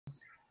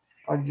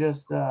are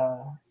just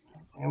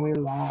and we're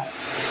live.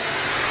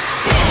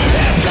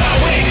 Let's go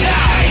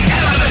ignite,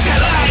 elements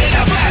collide in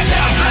a flash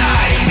of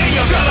light. And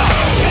you feel the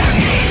that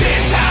means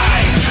it's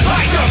time.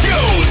 Like the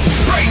fuse,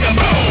 bring the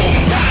boom.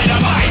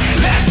 Dynamite,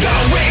 let's go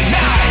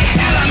ignite,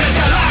 elements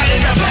collide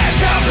in a flash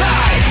of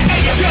light.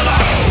 And you feel the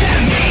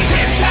that means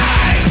it's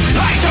time.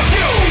 Like the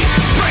fuse,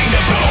 bring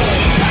the boom.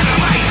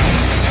 Dynamite.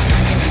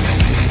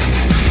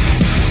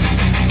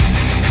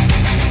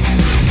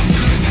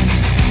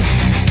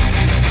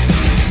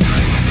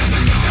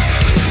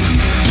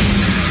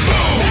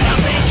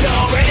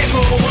 Ready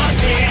for what's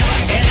here.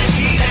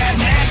 Energy that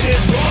matches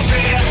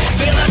warfare.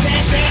 Feel the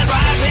tension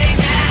rising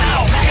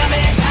now. Like I'm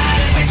inside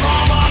as we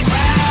form a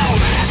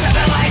crowd. Shut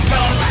the lights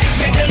on,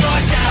 make the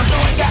noise sound.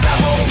 Noise got the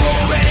whole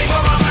room ready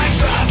for a mic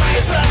drop.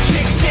 The sun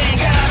kicks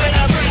in, got up in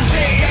a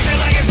frenzy. Acting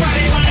like it's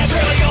Friday when it's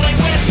really only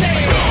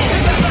Wednesday.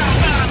 It's the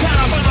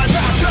time for the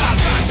drop.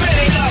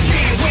 Spinning up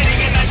keys, winning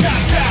in the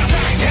chop.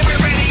 Every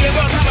radio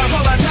will come up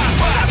for the top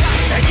five.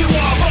 And you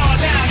all fall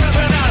down, cause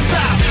we're not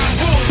stop.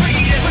 Full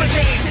speed is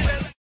machines.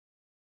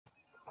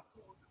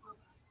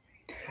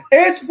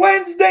 It's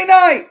Wednesday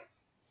night,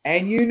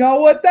 and you know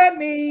what that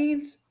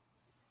means.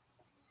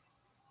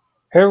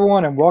 Hey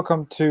everyone, and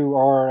welcome to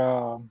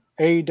our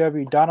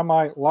AEW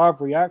Dynamite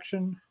live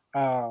reaction.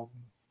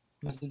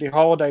 This is the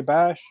Holiday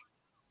Bash.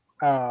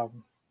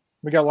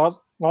 We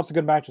got lots of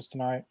good matches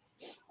tonight.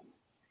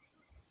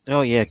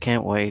 Oh yeah,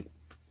 can't wait.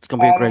 It's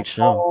gonna be a great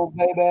show. Cole,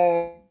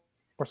 baby.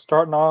 We're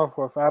starting off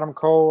with Adam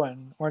Cole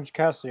and Orange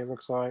Cassidy, it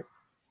looks like.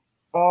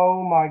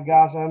 Oh my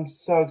gosh, I'm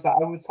so excited.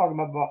 I was talking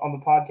about on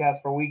the podcast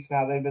for weeks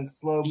now. They've been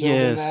slow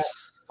building that,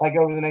 like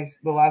over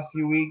the last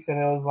few weeks, and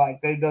it was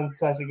like they've done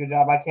such a good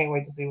job. I can't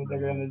wait to see what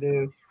they're going to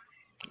do.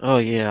 Oh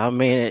yeah, I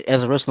mean,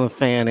 as a wrestling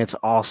fan, it's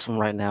awesome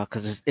right now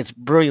because it's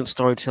brilliant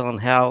storytelling.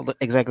 How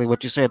exactly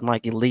what you said,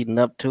 Mikey, leading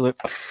up to it.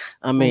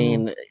 I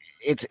mean,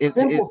 it's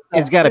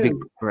got to be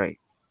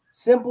great.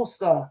 Simple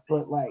stuff,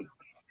 but like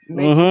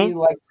makes me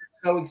like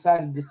so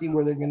excited to see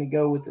where they're going to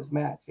go with this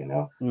match. You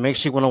know,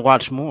 makes you want to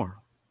watch more.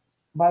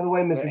 By the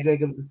way, Mr.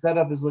 Jacobs, the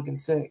setup is looking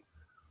sick.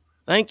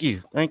 Thank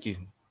you.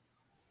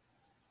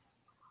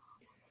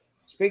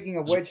 Speaking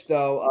of which,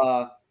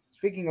 though,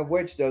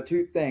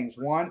 two things.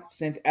 One,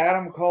 since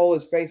Adam Cole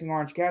is facing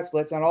Orange Cassidy,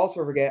 let's not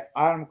also forget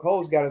Adam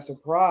Cole's got a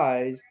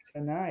surprise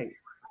tonight.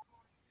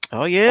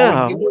 Oh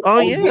yeah,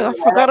 I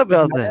forgot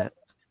about that.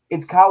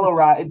 It's Kyle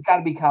O'Reilly. It's got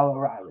to be Kyle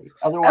O'Reilly.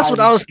 Otherwise, that's what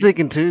I was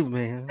thinking too,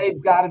 man.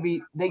 They've got to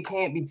be. They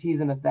can't be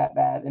teasing us that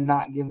bad and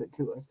not give it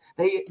to us.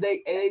 They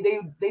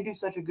do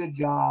such a good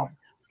job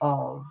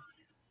of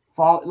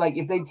like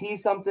if they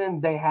tease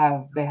something, they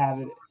have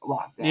it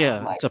locked down.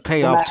 Yeah, like, it's a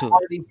payoff to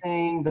Hardy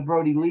thing, the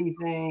Brody Lee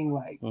thing,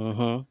 like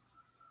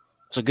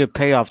it's a good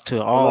payoff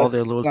to all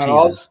their little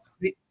teases.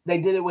 They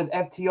did it with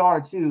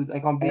FTR too,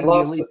 like on Being the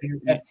Elite,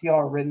 they had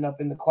FTR written up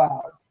in the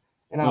clouds,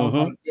 and I was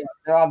like, yeah,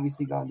 they're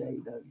obviously going to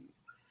AEW.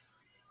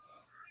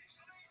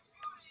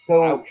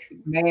 So,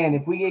 man,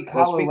 if we get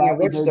Kyle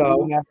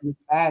O'Reilly after this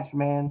match,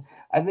 man,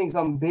 I think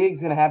something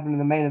big's going to happen in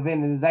the main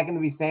event. And is that going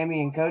to be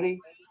Sammy and Cody?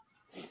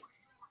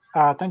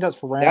 I think that's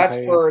for Rampage.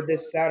 That's for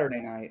this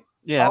Saturday night.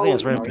 Yeah, I think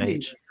it's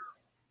Rampage.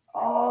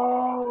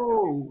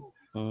 Oh,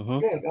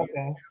 sick.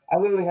 Okay. I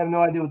literally have no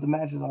idea what the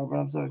matches are, but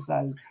I'm so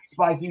excited.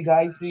 Spicy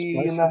Dicey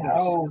in the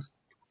house.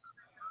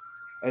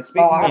 And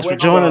speaking thanks for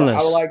joining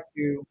us. I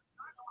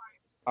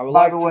would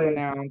like to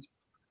announce.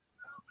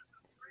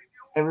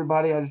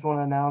 Everybody, I just want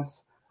to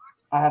announce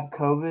I have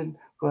COVID,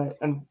 but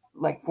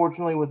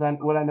fortunately, with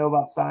what I know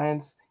about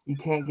science, you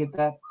can't get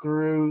that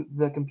through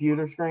the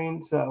computer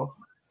screen. So,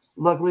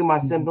 luckily, my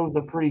symptoms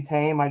are pretty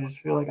tame. I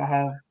just feel like I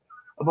have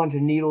a bunch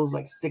of needles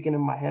like sticking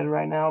in my head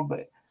right now.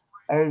 But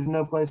there's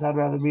no place I'd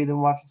rather be than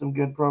watching some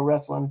good pro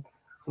wrestling,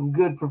 some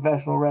good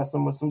professional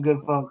wrestling with some good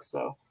folks.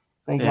 So,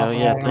 thank you.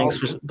 Yeah,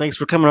 thanks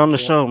for coming on the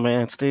show,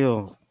 man.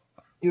 Still,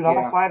 dude, I'm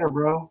a fighter,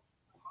 bro.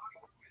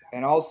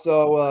 And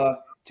also,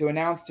 to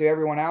announce to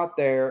everyone out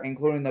there,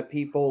 including the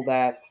people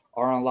that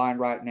are online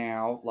right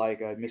now, like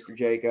Mr.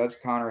 Jacobs,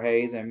 Connor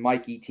Hayes, and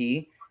Mikey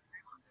T,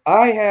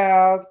 I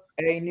have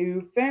a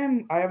new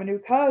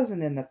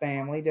cousin in the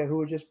family who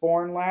was just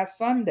born last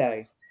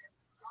Sunday.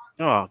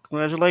 Oh,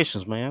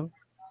 congratulations, man!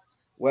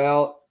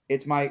 Well,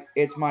 it's my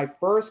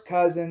first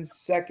cousin's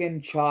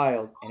second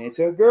child, and it's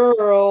a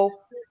girl.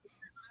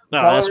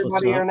 Tell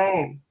everybody your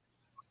name.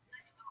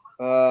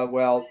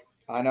 Well,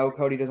 I know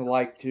Cody doesn't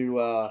like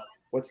to.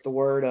 What's the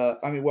word?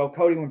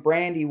 Cody and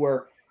Brandy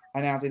were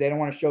announcing they don't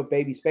want to show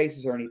baby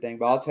faces or anything,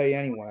 but I'll tell you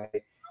anyway.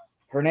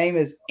 Her name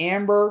is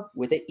Amber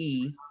with an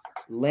E,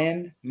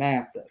 Lynn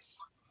Mathis.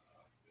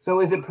 So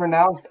is it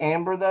pronounced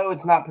Amber, though?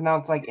 It's not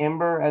pronounced like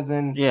Ember, as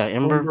in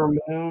Ember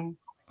Moon?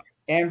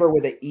 Amber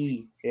with an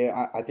E.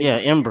 Yeah, I think. Yeah,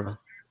 Ember.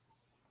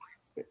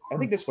 I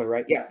think this way,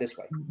 right? Yeah, this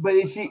way. But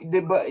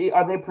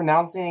are they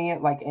pronouncing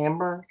it like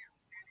Amber?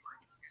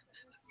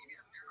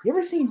 You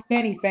ever seen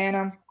Danny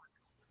Phantom?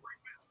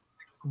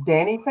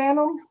 Danny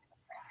Phantom?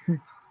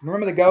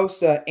 Remember the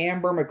ghost,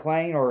 Amber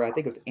McLean, or I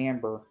think it was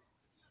Amber.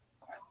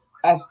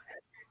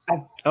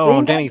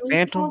 Danny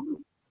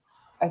Phantom?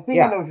 I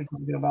think I know what you're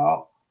talking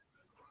about.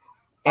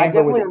 Amber I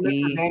definitely with remember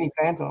E. Danny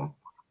Phantom.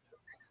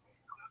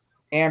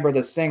 Amber,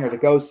 the singer, the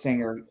ghost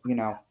singer, you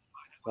know.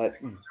 But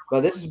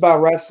this is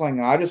about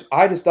wrestling. I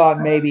just thought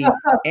maybe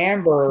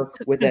Amber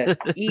with an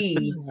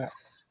E.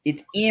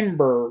 It's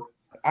Ember.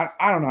 I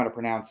don't know how to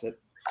pronounce it.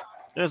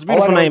 It's a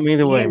beautiful name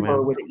either way, Amber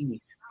man. with an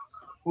E.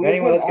 We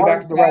Anyway, let's get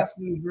back to the rest.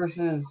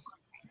 Versus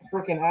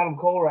freaking Adam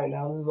Cole right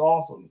now. This is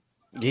awesome.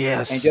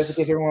 Yes. And just in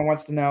case everyone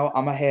wants to know,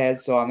 I'm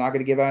ahead, so I'm not going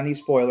to give out any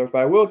spoilers, but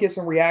I will get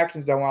some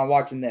reactions though while I'm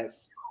watching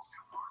this.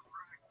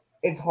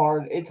 It's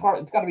hard. It's hard.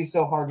 It's got to be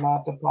so hard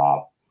not to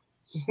pop.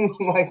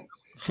 Like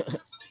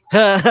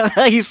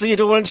you see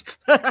the one.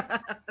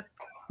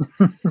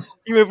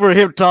 You went for a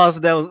hip toss.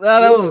 That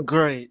was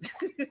great.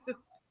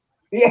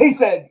 Yeah, he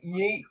said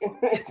yeet.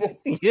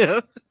 Just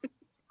yeah.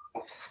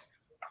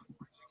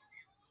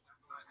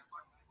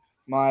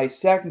 My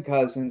second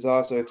cousin's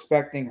also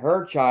expecting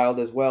her child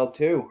as well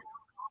too.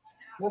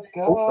 Let's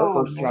go. Her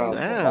first child.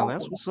 Damn,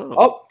 that's what's up.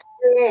 Oh,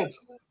 Rich.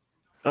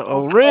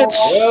 Rich.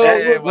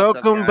 Hey,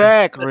 welcome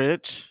back,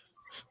 Rich.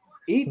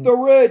 Eat the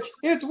rich.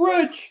 It's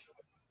Rich.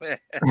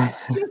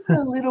 Just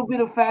a little bit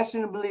of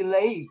fashionably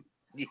late.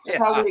 Yeah. That's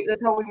how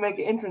we make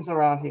an entrance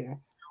around here.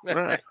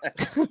 Right.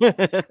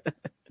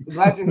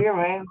 Glad you're here,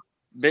 man.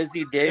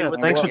 Busy day. Yeah,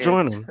 with thanks the for kids.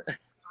 joining.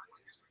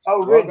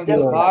 Oh, Rich, Welcome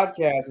to the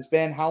podcast. It's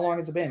been, how long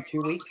has it been?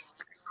 2 weeks?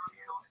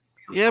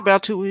 Yeah,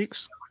 about 2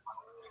 weeks.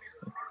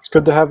 It's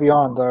good to have you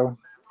on, though.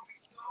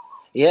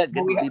 Yeah,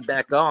 good to be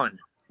back on.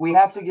 We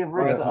have to give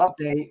Rich the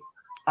update.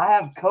 I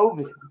have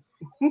COVID.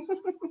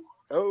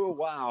 Oh,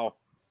 wow.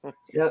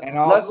 Yeah, And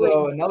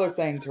also another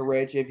thing to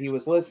Rich, if he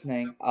was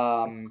listening,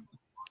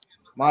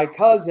 my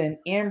cousin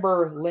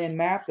Amber Lynn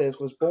Mathis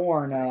was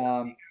born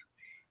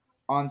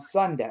on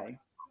Sunday.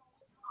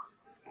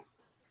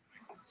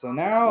 So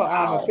now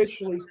I'm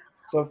officially,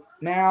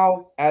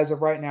 now as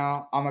of right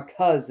now, I'm a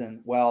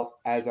cousin. Well,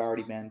 as I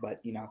already been,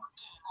 but you know.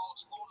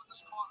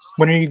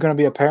 When are you going to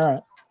be a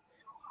parent?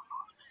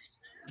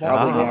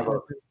 Probably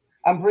never.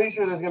 I'm pretty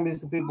sure there's going to be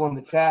some people in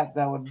the chat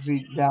that would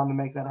be down to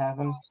make that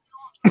happen.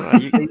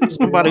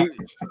 Somebody,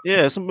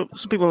 yeah, some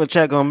people in the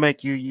chat gonna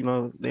make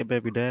you, their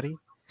baby daddy.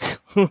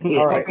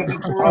 All right.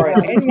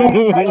 Anyone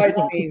besides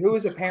me who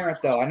is a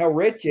parent though? I know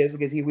Rich is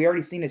because we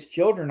already seen his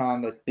children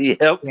on the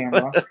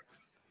camera.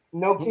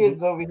 No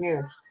kids over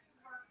here.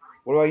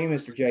 What about you,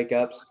 Mr.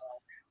 Jacobs?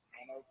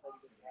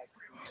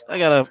 I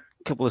got a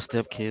couple of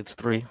stepkids,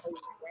 3.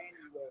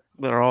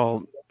 They're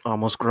all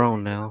almost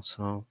grown now,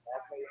 so.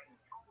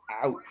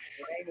 Ouch.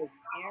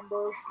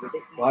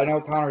 Well, I know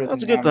Connor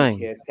doesn't have any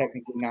kids.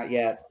 Technically, not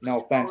yet.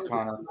 No offense,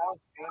 Connor.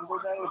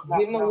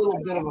 Getting a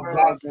little bit of a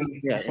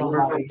backbeat for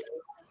somebody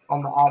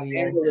on the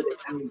audio.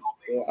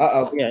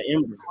 Uh-oh. Yeah,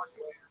 Ember.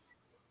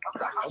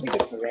 But are they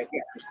pronouncing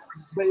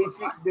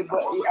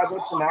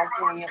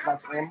it like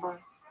Amber?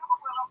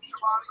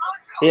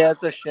 Yeah,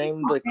 it's a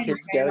shame the kids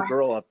got to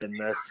grow up in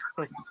this.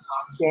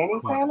 Danny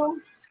Phantom?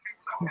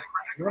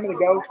 You want me to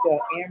go to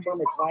Amber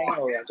McLean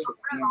or I think it's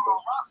Amber?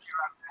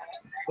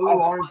 Ooh,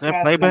 Orange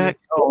that playback?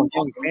 Oh,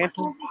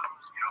 Phantom?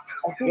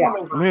 Yeah.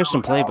 Here's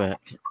some playback.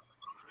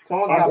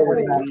 Someone's got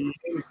playback.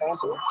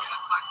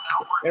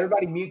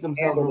 Everybody mute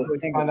themselves real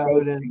quick to find out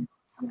who it is.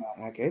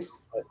 Okay.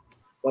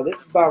 Well, this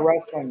is about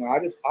wrestling. I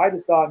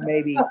just thought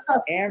maybe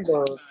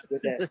Amber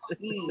with that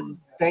E.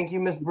 Thank you,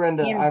 Miss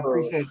Brenda. I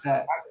appreciate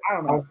that. I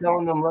don't know. I was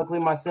telling them, luckily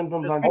my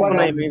symptoms aren't That's too the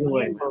bad. name either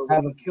way. I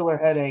have a killer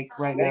headache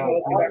right now.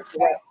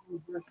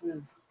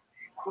 Versus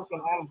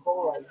freaking Adam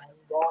Cole right now.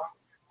 This is awesome.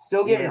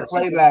 Still getting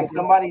playback.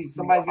 Somebody's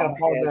got to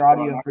pause their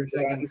audio for a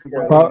second.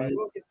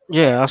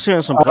 Yeah, I'll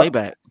share some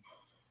playback.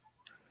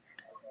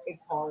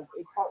 It's hard.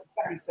 It's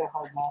got to be so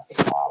hard not to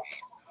stop.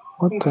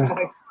 What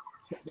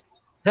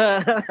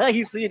the?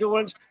 You see the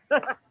ones?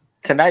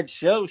 Tonight's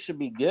show should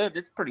be good.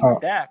 It's pretty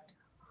stacked.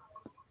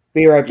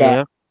 Be right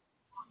back.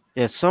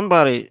 Yeah,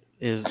 somebody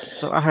is.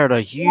 So I heard a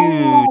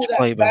huge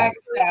playback.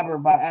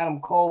 Backstabber by Adam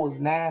Cole was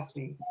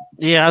nasty.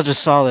 Yeah, I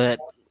just saw that.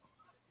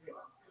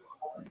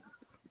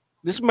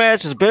 This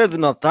match is better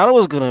than I thought it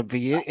was gonna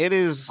be. It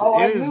is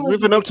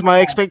living up to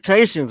my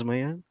expectations,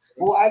 man.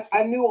 Well,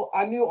 I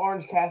knew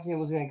Orange Cassidy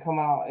was gonna come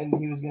out and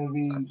he was gonna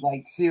be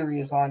like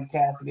serious Orange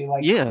Cassidy.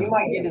 Like he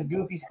might get his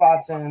goofy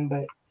spots in,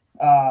 but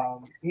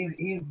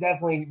he's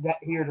definitely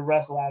here to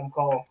wrestle Adam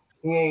Cole.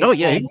 He ain't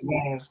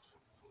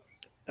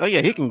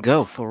he can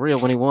go for real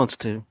when he wants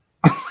to.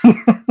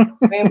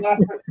 Man,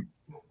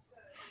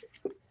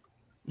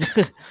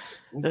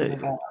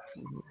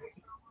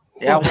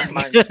 Yeah, I wouldn't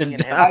mind seeing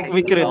him.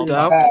 We could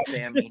adopt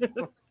Sammy.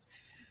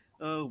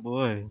 Oh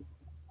boy.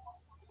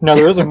 No,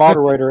 there is a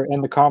moderator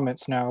in the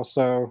comments now,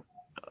 so.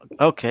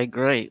 Okay,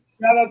 great.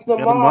 Shout out to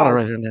the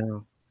moderator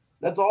now.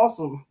 That's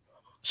awesome.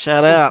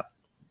 Shout out.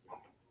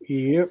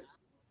 Yep.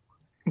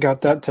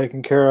 Got that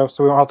taken care of,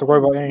 so we don't have to worry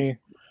about any.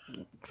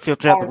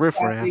 Filter out the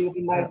riffraff. With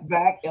a nice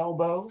back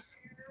elbow.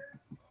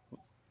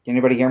 Can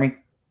anybody hear me?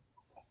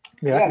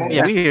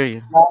 Yeah, we hear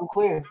you. Loud and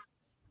clear.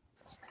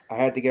 I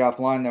had to get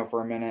offline though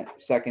for a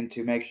second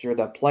to make sure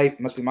the play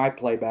must be my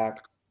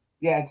playback.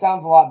 Yeah, it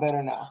sounds a lot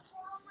better now.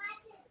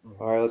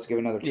 All right, let's give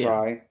it another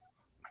try. Yeah,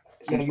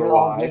 Since you're we're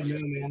all live. good now,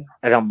 man.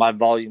 I know my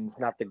volume's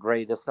not the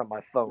greatest on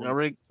my phone. Now,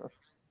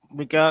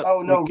 we got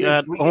Rich, we can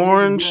hear you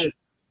orange. good.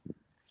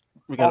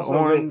 We got Also,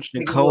 orange Rich,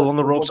 and take a Cole look on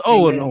the at ropes. what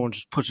came Oh, and in.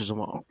 orange pushes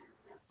them off.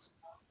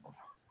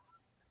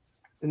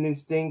 The new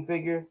Sting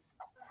figure.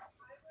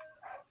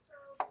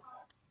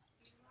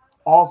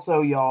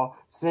 Also, y'all,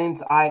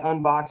 since I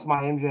unboxed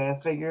my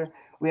MJF figure,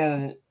 we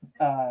had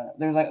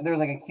there's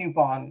like a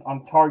coupon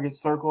on Target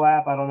Circle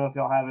app. I don't know if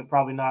y'all have it.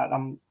 Probably not.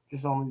 I'm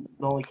just the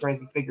only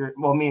crazy figure.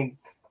 Well, me and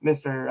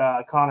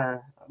Mr.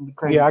 Connor, the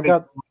crazy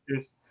figure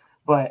collectors.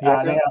 But they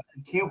had a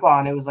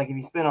coupon. It was like if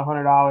you spend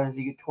 $100,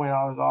 you get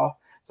 $20 off.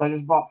 So I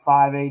just bought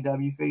 5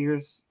 AEW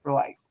figures for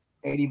like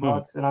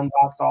 $80 and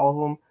unboxed all of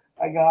them.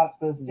 I got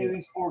the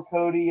Series 4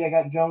 Cody. I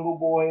got Jungle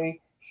Boy,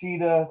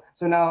 Sheeta.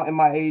 So now in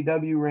my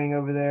AEW ring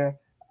over there,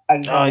 I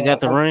just I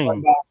got the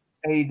ring.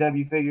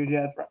 AEW figures.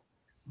 Yeah, that's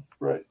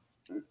right.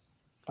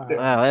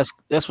 Wow,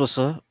 that's what's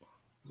up.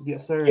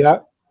 Yes, sir.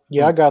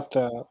 Yeah, I got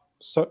the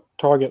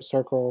Target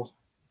Circle.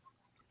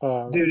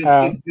 Dude,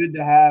 it's good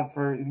to have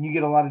you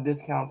get a lot of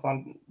discounts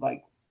on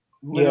like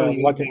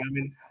literally anything. I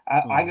mean,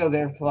 I go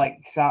there to like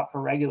shop for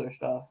regular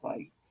stuff.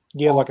 Like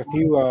like a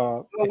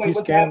few.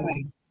 What's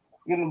happening?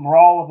 You gonna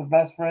brawl with the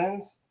best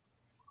friends?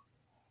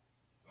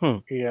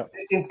 Yeah.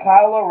 Is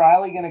Kyle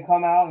O'Reilly gonna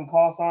come out and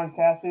cost Orange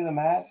Cassidy the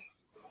match?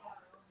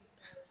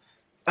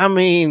 I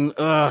mean,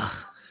 I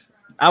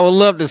would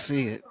love to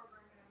see it.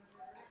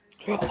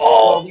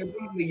 Well, they're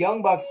bringing the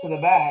Young Bucks to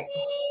the back.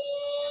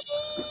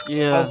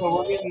 Yeah. So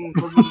we're getting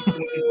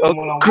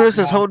Chris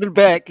is holding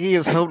back. He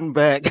is holding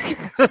back.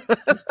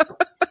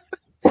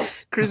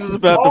 Chris is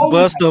about to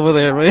bust over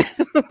there, man.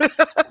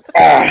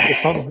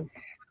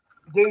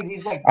 Dude,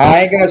 he's like.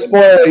 I ain't gonna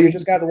spoil it. You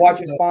just got to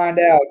watch it and find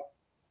out.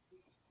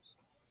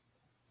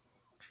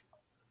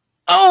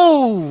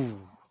 Oh.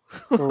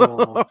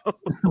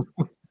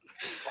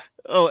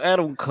 Oh,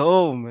 Adam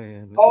Cole,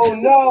 man. Oh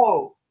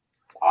no.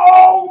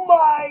 Oh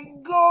my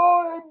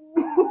God!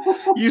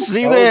 You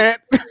see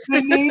that?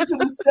 The knee to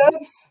the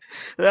steps.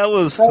 That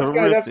was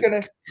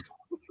horrific.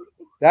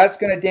 That's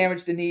gonna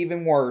damage the knee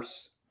even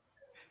worse.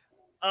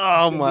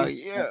 Oh my!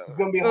 Yeah, it's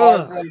gonna be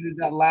hard for him to do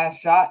that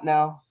last shot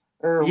now,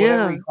 or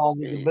whatever he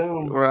calls it, the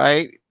boom.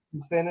 Right.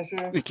 His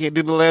finisher. You can't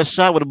do the last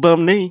shot with a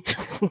bum knee.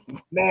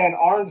 Man,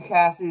 Orange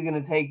Cassidy's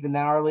gonna take the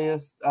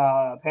gnarliest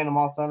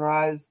Panama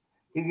Sunrise.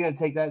 He's gonna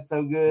take that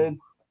so good.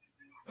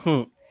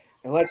 And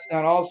let's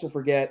not also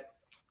forget.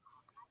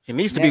 He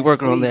needs to be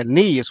working on that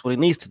knee. Is what he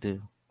needs to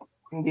do.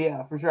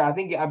 Yeah, for sure. I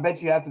bet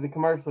you after the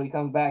commercial he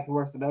comes back and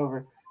works it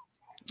over.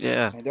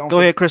 Yeah. Go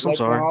ahead, Chris. I'm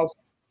sorry.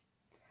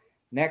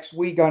 Next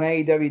week on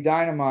AEW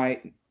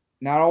Dynamite,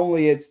 not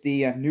only it's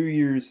the New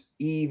Year's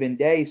Eve and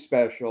Day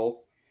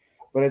special,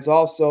 but it's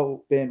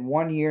also been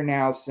 1 year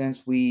now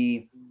since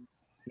we,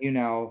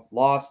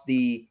 lost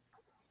the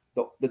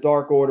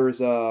Dark Order's.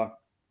 Brody.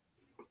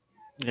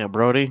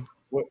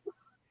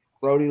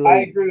 Brody Lee. I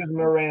agree with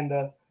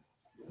Miranda.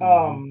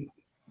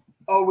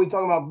 Oh, we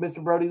talking about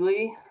Mr. Brody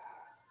Lee?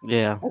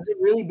 Yeah. Has it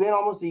really been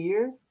almost a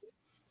year?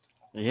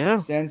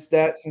 Yeah. Since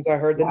I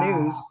heard the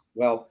news.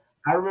 Well,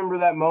 I remember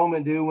that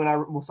moment, dude, when I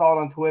saw it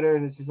on Twitter,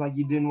 and it's just like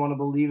you didn't want to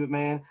believe it,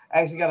 man. I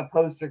actually got a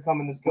poster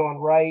coming that's going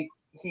right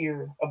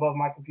here above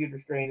my computer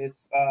screen.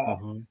 It's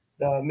the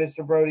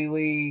Mr. Brody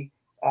Lee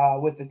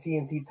with the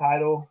TNT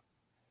title.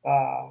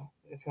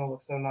 It's gonna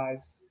look so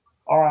nice.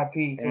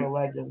 R.I.P. to a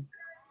legend.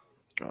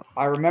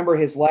 I remember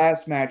his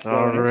last match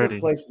though, and it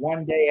took place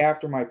 1 day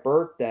after my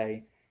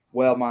birthday.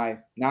 Well,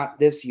 not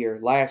this year,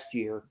 last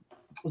year.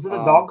 Was it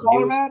the dog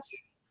collar match?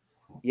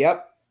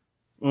 Yep.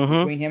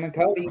 Between him and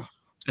Cody.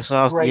 It's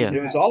awesome. Yeah.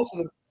 It was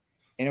also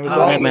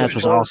that match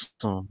was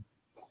awesome.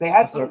 They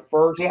had some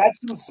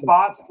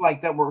spots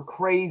like that were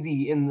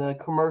crazy in the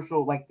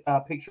commercial, like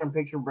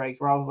picture-in-picture breaks,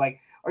 where I was like,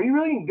 "Are you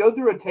really gonna go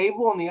through a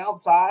table on the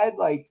outside,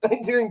 like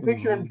during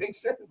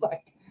picture-in-picture?"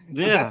 Like,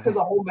 yeah, that's because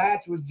the whole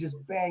match was just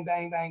bang,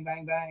 bang, bang,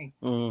 bang, bang.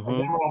 Like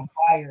they were on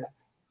fire.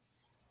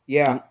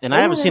 Yeah, and I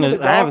haven't seen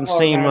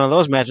one of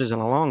those matches in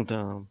a long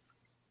time.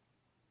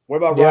 What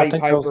about Roddy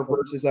Piper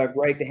versus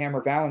Greg the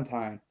Hammer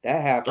Valentine?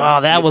 That happened.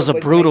 Oh, that was a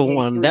brutal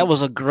one. That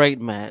was a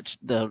great match.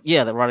 The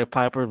Roddy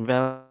Piper and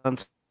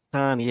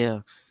Valentine.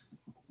 Yeah.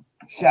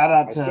 Shout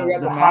out to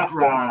the Hot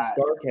Rod.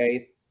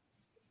 Starcade.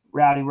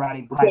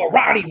 Roddy Piper.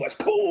 Roddy was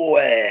cool.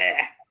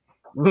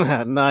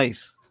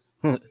 Nice.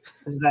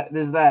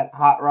 There's that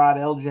Hot Rod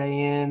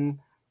LJN,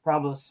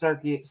 probably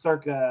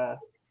circa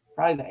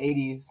probably the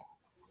 80s.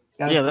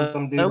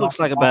 That looks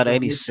like about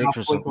 86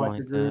 or something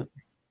like that.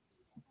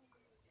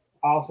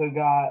 Also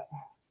got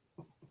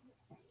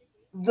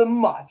the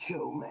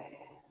Macho Man.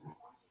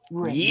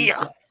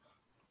 Yeah.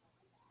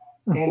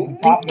 And to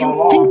top it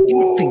all off,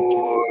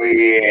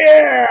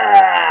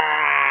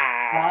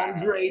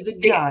 Andre the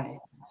Giant.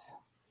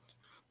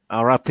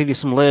 R.I.P. to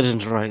some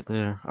legends right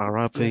there.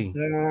 R.I.P. Yes,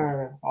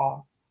 sir.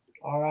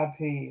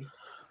 R.I.P.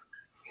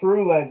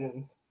 True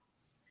legends.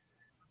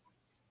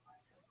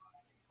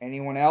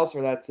 Anyone else,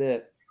 or that's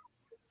it?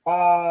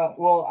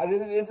 Well,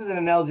 this isn't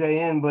an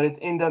LJN, but it's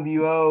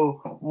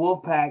NWO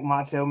Wolfpack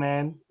Macho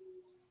Man.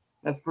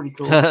 That's pretty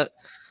cool.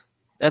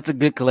 That's a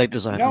good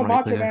collector's item. No, right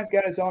Macho there. Man's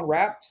got his own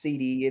rap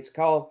CD. It's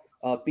called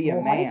 "Be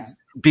a Man."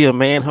 Be a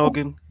Man,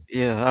 Hogan.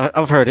 Yeah,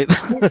 I've heard it.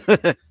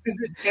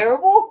 Is it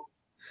terrible?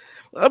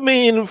 I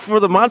mean, for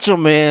the Macho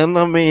Man,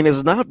 I mean,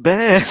 it's not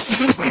bad.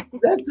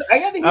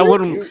 I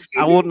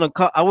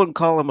wouldn't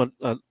call him a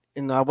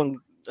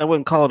I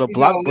wouldn't call it a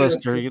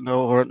blockbuster,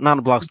 or not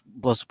a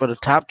blockbuster, but a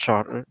top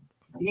charter.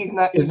 He's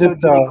no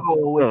J.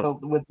 Cole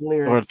with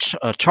lyrics.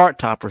 Or a chart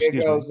topper.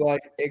 It goes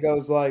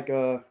like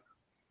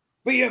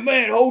 "Be a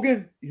man,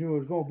 Hogan."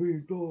 It's gonna be a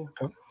dog.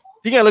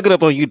 You gotta look it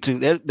up on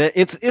YouTube.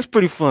 It's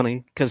pretty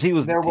funny because he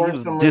was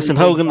dissing really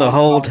Hogan the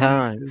whole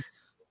time.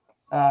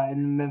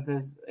 In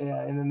Memphis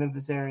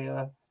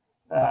area,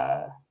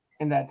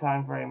 in that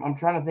time frame. I'm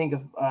trying to think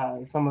of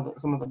some of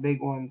the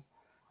big ones.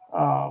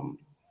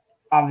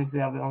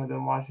 Obviously, I've only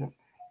been watching.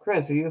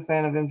 Chris, are you a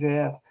fan of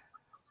MJF?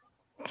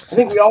 I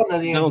think we all know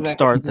the answer. Don't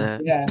start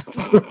that. Yes.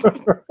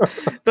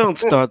 Don't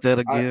start that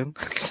again.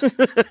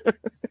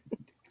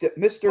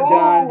 Mr.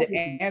 Dunn, to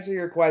answer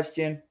your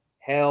question,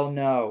 hell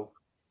no.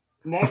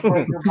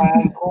 Neckbreaker by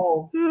Adam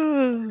Cole.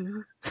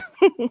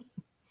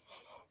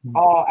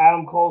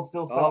 Adam Cole's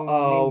still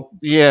selling.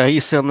 Yeah,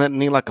 he's selling that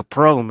knee like a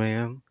pro,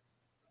 man.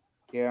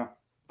 Yeah.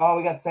 Oh,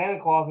 we got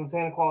Santa Claus and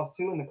Santa Claus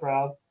 2 in the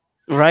crowd.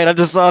 Right, I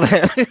just saw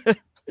that.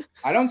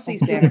 I don't see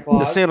Santa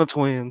Claus. The Santa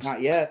twins.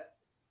 Not yet.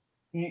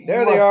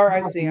 There they are.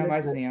 I see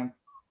them.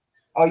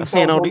 Oh, you're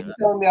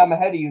telling me I'm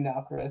ahead of you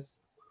now, Chris.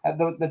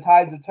 The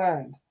tides have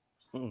turned.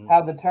 Mm-hmm.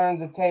 How the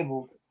turns have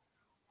tabled.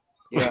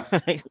 Yeah.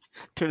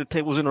 Turn the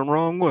tables in the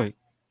wrong way.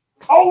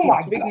 Oh,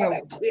 my God.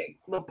 That kick.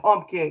 The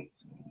pump kick.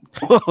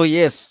 Oh,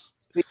 yes.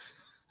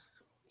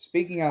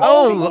 Speaking of...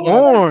 the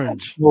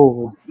orange.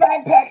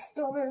 Backpack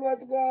still there.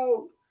 Let's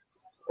go.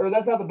 Or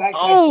that's not the backpack.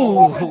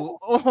 Oh,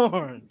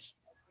 orange.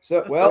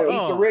 So,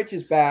 Eat the Rich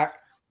is back.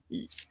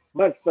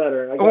 Much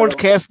better. Orange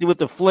Cassidy with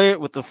the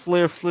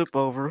flare flip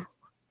over.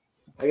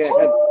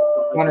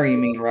 Hunter, you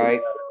mean,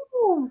 right?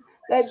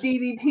 That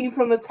DDT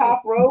from the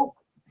top rope.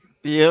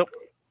 Yep.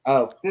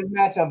 Oh, this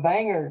match a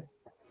banger.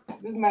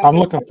 I'm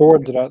looking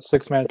forward to that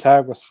 6-man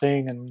tag with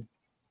Sting and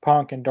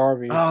Punk and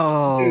Darby.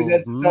 Oh, dude,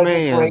 that's such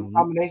a great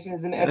combination.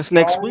 Isn't it? That's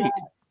next week.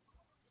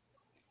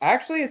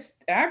 Actually, it's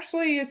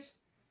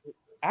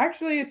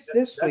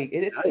this week.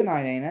 It is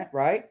tonight, ain't it?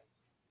 Right?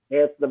 Yeah,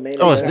 it's the main.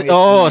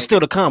 It's still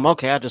to come.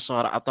 Okay, I just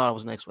saw it. I thought it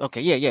was next week.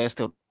 Okay, yeah, it's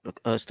still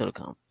to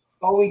come.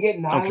 Oh, we get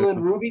Nyla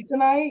and Ruby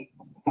tonight.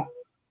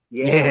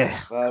 Yeah.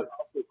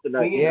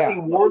 We get to see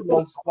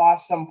Wardlow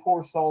squash some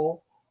poor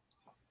soul.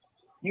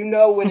 You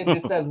know when it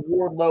just says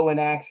Wardlow in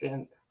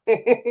action.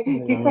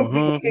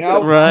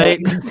 Right.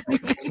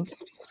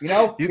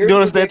 You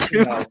noticed that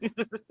too.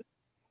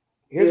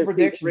 Here's a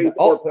prediction.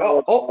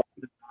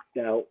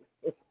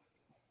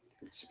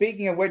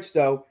 Speaking of which,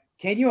 though,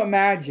 can you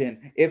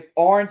imagine if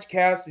Orange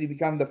Cassidy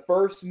become the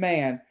first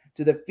man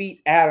to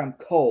defeat Adam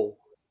Cole?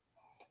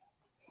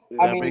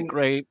 That'd be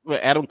great.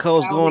 Adam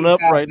Cole's going up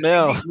right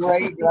now.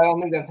 Great, but I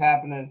don't think that's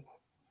happening.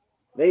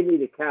 They need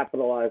to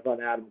capitalize on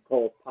Adam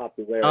Cole's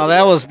popularity. Oh,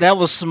 that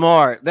was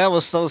smart. That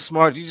was so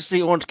smart. Did you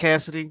see Orange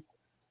Cassidy?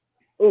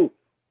 Ooh.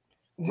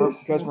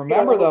 Because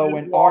remember though,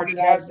 when Orange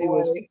Cassidy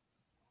was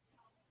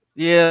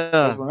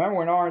remember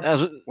when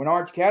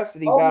Orange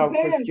Cassidy battled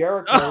Chris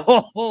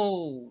Jericho.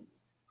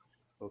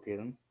 Okay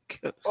then.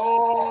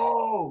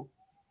 Oh,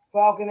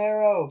 Falcon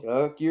Arrow.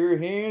 Tuck your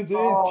hands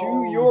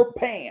into your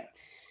pants.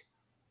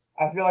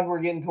 I feel like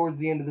we're getting towards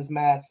the end of this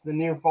match. The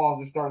near falls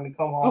are starting to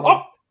come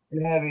hard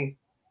and heavy.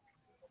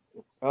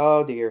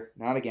 Oh dear,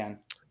 not again.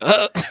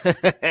 Got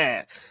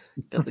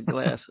the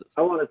glasses.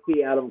 I want to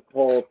see Adam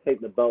Cole take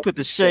the belt. Put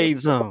the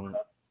shades on.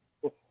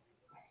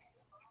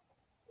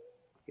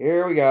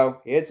 Here we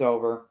go. It's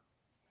over.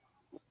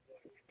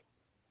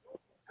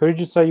 Who did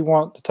you say you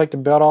want to take the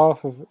belt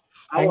off of?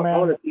 I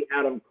want to see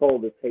Adam Cole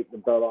to take the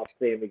belt off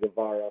Sammy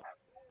Guevara.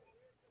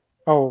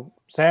 Oh,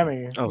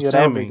 Sammy. Oh, yeah, Sammy.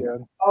 That would be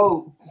good.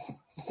 Oh,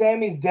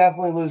 Sammy's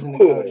definitely losing to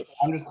Cody.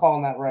 I'm just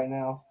calling that right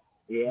now.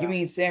 Yeah. You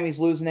mean Sammy's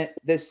losing it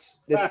this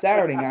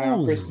Saturday night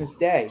on Christmas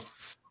Day?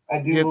 I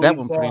do. Yeah, that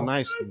one pretty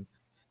nicely.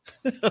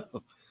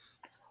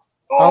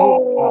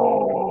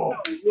 Oh!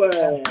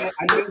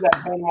 I knew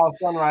that Panama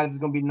Sunrise is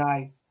gonna be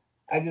nice.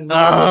 I just.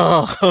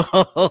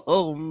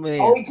 Oh man!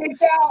 Oh, he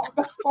kicked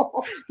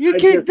out. You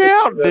kicked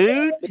out,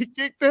 dude. He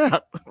kicked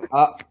out.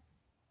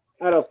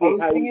 I don't think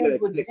how you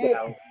gonna kick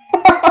out.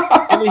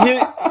 And he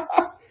hit.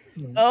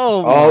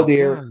 Oh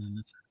dear.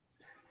 God.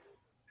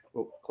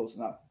 Oh, close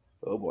enough.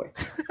 Oh boy.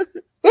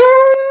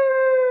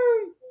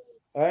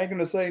 I ain't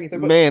gonna say anything.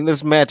 But... Man,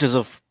 this match is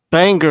a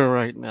banger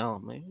right now,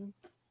 man.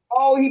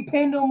 Oh, he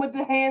pinned him with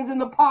the hands in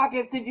the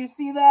pockets. Did you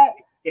see that?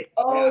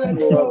 Oh, that's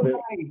so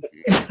nice.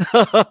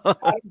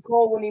 Adam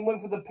Cole, when he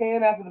went for the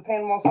pin after the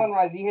Panama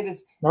Sunrise, he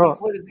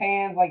slid his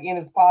hands like in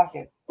his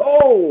pockets.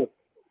 Oh.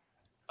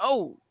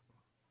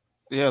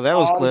 Yeah, that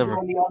was clever.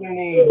 On the other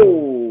knee.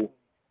 Oh.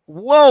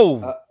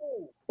 Whoa.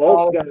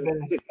 Both got a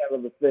kick out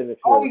of the finish.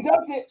 Oh, he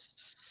ducked it.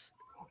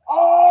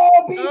 Oh,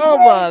 Oh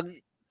my!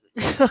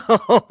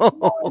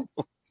 1,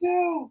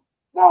 2,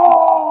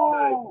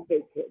 no!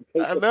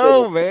 I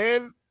know,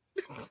 man.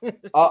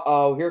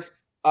 Here,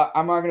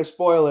 I'm not going to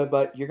spoil it,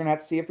 but you're going to have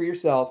to see it for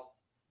yourself.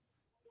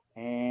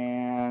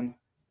 And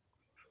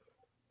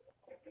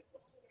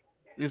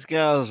These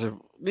guys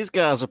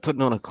are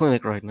putting on a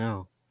clinic right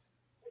now.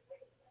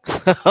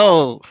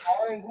 Oh,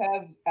 Orange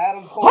has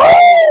Adam Cole.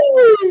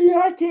 holy,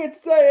 I can't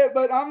say it,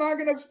 but I'm not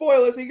going to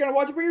spoil it, so you're going to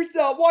watch it for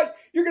yourself. What?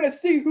 You're going to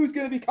see who's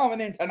going to be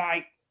coming in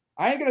tonight.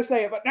 I ain't going to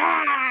say it, but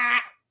I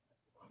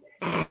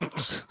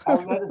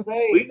was about to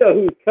say, We know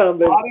who's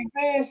coming. Bobby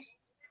Fish.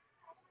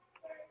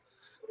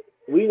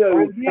 We know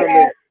Where's who's he coming.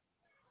 at?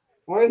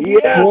 Where's he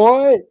at?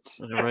 What?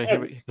 all right,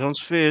 here comes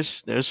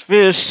Fish. There's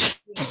Fish.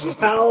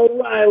 Kyle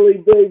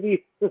O'Reilly,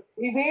 baby.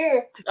 He's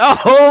here.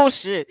 Oh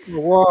shit!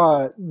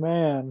 What,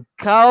 man?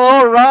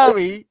 Kyle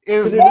O'Reilly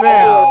is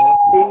now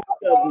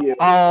AEW.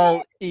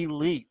 all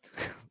elite.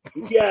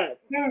 Yes.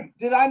 Dude,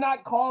 did I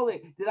not call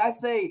it? Did I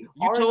say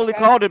You totally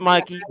called it,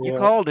 Mikey. You Yeah.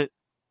 called it.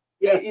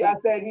 Yes. I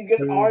said he's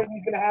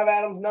gonna have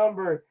Adam's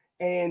number,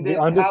 and The then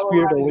Kyle undisputed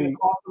O'Reilly's gonna elite.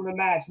 cost him the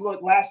match.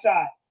 Look, last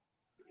shot.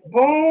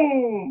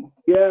 Boom!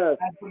 Yes.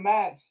 That's the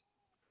match.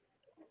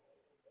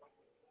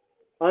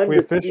 We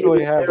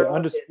officially have the Era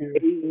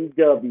undisputed. in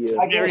AEW. I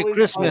can't Merry believe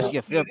Christmas, the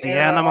you filthy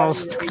era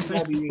animals. in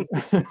AEW.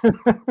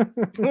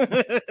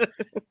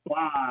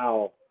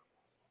 Wow.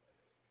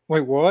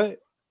 Wait, what?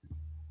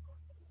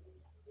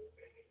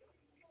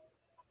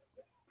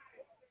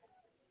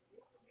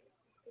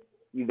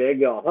 You better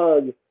go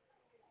hug.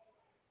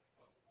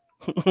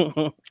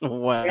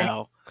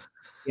 Wow.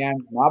 yeah,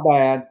 my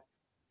bad.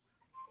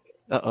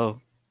 Uh-oh.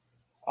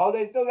 Oh,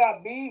 they still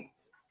got beef.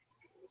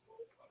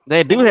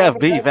 They do have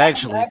beef,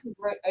 actually.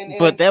 In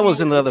But that NXT,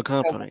 was another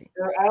company.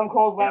 Adam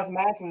Cole's last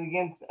match was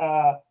against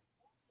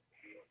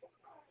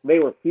They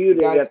were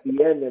feuding Guys. at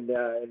the end in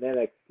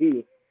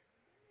NXT.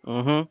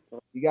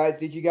 Mm-hmm.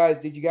 Did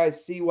you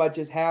guys see what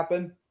just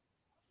happened?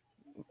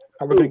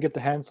 Are we gonna get the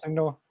hand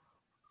signal?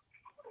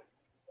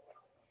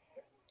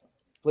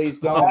 Please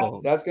don't.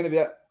 Uh-oh. That's going to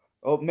be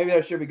maybe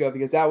that should be good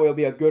because that way it'll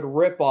be a good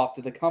rip off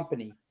to the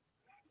company.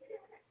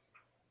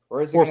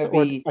 Or is it Or, going to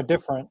or be? a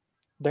different?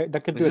 That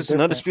could do Is a this an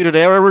different. Undisputed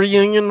Era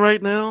reunion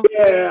right now?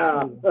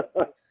 Yeah.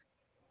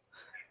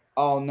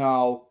 Oh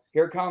no!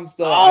 Here comes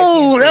the.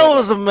 Oh, that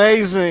was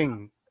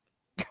amazing.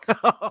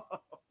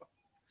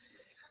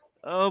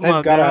 Oh They've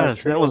my gotta have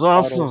gosh, that was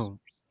trios titles. awesome.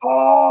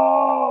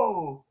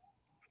 oh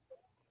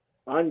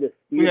Undisputed.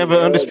 We have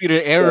an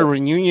Undisputed Era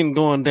reunion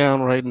going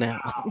down right now.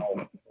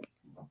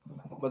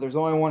 But there's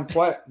only one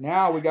question.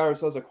 Now we got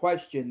ourselves a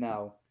question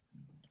though.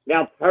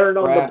 Now turn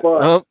on Brad. the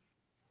bus. Oh,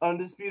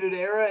 Undisputed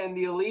Era and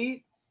the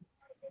Elite.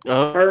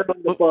 Turn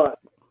on the bus.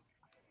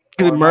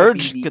 could Or they it might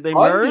merge? be the Could they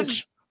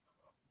merge?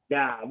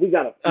 Nah, we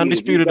got to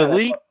Undisputed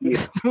Elite.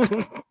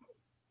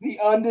 The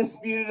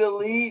Undisputed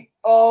Elite.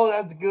 Oh,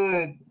 that's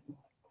good.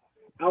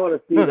 I want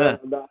to see the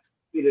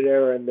Undisputed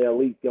Era and the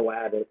Elite go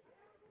at it.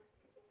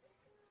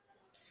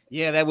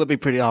 Yeah, that would be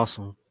pretty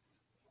awesome.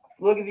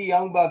 Look at the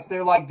Young Bucks.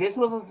 They're like, this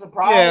was a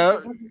surprise. Yeah.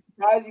 This was a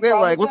surprise. You They're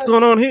probably like, what's said.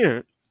 going on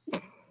here?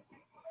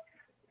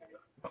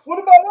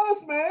 What about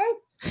us,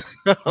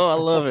 man? Oh, I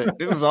love it.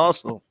 This is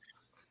awesome.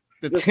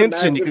 The Just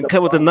tension you imagine can the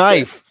cut with a Bucks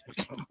knife.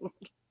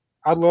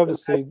 I'd love to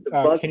see The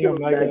Bucks Kenny and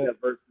Omega. Omega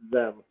versus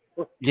them.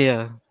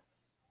 Yeah.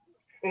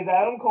 Is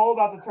Adam Cole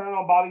about to turn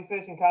on Bobby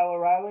Fish and Kyle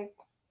O'Reilly?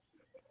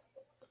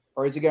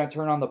 Or is he going to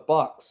turn on the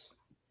Bucks?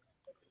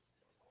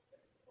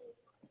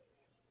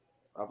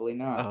 Probably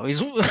not. Oh,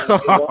 he's.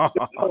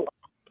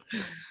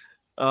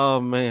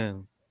 Oh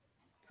man,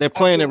 they're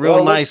playing it real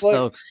Well, nice let's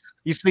though.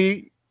 You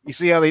see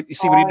how you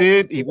see what he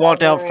did? He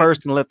walked out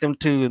first and let them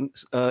two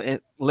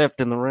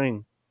left in the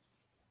ring.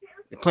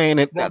 They're playing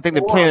it. I think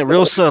they're playing it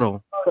real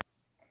subtle.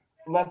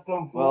 Left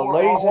them Well, floor.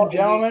 ladies and the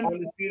gentlemen,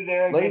 Undisputed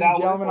Era Ladies get out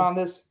and with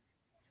gentlemen,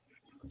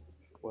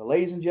 them.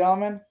 ladies and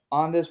gentlemen,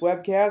 on this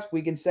webcast,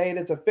 we can say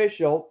it's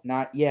official,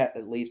 not yet,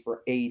 at least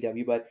for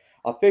AEW, but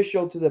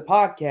official to the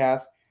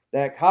podcast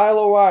that Kyle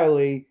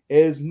O'Reilly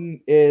is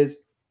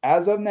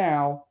as of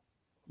now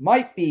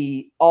might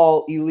be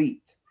all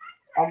elite.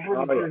 I'm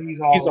pretty sure he's He's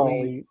all all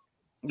elite. elite.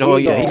 Oh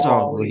He's yeah, he's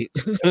all all elite.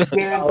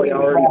 Guaranteed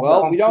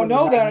Well, we don't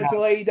know right that now.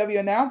 until AEW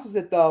announces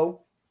it,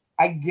 though.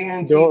 I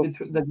guarantee Yo.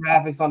 the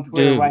graphics on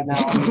Twitter Dude. right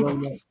now. On the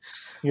logo.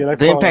 Yeah, they The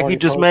probably impact he already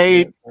just posted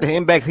made, it. the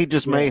impact he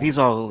just Yeah. made, he's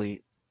all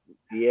elite.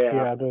 Yeah.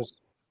 Yeah, there's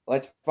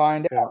Let's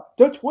find Yeah. out.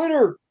 To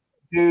Twitter.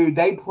 Dude,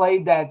 they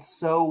played that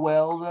so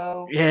well,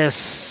 though.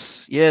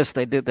 Yes,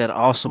 they did that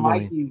awesomely.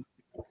 Mikey,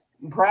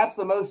 perhaps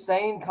the most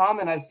sane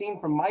comment I've seen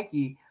from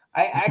Mikey.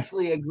 I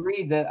actually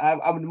agreed that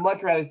I would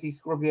much rather see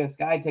Scorpio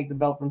Sky take the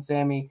belt from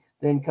Sammy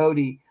than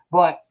Cody,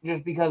 but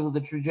just because of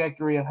the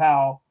trajectory of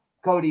how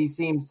Cody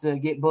seems to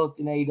get booked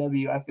in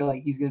AEW, I feel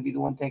like he's going to be the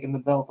one taking the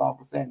belt off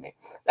of Sammy.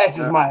 That's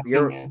just my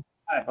opinion.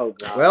 I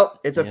hope not. Well,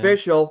 it's Yeah.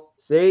 official.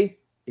 See?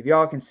 If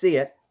y'all can see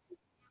it.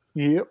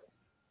 yep.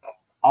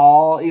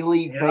 All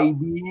elite, Yeah.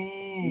 baby.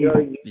 You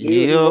know,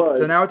 he Yep. was.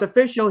 So now it's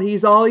official.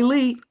 He's all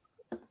elite.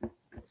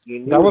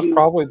 That was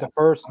probably the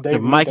first debut.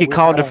 And Mikey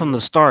called it from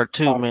the start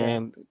too,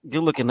 man.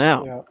 Good looking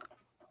out. Yeah.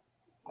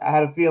 I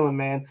had a feeling,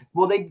 man.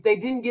 Well, they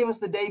didn't give us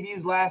the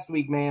debuts last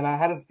week, man. I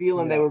had a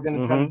feeling they were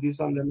going to try to do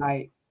something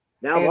tonight.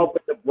 Now I'm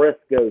hoping the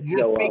Briscoes Just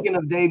show speaking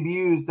up. of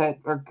debuts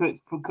that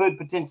could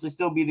potentially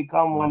still be to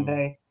come one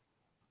day.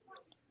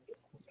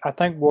 I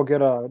think we'll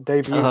get a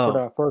debut for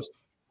the first.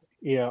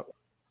 Yeah,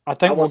 I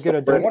think we'll get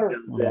a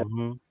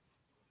debut.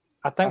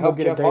 I think we'll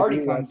get Jeff a Hardy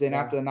debut comes in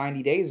after the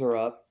 90 days are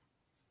up.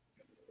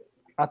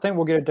 I think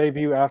we'll get a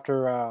debut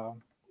after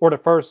or the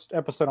first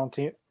episode on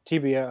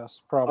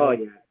TBS probably. Oh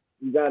yeah,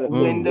 you got to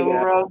Wyndham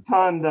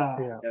Rotunda.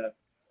 Yeah.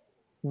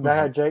 They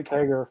had Jake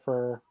Hager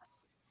for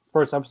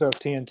first episode of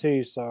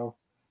TNT, so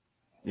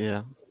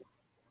yeah.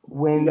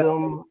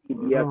 Wyndham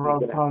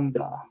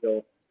Rotunda.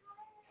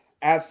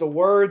 As the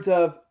words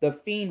of the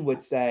Fiend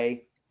would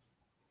say,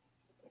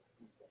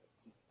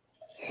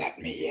 "Let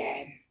me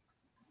in."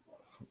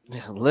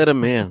 Yeah, let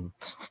him in.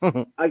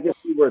 I can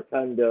see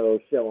Rotundo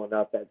showing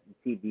up at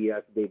the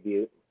TBS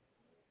debut.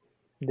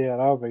 Yeah,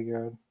 that'll be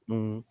good.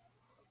 Mm-hmm.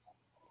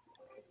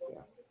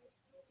 Yeah.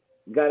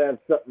 You gotta have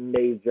something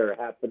major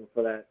happen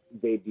for that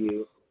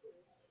debut.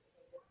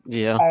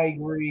 Yeah, I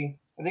agree.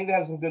 I think they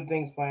have some good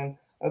things planned.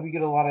 I hope you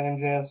get a lot of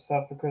MJF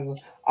stuff for Christmas.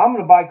 I'm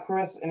gonna buy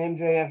Chris an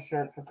MJF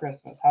shirt for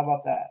Christmas. How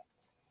about that?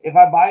 If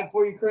I buy it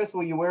for you, Chris,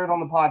 will you wear it on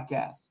the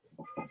podcast?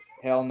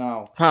 Hell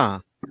no. Huh?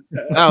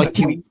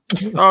 You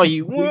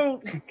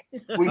won't.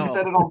 We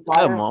set it on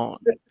fire. Come on.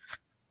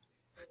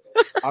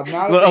 I'm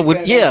not.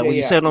 Will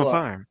you set it on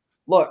fire?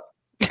 Look.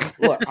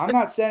 I'm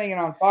not setting it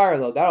on fire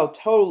though. That'll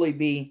totally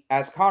be,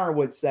 as Connor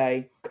would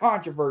say,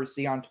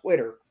 controversy on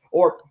Twitter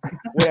or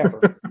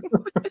whatever.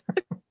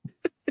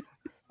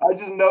 I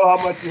just know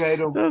how much you hate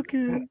him.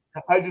 Okay.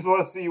 I just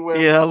want to see you wear.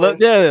 Yeah,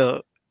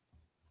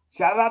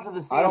 Shout out to the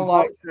CM I don't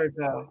like shirt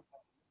though.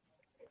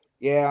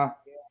 Yeah,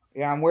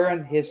 I'm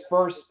wearing his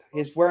first.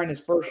 He's wearing his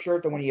first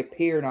shirt when he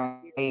appeared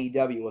on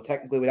AEW. Well,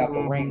 technically without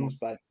the rings,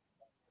 but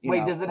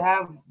wait, does it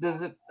have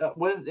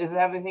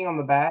anything on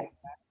the back?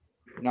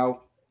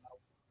 No.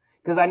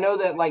 Because I know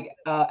that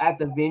at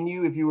the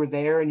venue, if you were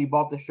there and you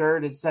bought the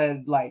shirt, it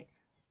said like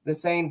the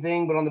same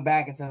thing, but on the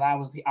back it says I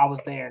was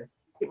there.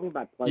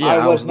 Yeah,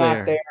 I was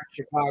not there in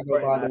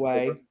Chicago, by the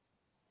way.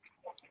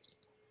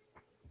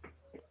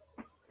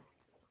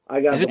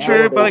 Is it true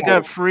everybody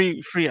got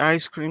free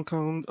ice cream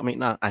cones? I mean,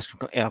 not ice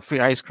cream. Yeah, free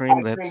ice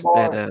cream. Ice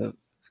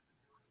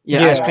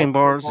cream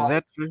bars. Is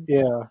that true?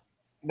 Yeah.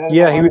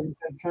 He was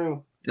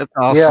true. That's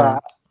awesome. Yeah,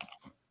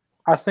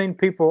 I seen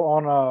people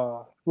on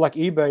like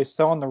eBay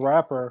selling the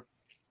wrapper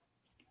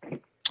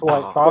for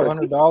like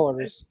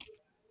 $500.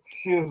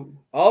 Shoot.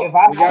 Oh,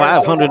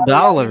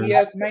 $500.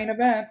 Yes, main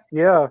event.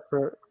 Yeah,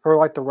 for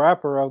like the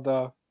wrapper of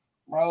the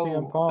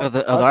CM Punk. Of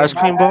the ice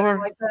cream bar.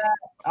 Like that,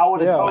 I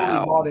would have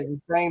totally bought it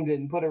and framed it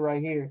and put it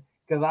right here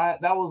because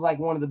that was like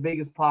one of the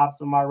biggest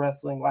pops of my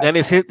wrestling life. That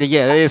is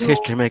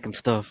history making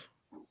stuff.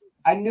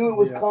 I knew it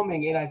was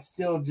coming, and I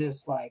still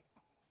just like.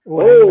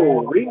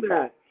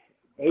 Rematch.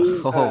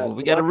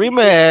 We got a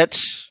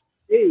rematch.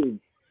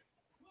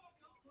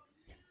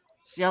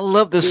 See, I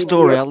love this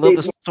story. I love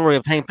the story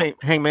of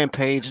Hangman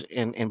Page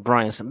and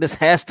Bryanson. This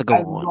has to go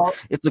on.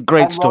 It's a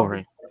great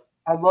story.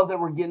 I love that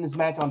we're getting this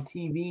match on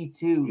TV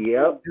too.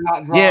 Yep.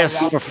 Yes,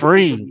 for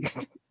free.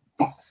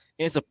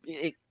 It's a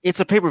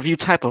pay-per-view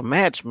type of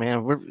match,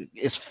 man.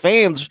 It's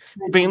fans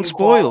being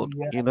spoiled,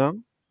 you know.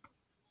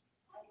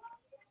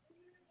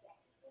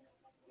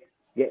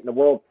 Getting the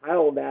world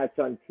title match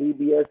on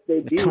TBS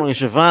debut. Tony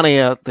Schiavone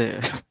out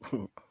there.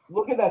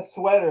 Look at that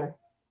sweater.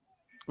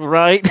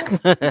 Right.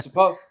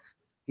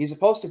 He's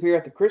supposed to appear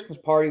at the Christmas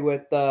party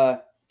with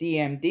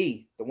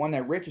DMD, the one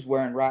that Rich is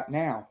wearing right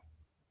now.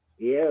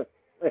 Yes.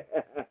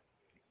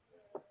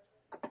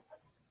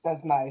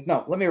 That's nice.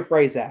 No, let me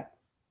rephrase that.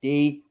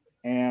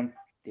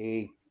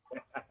 DMD.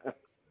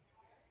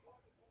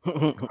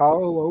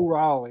 Kyle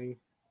O'Reilly.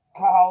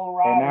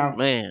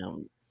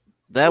 Man,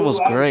 that was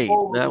great.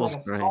 That was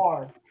great.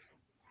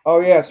 Oh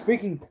yeah,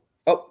 speaking.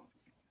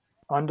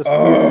 Undisputed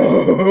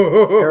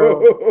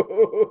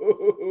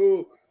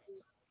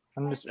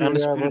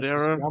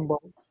Era.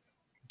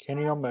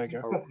 Kenny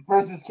Omega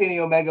versus Kenny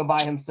Omega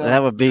by himself.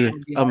 That would be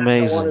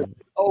amazing.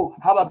 Oh,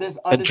 how about this?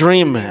 A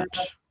dream match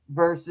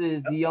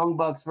versus the Young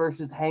Bucks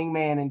versus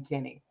Hangman and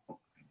Kenny.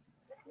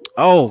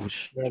 Oh.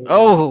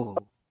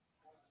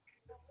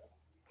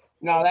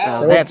 Now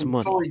that's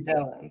money.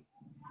 Storytelling.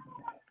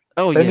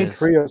 Oh, they need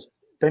trios.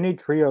 They need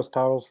trios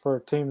titles for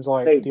teams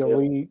like the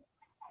Elite,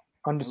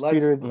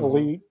 Undisputed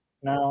Elite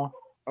now.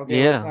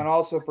 Okay, let's not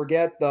also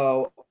forget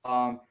though.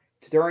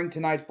 During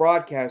tonight's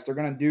broadcast, I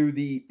know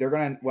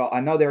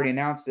they already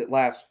announced it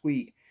last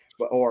week,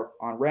 or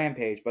on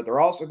Rampage, but they're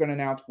also going to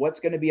announce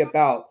what's going to be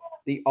about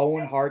the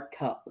Owen Hart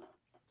Cup.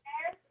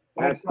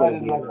 I'm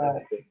excited about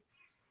that.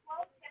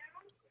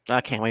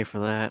 I can't wait for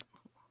that.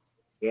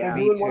 Yeah,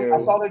 I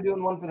saw they're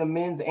doing one for the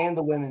men's and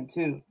the women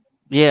too.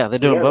 Yeah, they're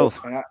doing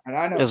both. And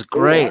I know it's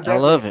great. I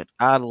love it.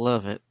 I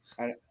love it.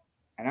 And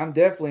I'm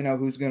definitely know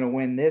who's going to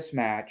win this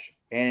match,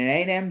 and it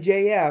ain't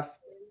MJF.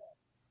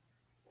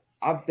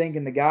 I'm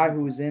thinking the guy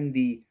who was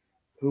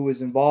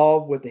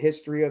involved with the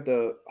history of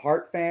the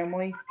Hart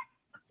family.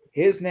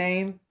 His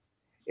name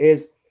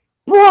is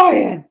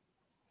Brian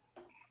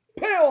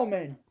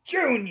Pillman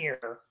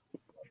Jr.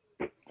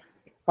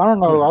 I don't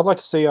know. I'd like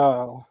to see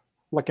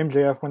like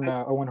MJF win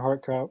the Owen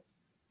Hart Cup.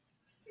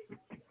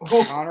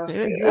 Connor,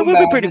 It would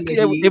be pretty.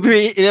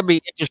 It'd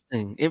be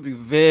interesting. It'd be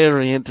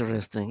very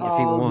interesting if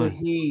he won. The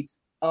Heat.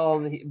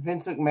 Oh, the Heat.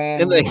 Vince McMahon.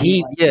 In the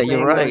Heat, like, yeah,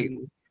 you're right.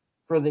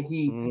 For the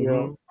Heat,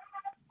 Mhm.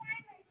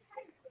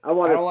 I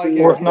want to like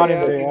see. Or if not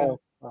MJF.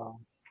 MJF.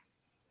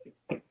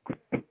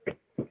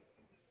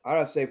 I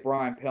gotta say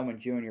Brian Pillman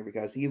Jr.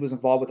 because he was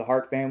involved with the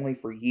Hart family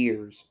for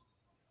years.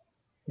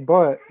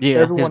 But Yeah,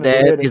 everyone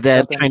his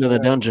dad trained in a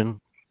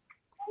dungeon.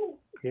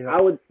 Yeah.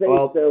 I would say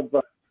so,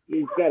 but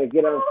he's got to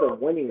get on some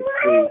winning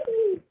streak.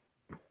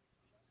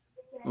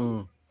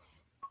 Mm.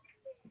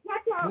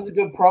 This is a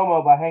good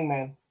promo by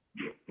Hangman.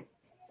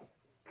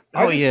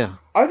 Yeah.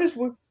 I just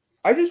wish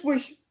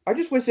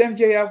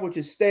MJF would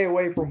just stay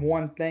away from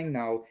one thing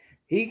though.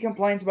 He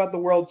complains about the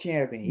world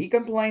champion. He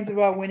complains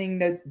about winning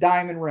the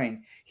diamond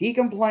ring. He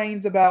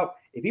complains about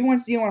if he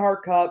wins the Owen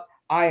Hart Cup,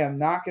 I am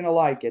not gonna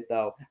like it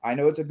though. I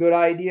know it's a good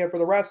idea for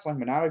the wrestling,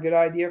 but not a good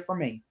idea for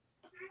me.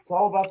 It's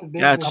all about the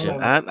business.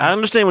 Gotcha. I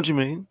understand what you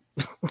mean.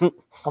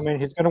 I mean,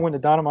 he's going to win the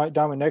Dynamite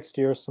Diamond next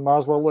year, so might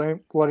as well let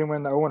him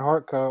win the Owen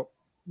Hart Cup.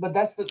 But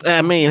that's the.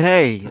 I mean,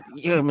 hey,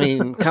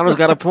 Connor's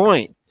got a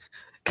point.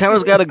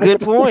 Connor's got a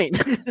good point.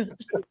 I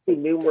see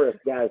numerous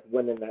guys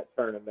winning that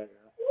tournament.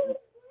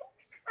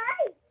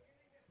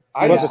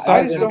 I just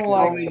don't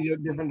like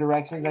different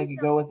directions I could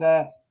go with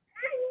that.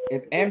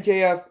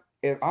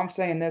 If I'm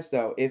saying this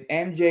though, if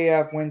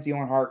MJF wins the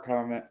Owen Hart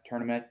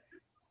tournament,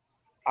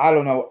 I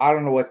don't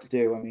know what to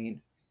do. I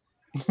mean,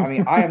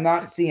 I am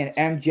not seeing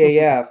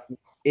MJF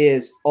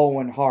is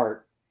Owen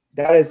Hart.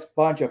 That is a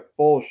bunch of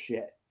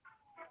bullshit.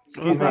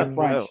 Excuse my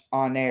French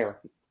on air.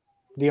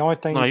 The only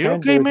thing you're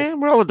okay, man.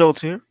 We're all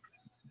adults here.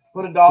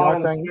 Put $1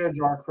 in the spare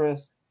jar,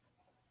 Chris.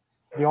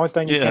 The only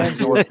thing you can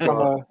do is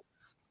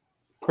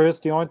Chris.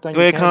 The only thing Go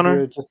ahead, Connor.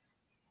 do is just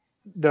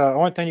the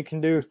only thing you can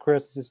do,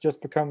 Chris, is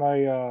just become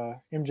a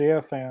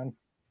MJF fan.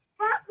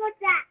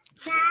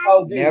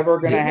 Oh, dude, never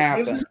gonna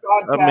happen.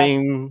 I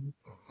mean,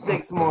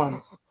 6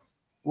 months.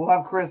 We'll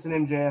have Chris an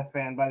MJF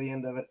fan by the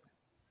end of it.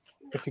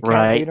 If you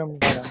can't beat him,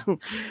 yeah.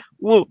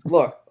 Well,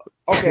 look.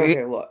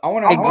 Okay, look. I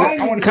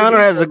want Connor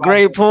has a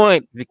great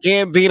point. If you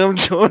can't beat him,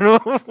 join him.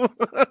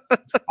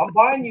 I'm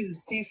buying you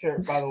this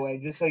T-shirt, by the way,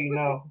 just so you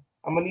know.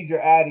 I'm gonna need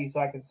your Addy so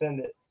I can send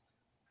it.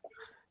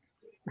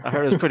 I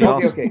heard it's pretty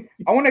awesome. Okay.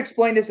 I want to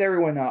explain this to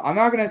everyone now. I'm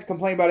not going to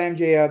complain about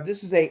MJF.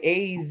 This is a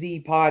AZ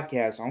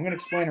podcast, so I'm going to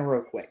explain it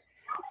real quick.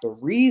 The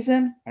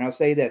reason, and I'll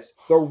say this,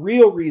 the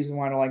real reason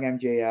why I don't like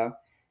MJF,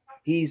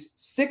 he's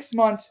 6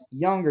 months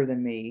younger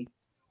than me.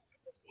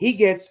 He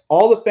gets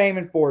all the fame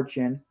and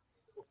fortune,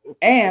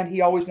 and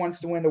he always wants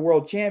to win the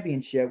world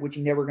championship, which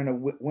he's never going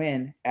to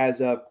win as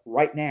of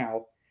right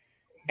now.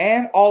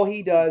 And all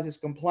he does is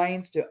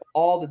complains to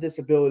all the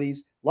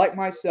disabilities, like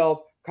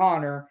myself,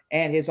 Connor,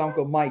 and his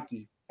uncle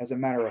Mikey, as a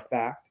matter of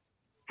fact.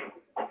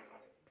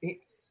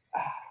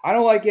 I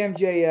don't like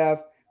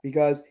MJF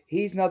because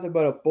he's nothing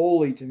but a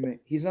bully to me.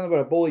 He's nothing but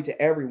a bully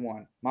to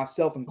everyone,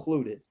 myself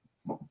included.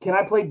 Can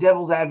I play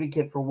devil's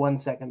advocate for 1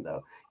 second,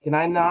 though? Can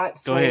I not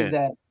say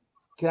that?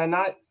 Can I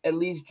not at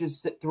least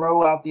just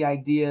throw out the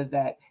idea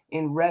that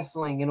in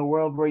wrestling, in a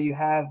world where you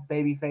have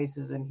baby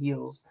faces and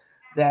heels,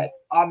 that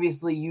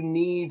obviously you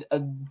need a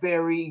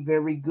very,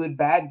 very good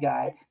bad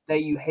guy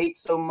that you hate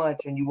so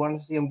much and you want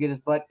to see him get his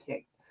butt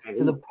kicked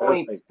to the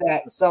point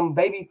that some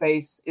baby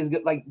face is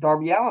good, like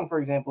Darby Allin, for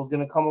example, is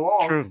going to come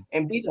along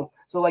and beat him.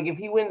 So, like, if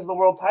he wins the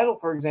world title,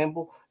 for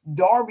example,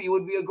 Darby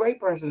would be a great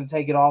person to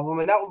take it off him,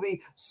 and that would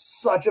be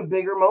such a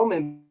bigger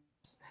moment,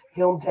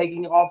 him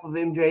taking it off of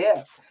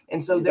MJF.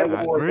 And so,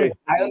 therefore,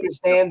 I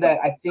understand that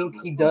I think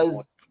he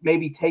does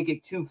maybe take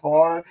it too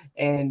far,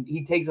 and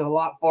he takes it a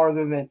lot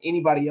farther than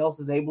anybody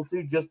else is able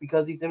to just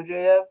because he's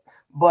MJF.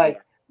 But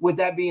with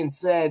that being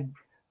said,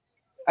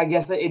 I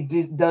guess it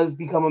just does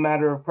become a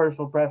matter of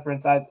personal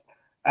preference. I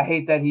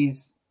hate that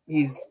he's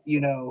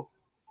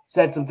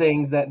said some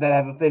things that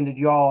have offended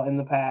y'all in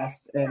the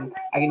past, and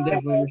I can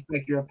definitely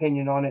respect your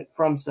opinion on it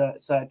from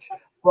such.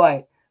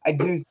 But I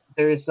do think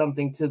there is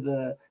something to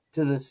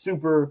the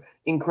super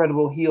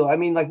incredible heel. I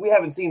mean, like, we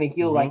haven't seen a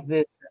heel like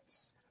this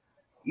since,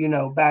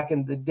 back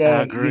in the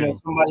day.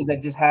 Somebody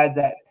that just had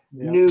that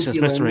nuclear. Just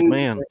Mr.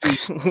 McMahon.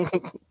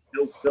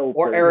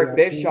 Or Eric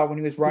Bischoff when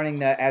he was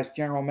running as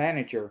general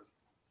manager.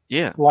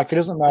 Yeah, like, it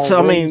doesn't matter. So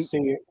I mean,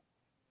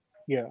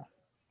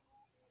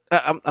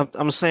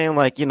 I'm saying,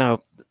 like,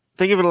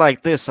 think of it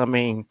like this. I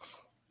mean,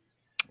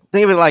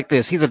 think of it like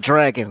this. He's a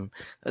dragon,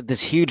 this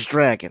huge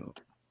dragon,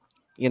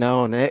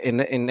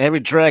 and every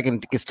dragon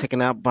gets taken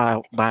out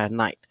by a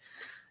knight,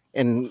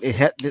 and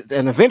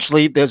and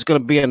eventually there's going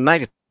to be a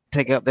knight to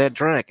take out that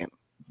dragon.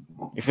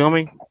 You feel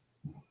me?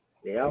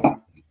 Yeah.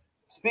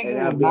 Speaking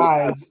of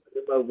knives,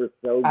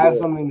 I have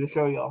something to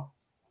show y'all.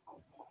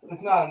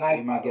 It's not a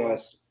knife, my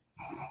guess.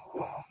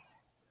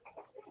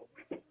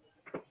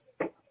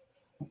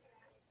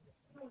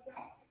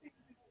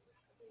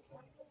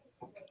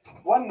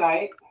 one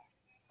night,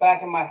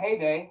 back in my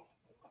heyday,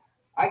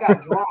 I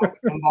got drunk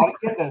and bought a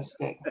kendo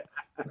stick.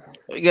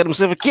 He got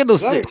himself a kendo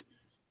stick.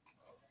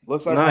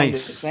 Looks like one of the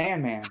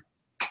Sandman.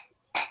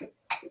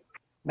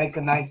 Makes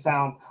a nice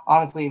sound.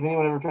 Honestly, if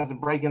anyone ever tries to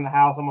break in the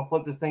house, I'm gonna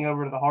flip this thing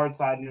over to the hard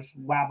side and just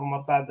whap them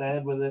upside the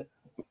head with it.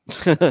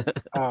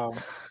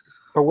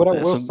 But what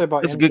I will say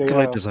about it's a good MJF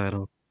collector's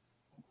item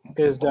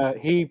is that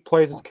he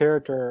plays his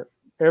character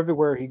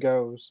everywhere he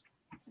goes.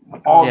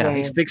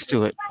 He sticks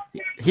to it.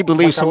 He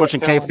believes so much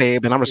in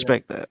kayfabe, and I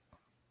respect that.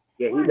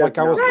 Yeah, like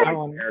I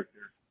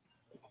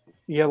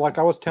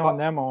was telling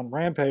them on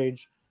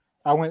Rampage,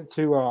 I went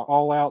to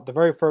All Out, the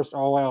very first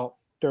All Out,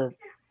 their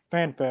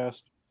Fan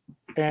Fest,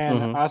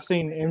 and I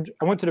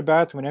went to the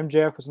bathroom, and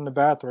MJF was in the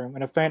bathroom,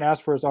 and a fan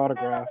asked for his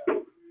autograph,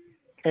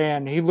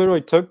 and he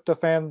literally took the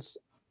fan's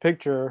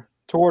picture,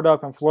 tore it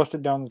up, and flushed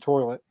it down the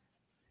toilet.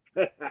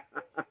 You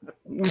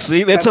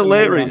see, that's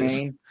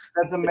hilarious.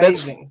 That's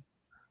amazing.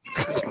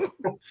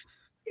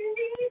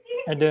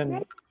 And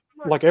then,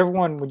 like,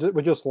 everyone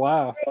would just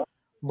laugh,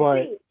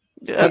 but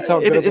that's how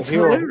good of a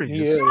hero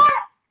he is.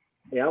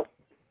 Yep.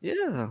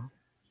 Yeah.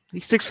 He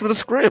sticks to the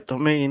script. I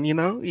mean, you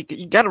know,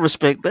 you got to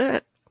respect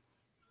that.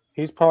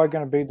 He's probably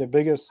going to be the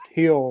biggest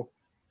heel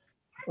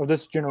of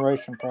this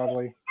generation,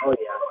 probably. Oh,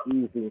 yeah.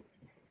 Easy.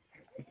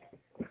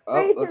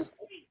 Oh,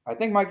 I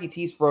think Mikey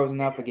T's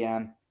frozen up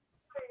again.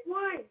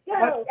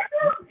 Go.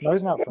 No,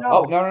 he's not frozen.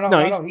 Oh,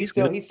 no. He's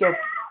still.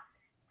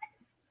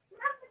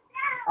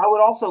 I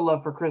would also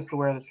love for Chris to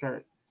wear the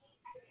shirt.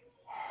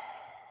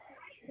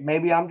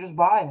 Maybe I'm just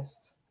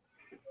biased.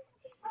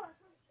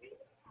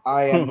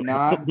 I am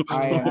not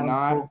wearing an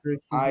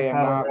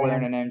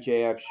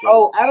MJF shirt.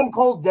 Oh, Adam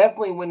Cole's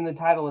definitely winning the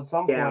title at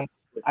some point.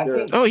 I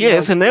think. Oh yeah,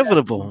 it's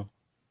inevitable.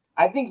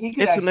 I think he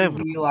could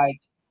be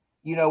like,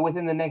 you know,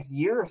 within the next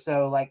year or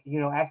so, like, you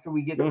know, after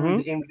we get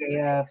through the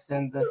MJFs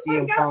and the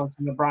CM Punks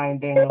and the Bryan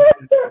Daniels.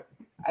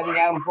 I think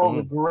Adam Cole's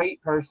a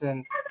great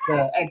person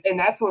and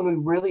that's when we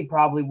really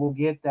probably will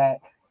get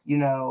that, you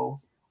know,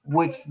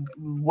 which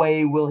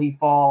way will he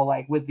fall,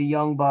 like with the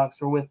Young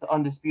Bucks or with the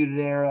Undisputed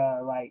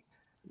Era, like.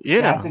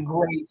 Yeah, that's a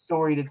great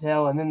story to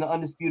tell. And then the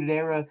Undisputed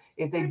Era,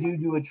 if they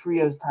do a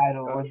trios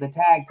title or the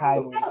tag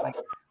titles, like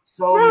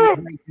so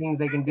many great things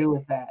they can do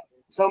with that.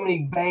 So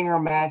many banger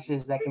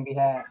matches that can be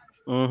had.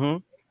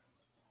 Not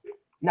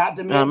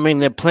to mention, I mean,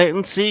 they're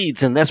planting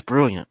seeds, and that's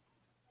brilliant.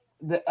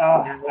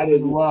 I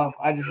just love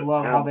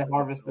how they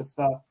harvest this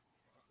stuff.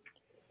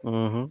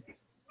 Oh,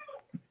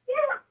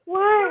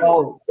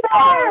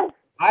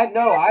 I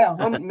know.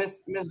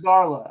 Miss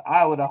Darla,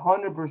 I would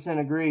 100%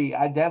 agree.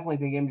 I definitely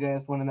think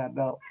MJF's winning that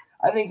belt.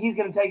 I think he's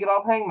going to take it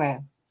off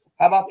Hangman.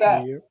 How about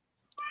that?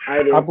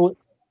 I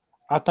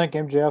think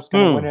MJF's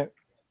going to win it.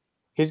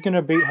 He's going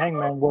to beat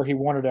Hangman where he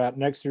wanted at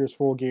next year's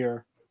Full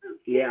Gear.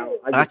 Yeah,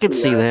 I could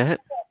see that.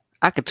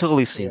 I could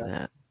totally see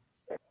that.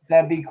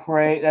 That'd be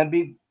great. That'd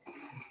be.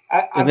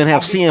 And then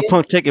have CM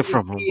Punk take it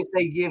from him. If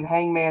they give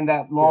Hangman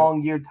that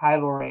long year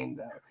title reign,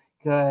 though,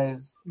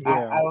 because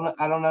I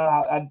don't know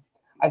how.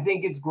 I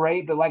think it's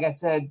great, but like I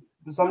said,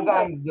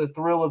 sometimes the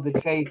thrill of the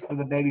chase for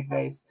the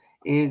babyface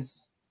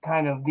is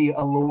kind of the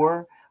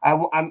allure.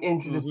 I'm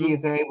interested to see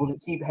if they're able to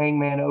keep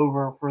Hangman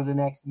over for the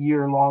next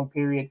year-long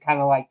period,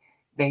 kind of like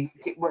they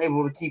were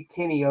able to keep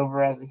Kenny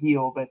over as a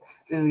heel, but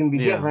this is going to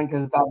be different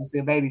because it's obviously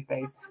a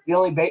babyface. The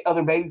only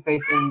other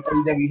babyface in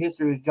AEW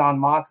history is John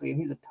Moxley, and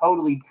he's a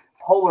totally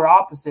polar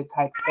opposite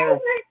type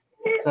character.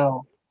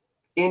 So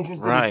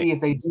interested to see if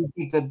they do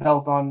keep the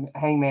belt on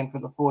Hangman for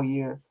the full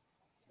year.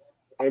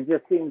 It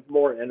just seems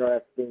more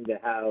interesting to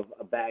have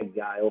a bad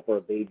guy over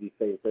a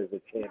babyface as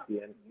a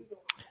champion.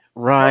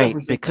 Right,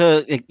 100%.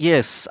 Because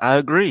yes, I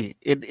agree.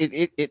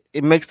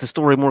 It makes the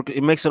story more.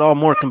 It makes it all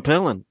more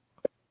compelling.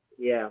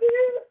 Yeah.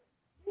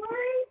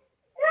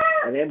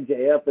 And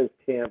MJF as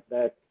champ,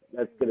 that's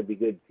going to be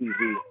good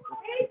TV.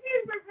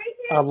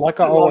 Like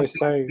I always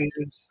say,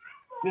 just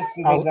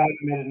in case I haven't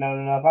made it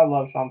known enough, I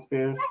love Shawn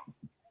Spears.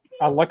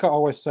 Like I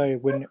always say,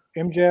 when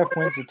MJF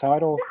wins the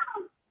title,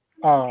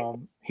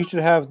 he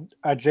should have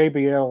a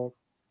JBL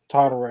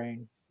title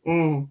reign.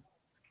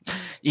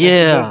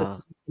 Yeah,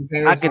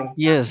 I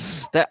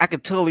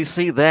could totally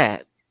see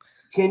that.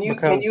 Can you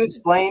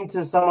explain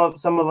to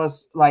some of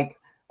us like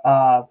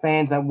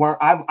fans that weren't?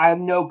 I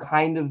know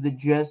kind of the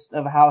gist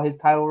of how his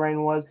title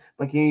reign was,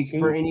 but can you,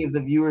 for any of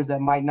the viewers that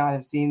might not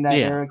have seen that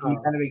era, can you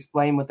kind of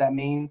explain what that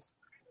means?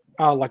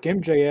 Like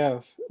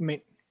MJF, I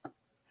mean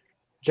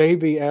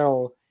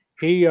JBL,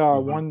 he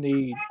won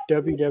the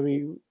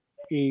WWE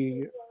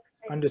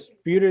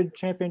Undisputed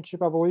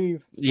Championship, I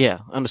believe. Yeah,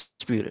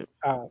 Undisputed.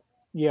 On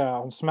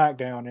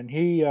SmackDown, and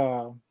he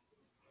I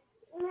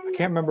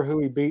can't remember who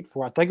he beat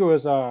for. I think it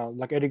was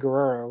like Eddie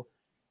Guerrero.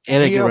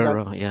 Eddie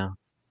Guerrero, yeah.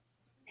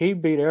 He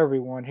beat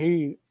everyone.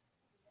 He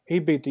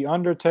beat the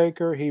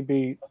Undertaker. He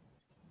beat,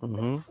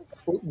 but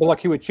like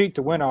he would cheat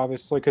to win,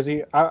 obviously, because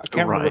I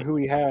can't remember who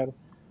he had,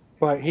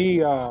 but he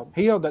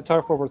held that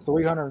title for over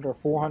 300 or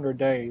 400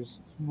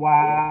 days.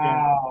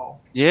 Wow.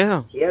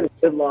 Yeah. He had a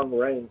good long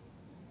reign.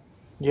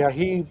 Yeah,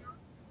 he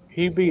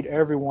he beat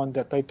everyone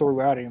that they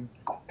threw at him,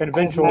 and This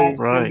eventually, match is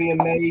Right. gonna be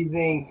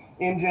amazing.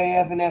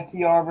 MJF and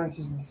FTR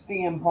versus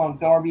CM Punk,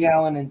 Darby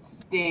Allin, and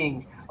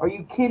Sting. Are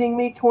you kidding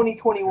me?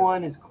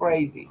 2021 is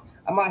crazy.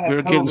 I might have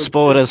We're COVID getting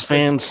spoiled too, as but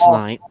fans it's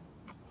awesome. tonight.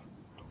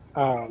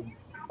 Oh, and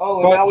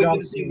but now we John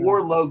get to see Cena-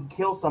 Warlow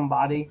kill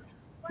somebody.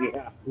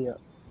 Yeah.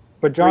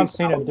 but John Freak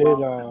Cena out did.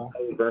 while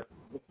it's over.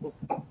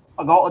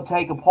 I got to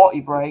take a potty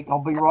break.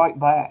 I'll be right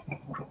back.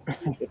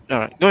 All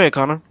right, go ahead,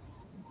 Connor.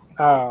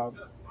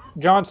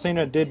 John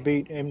Cena did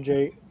beat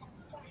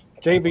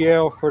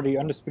JBL for the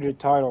undisputed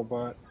title,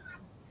 but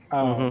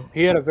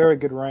he had a very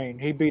good reign.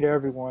 He beat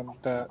everyone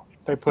that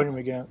they put him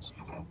against.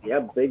 Yeah,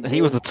 big.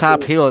 He was the win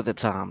top too. heel at the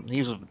time.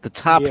 He was the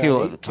top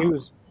heel at the time.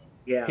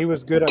 Yeah. He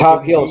was good at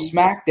Top getting heel heat.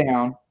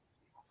 SmackDown.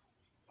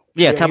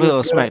 Yeah, Yeah, top he heel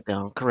was of good at-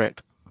 SmackDown.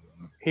 Correct.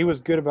 He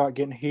was good about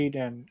getting heat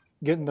and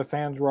getting the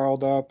fans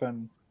riled up,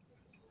 and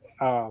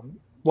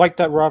like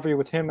that rivalry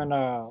with him and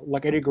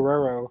like Eddie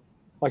Guerrero,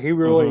 like he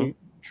really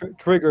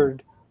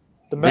triggered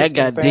the That Mexican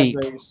got fan deep.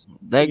 base.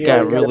 That Yeah,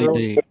 got it got really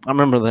really- deep. I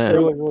remember that.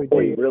 Really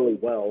Played deep. really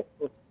well.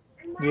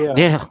 Yeah.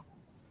 Yeah.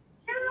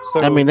 So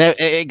I mean,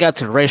 it got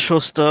to racial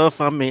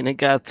stuff. I mean, it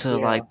got to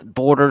like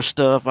border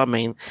stuff. I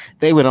mean,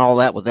 they went all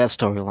that with that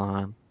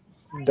storyline.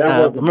 That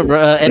I was remember,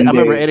 I Indeed.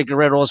 remember Eddie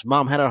Guerrero's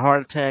mom had a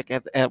heart attack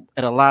at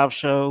a live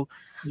show.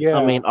 yeah.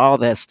 I mean, all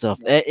that stuff.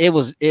 That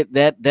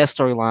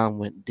storyline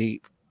went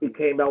deep. he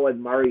came out with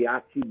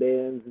mariachi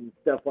bands and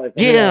stuff like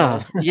that.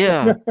 Yeah,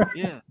 yeah.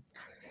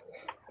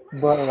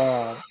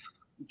 but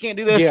You can't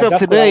do that Yeah, stuff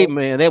that's what today, I-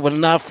 man. That would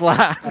not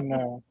fly. I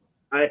know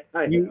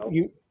I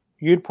know.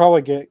 you'd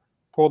probably get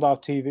pulled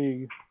off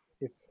TV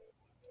if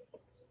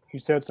you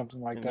said something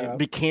like You'd that.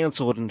 be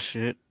canceled and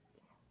shit.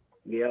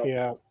 Yeah.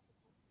 Yeah.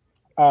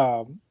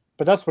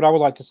 But that's what I would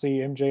like to see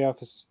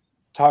MJF's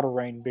title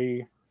reign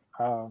be.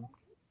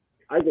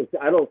 I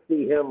don't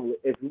see him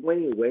when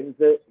he wins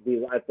it.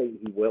 I think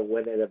he will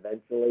win it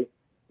eventually.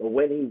 But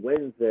when he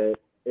wins it,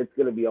 it's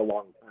going to be a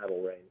long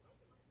title reign.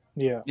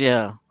 Yeah.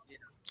 Yeah.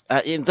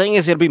 And the thing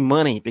is, it'll be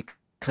money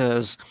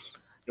because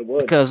It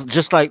would.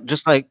 just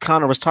like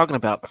Connor was talking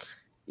about,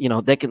 you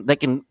know,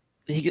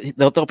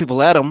 they'll throw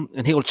people at him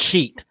and he'll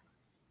cheat.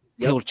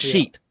 He'll Yep.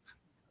 cheat.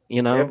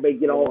 You know, Everybody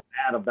get all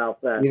mad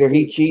about that. Either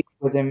he cheats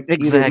with him.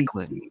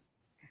 exactly.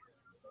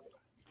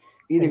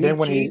 Either And then he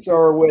when he- cheats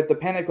or with the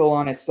Pinnacle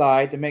on his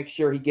side to make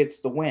sure he gets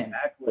the win.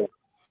 Exactly.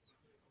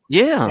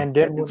 Yeah, And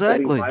then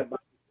exactly.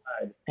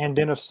 and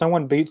then if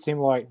someone beats him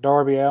like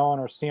Darby Allin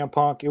or CM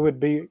Punk, it would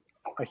be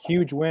a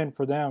huge win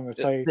for them if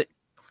they.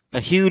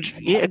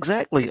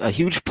 Exactly. A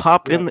huge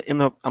pop in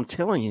the. I'm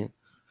telling you,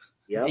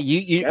 Yep. That'd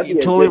you're be a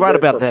totally good right win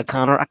about for- that,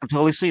 Connor. I can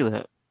totally see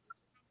that.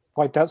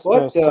 Like that's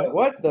What the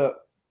the?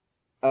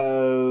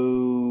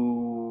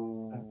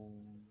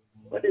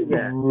 What is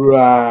that?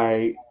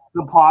 Right.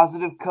 The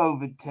positive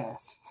COVID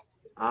test.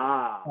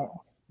 Ah.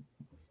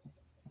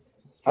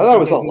 I thought it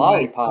was a Just in case anybody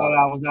lollipop. Thought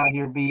I was out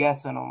here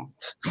BSing them.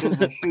 This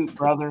is a shoot,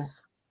 brother.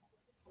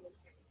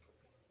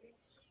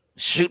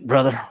 Shoot,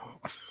 brother.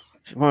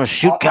 You want to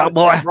shoot, Honestly,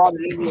 cowboy? I brought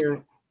it in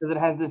here because it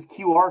has this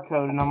QR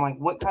code, and I'm like,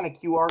 what kind of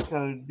QR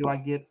code do I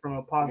get from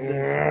a positive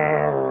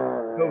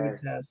COVID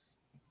test?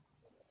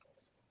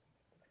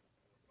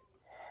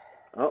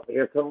 Oh,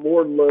 here come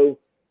Wardlow.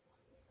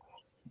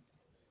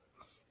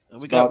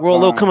 We got About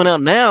Rollo time. coming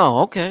out now.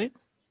 Okay.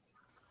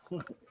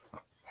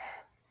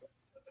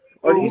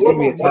 Oh, he's gonna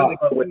be a top.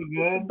 With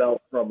good.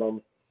 Belt from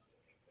him.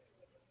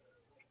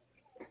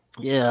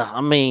 Yeah,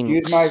 I mean,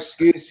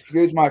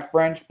 Excuse my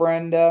French,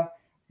 Brenda,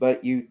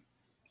 but you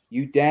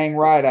dang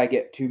right I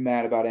get too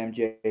mad about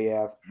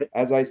MJF.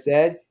 As I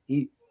said,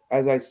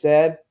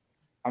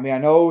 I mean I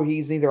know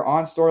he's either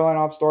on storyline,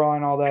 off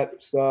storyline, all that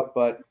stuff,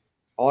 but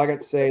all I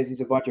got to say is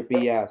he's a bunch of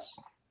BS.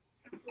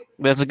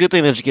 that's a good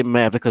thing that you get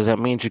mad because that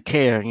means you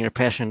care and you're a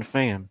passionate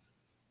fan.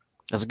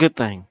 That's a good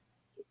thing.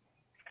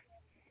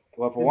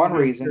 Well, for This one is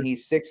very reason,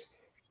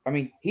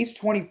 true. he's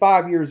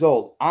 25 years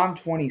old. I'm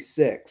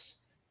 26.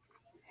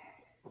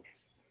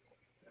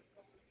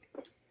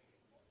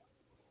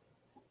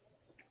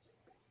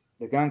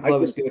 The Gun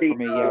Club is good for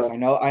me. Yes, I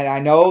know. I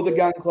know the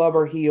Gun Club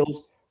are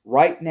heels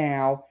right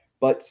now,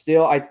 but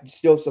still, I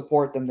still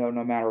support them though,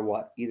 no matter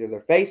what. Either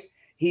they're face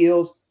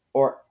heels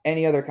or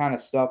any other kind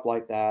of stuff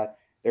like that.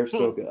 They're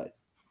still good.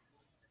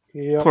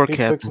 Yep, Poor he's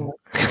Captain.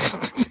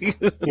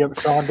 Yep,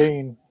 Sean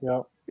Dean.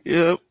 Yep.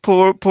 Yeah,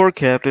 poor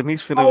Captain.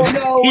 He's finna. Oh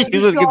no! he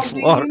was getting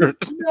slaughtered.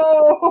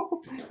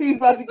 No, he's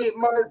about to get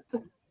murked.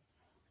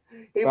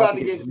 He's about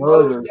to get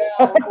murdered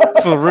down.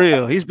 For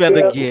real, he's about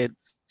to get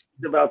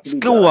He's about to be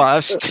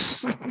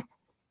squashed.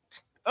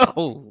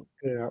 Oh,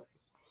 Yeah.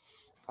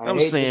 I'm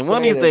saying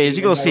one of these days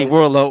you're gonna see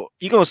Warlow.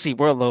 You're gonna see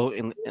Warlow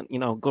in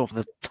going for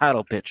the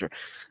title picture,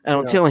 and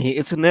I'm Yeah. telling you,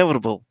 it's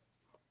inevitable.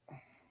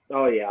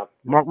 Oh yeah.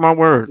 Mark my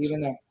words.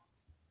 Even though,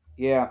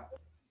 yeah,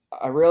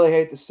 I really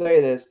hate to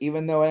say this.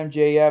 Even though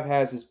MJF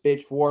has his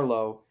bitch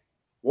Warlow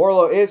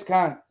is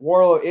going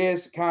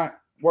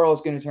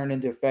to turn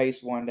into a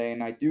face one day,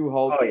 and I do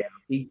hope Oh yeah.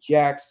 he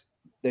jacks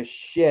the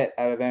shit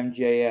out of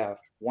MJF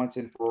once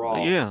and for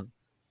all. Yeah.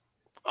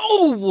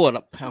 Oh, what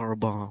a power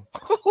bomb!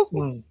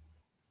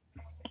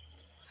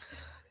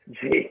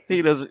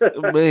 He doesn't,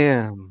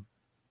 man.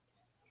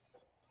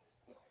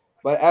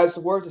 But as the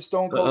words of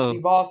Stone Cold Uh-oh.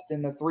 Steve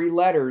Austin, the 3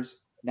 letters,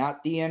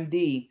 not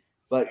DMD,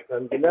 but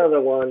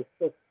another one.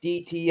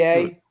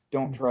 DTA,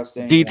 don't trust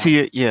anyone.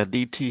 DTA, yeah,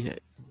 DTA.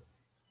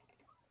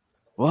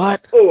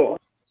 What? Oh.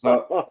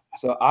 So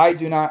I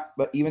do not,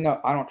 but even though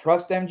I don't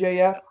trust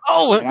MJF,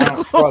 Oh, and I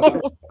don't trust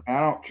her, and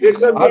I don't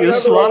You're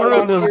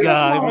slaughtering this Spears,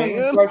 guy, I don't man.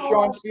 even trust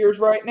Sean Spears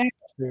right now.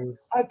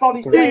 I thought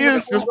he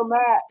is said the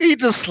match. He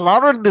just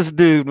slaughtered this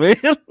dude, man.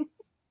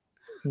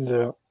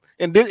 Yeah.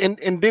 And did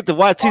the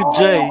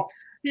Y2J.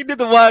 He did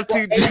the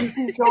Y2J. And you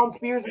see Sean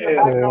Spears in the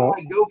background,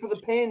 like, go for the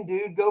pin,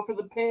 dude. Go for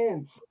the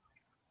pin.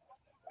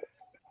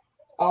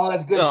 Oh,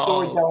 that's good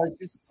storytelling. It's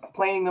just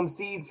planting them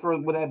seeds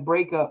with that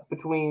breakup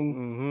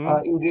between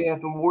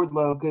MJF and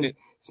Wardlow, because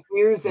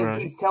Spears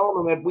keeps telling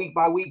them that week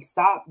by week,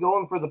 stop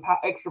going for the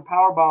extra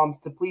power bombs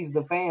to please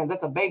the fans.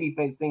 That's a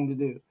babyface thing to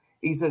do.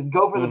 He says,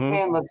 go for the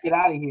pin. Let's get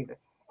out of here.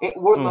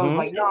 Wardlow's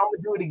like, no, I'm going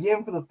to do it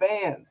again for the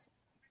fans.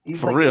 He's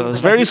for real. It's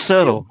very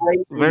subtle.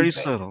 Very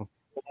subtle.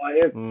 Well,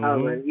 it's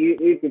coming.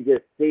 You could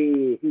just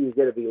see he's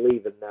going to be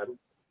leaving them.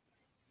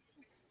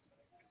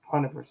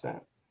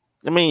 100%.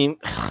 I mean,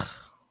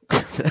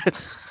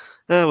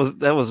 that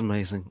was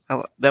amazing.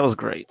 That was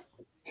great.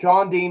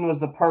 Sean Dean was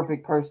the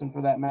perfect person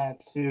for that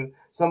match too.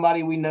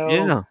 Somebody we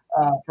know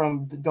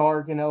from the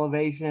Dark and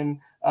Elevation,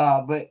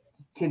 but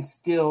can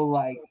still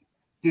like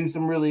do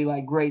some really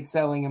like great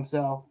selling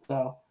himself.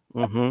 So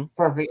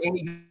perfect. And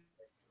he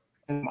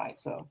might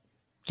so.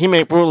 He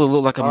made Broly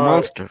look like a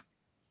monster.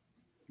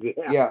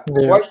 Yeah.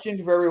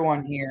 Question for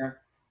everyone here: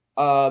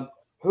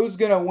 who's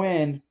gonna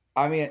win?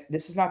 I mean,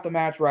 this is not the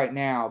match right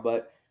now,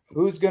 but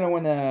who's gonna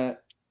win the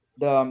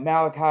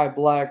Malachi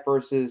Black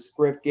versus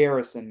Griff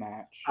Garrison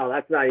match? Oh,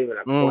 that's not even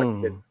a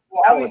question.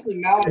 Well, obviously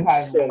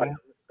Malachi's winning.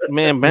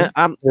 Man,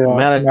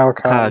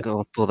 Malachi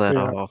gonna pull that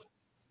off.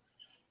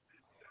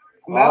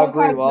 I'll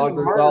agree with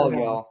all of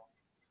y'all.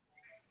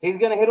 He's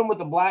gonna hit him with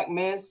the Black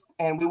Mist,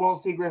 and we won't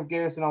see Griff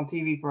Garrison on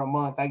TV for a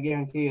month. I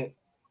guarantee it.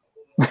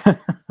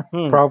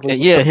 Probably.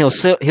 Yeah, he'll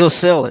sell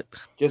it.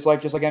 Just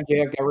like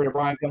MJF got rid of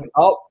Brian Pillman.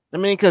 Oh, I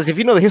mean, because if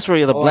you know the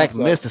history of the Black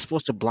Mist, it's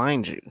supposed to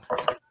blind you.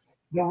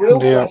 The real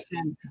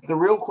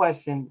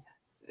question,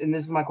 and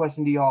this is my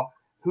question to y'all: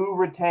 who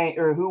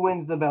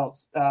wins the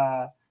belts?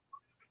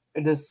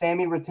 Does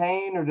Sammy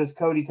retain, or does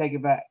Cody take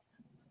it back?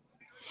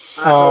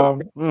 I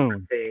hope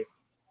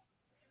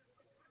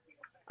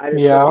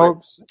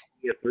so.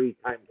 Be a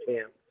 3-time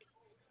champ.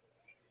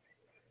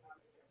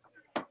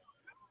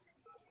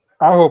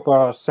 I hope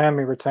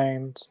Sammy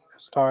retains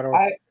his title.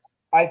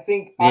 I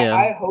think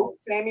I hope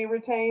Sammy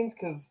retains,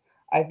 because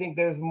I think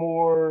there's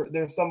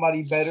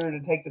somebody better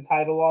to take the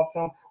title off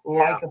him,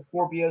 like a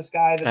Scorpio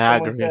Sky that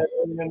someone said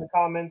earlier in the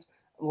comments.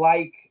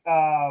 Like,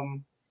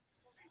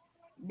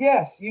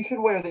 yes, you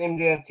should wear the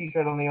MJF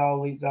t-shirt on the All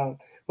Elite Zone.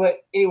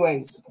 But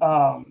anyways,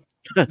 I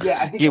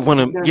think get one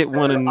and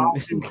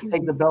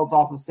take the belt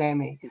off of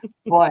Sammy.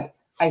 But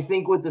I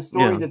think with the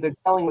story that they're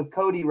telling with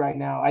Cody right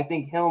now, I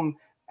think him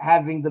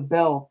having the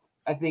belt,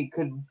 I think,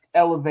 could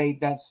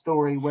elevate that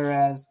story.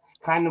 Whereas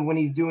kind of when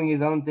he's doing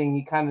his own thing,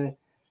 he kind of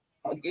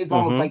it's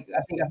almost like,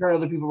 I think I've heard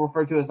other people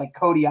refer to it as like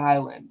Cody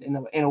Island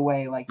in a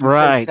way, like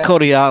so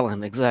Cody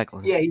Island,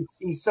 exactly. Yeah,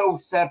 he's so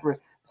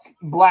separate.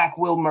 Black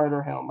will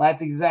murder him.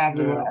 That's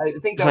exactly what I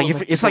think.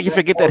 It's like you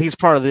forget that he's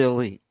part of the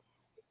Elite.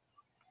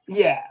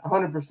 Yeah,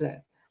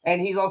 100%.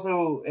 And he's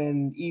also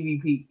an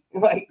EVP.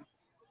 Like,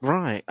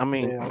 right. I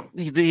mean,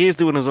 he is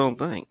doing his own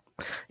thing,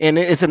 and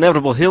it's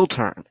inevitable he'll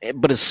turn,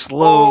 but it's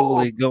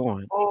slowly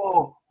going.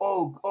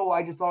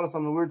 I just thought of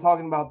something. We were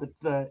talking about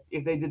the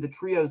if they did the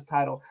trios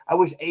title. I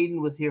wish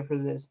Aiden was here for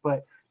this,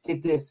 but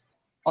get this: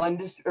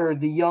 the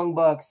Young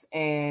Bucks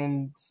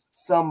and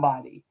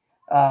somebody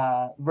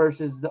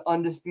versus the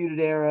Undisputed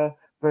Era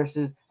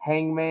versus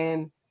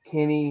Hangman,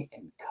 Kenny,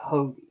 and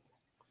Cody.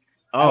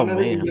 Oh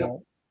man,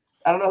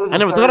 I don't know who. I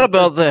never thought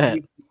about that.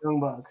 Young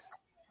Bucks.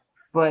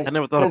 But I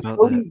never thought about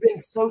Cody's been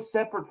so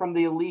separate from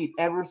the Elite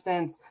ever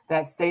since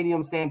that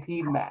Stadium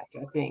Stampede match.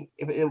 I think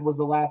if it was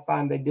the last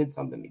time they did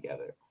something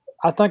together.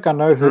 I think I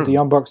know who the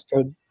Young Bucks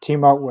could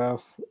team up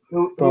with.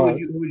 Who would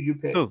you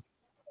pick? Who?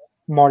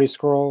 Marty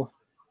Scurll.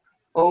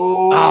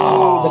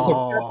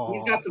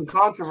 He's got some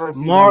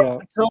controversy. I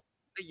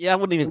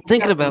wasn't even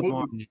thinking about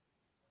Marty.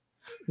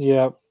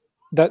 Yeah,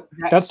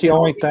 that's the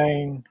only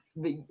thing.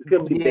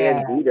 Could be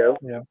Bandito.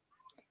 Yeah.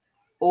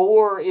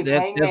 Or if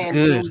Hangman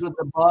teams with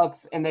the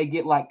Bucks and they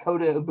get like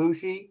Kota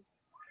Ibushi.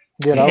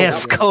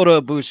 Yes,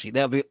 Kota Ibushi.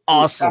 That'd be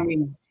awesome. I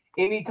mean,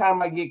 anytime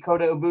I get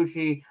Kota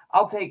Ibushi,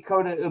 I'll take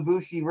Kota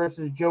Ibushi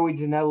versus Joey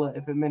Janela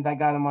if it meant I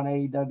got him on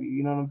AEW.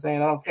 You know what I'm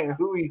saying? I don't care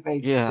who he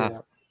faces. Yeah.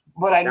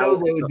 But I know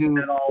they would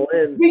do.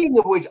 Speaking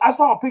of which, I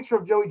saw a picture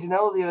of Joey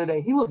Janela the other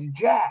day. He looks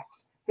jacked.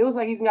 He looks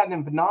like he's gotten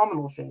in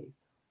phenomenal shape.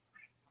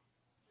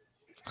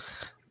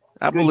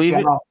 I believe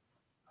it.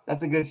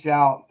 That's a good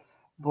shout.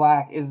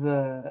 Black is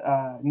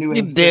a new.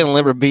 You Dan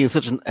Lambert being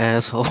such an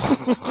asshole.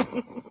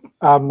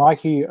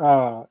 Mikey,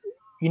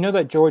 you know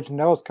that George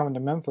Janela's coming to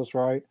Memphis,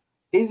 right?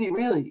 Is he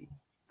really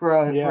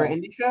for an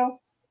indie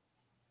show?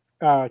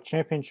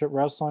 Championship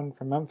Wrestling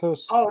from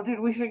Memphis. Oh, dude,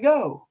 we should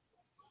go.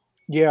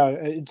 Yeah,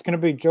 it's going to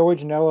be Joey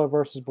Janela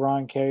versus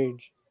Brian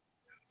Cage.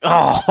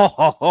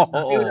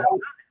 Oh, dude,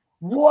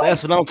 what?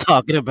 That's what I'm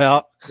talking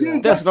about.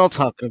 Dude, that's what I'm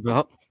talking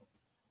about.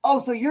 Oh,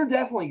 so you're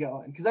definitely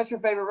going because that's your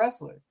favorite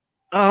wrestler.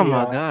 Oh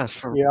my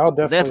gosh! Yeah, I'll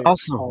definitely. That's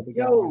awesome.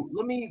 Yo,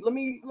 let me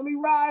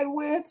ride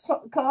with some.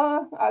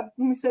 Let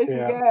me save some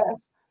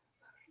gas.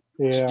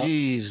 Yeah.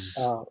 Jeez,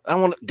 I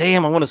want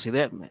to see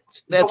that match.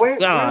 That's so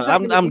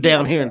God. I'm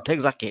down here in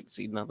Texas. I can't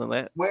see nothing of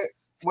that.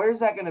 Where's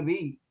that going to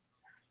be?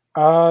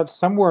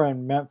 Somewhere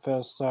in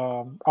Memphis.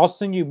 I'll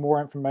send you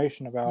more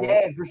information about it.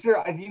 Yeah, for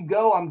sure. If you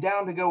go, I'm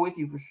down to go with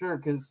you for sure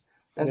because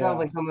that sounds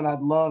like something I'd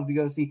love to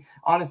go see.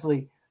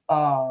 Honestly,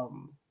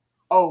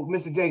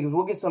 Mr. Jacobs,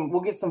 we'll get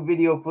some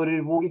video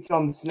footage. We'll get you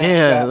on the Snapchat.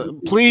 Yeah,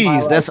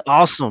 please. That's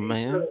awesome,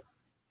 man.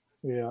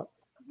 Yeah.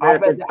 I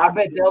bet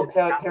they'll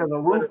tear the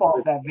roof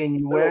off that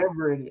venue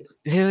wherever it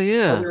is. Hell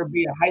yeah. Whether it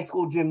be a high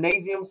school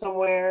gymnasium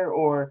somewhere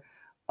or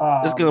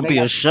it's gonna be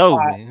a show,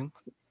 man.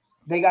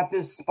 They got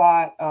this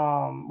spot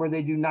where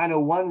they do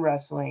 901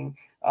 wrestling.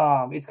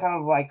 It's kind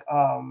of like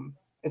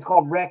it's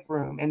called Rec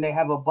Room, and they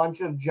have a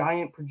bunch of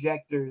giant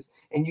projectors,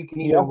 and you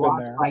can either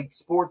watch like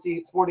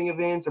sporting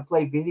events or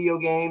play video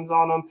games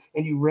on them,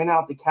 and you rent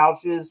out the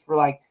couches for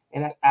like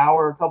an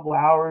hour, a couple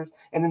hours,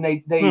 and then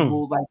they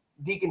will like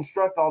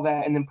deconstruct all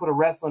that and then put a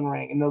wrestling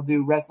ring, and they'll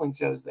do wrestling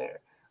shows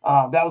there.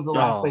 That was the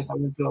last place I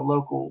went to, a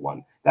local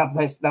one. That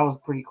was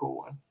a pretty cool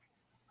one.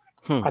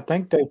 I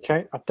think they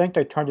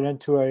turned it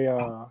into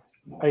a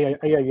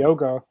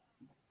yoga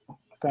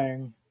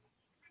thing.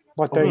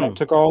 Like they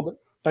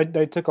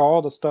took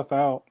all the stuff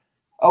out.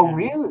 Oh,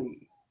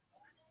 really?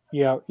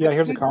 Yeah.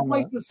 Here's a comment. The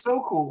place was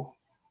so cool.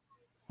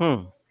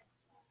 Oh,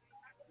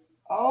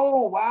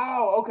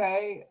 wow.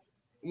 Okay.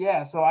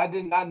 Yeah. So I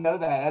did not know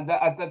that.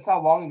 That's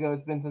how long ago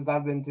it's been since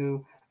I've been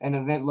to an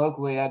event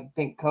locally. I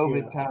think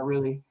COVID kind of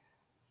really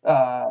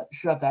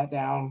shut that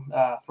down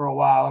for a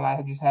while, and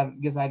I just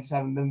haven't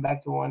been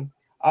back to one.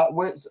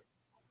 Where's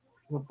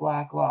the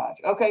Black Lodge?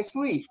 Okay,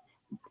 sweet.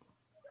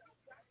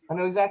 I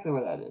know exactly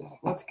where that is.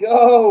 Let's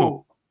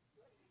go.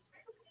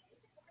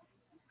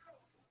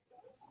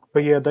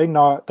 But yeah, they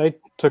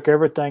took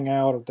everything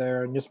out of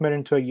there and just made it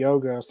into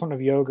a son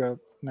of yoga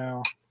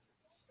now.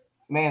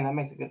 Man, that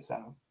makes a good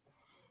sound.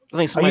 I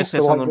think somebody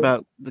said something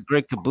about the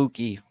Great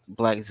Kabuki.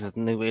 Black is the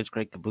new age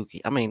Great Kabuki.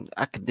 I mean,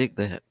 I could dig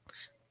that.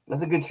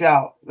 That's a good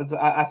shout.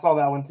 I saw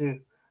that one too.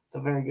 It's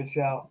a very good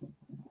shout.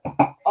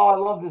 Oh, I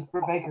love this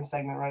Britt Baker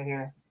segment right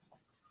here.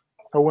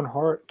 Owen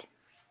Hart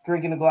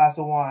drinking a glass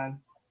of wine.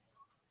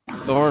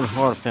 Owen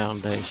Hart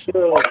Foundation.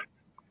 We're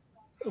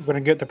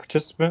gonna get the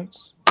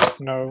participants.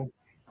 No.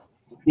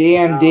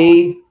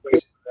 DMD.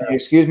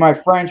 Excuse my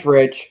French,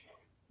 Rich,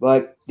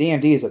 but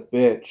DMD is a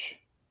bitch.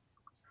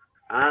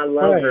 I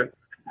love her.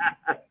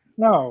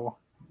 No,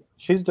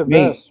 she's the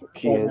best.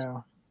 She is.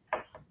 Now.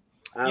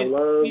 I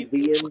love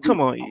DMD. Come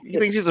on, you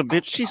think she's a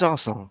bitch? She's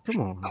awesome. Come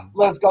on.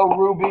 Let's go,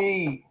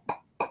 Ruby.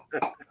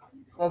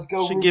 Let's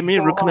go. She give me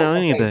a root canal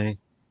any day.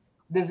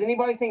 Does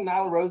anybody think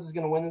Nyla Rose is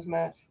going to win this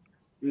match?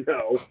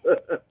 No.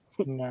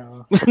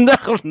 No.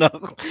 No.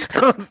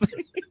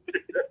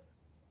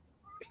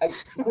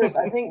 Chris,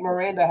 I think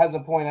Miranda has a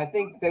point. I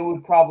think they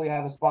would probably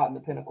have a spot in the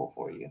Pinnacle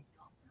for you.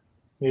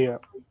 Yeah.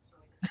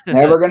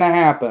 Never gonna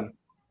happen.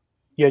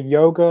 Yeah,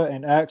 yoga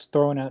and axe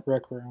throwing at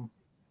Rec Room.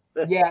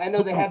 Yeah, I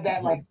know they have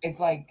that. Like,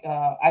 it's like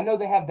I know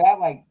they have that.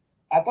 Like,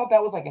 I thought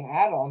that was like an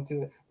add-on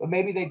to it, but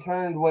maybe they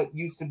turned what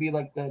used to be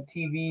like the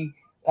TV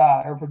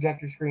or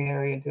projector screen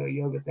area into a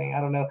yoga thing. I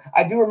don't know.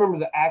 I do remember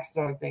the axe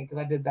throwing thing because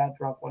I did that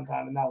drunk one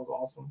time, and that was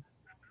awesome.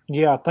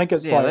 Yeah, I think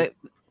it's it's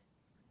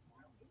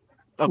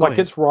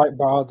right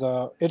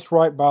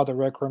by the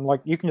Rec Room.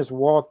 Like you can just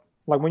walk.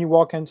 Like when you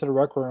walk into the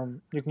Rec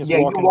Room, you can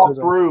just walk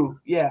through.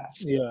 Yeah.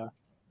 Yeah.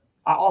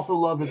 I also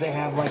love that they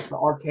have like the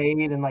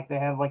arcade and like they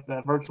have like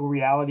the virtual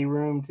reality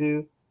room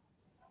too.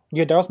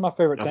 Yeah, that was my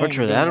favorite thing.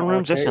 Virtual reality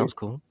rooms? That sounds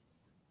cool.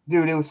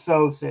 Dude, it was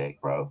so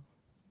sick, bro.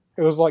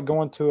 It was like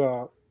going to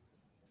a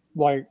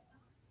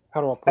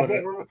how do I put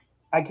it?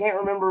 I can't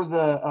remember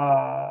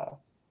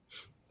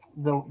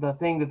the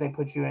thing that they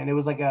put you in. It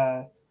was like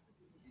I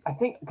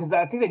think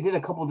they did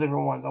a couple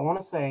different ones. I want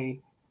to say,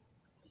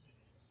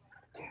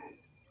 dude,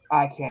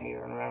 I can't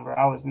even remember.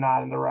 I was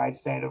not in the right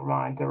state of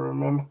mind to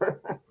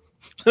remember.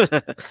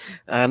 I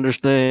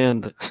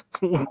understand.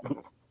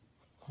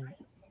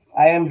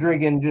 I am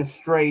drinking just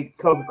straight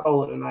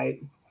Coca-Cola tonight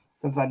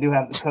since I do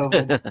have the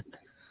COVID.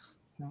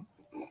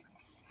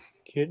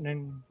 Getting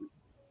in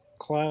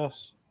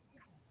class.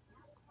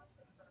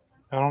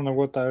 I don't know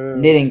what that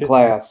is. Knitting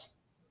class.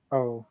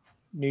 Oh,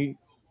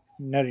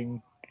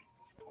 knitting.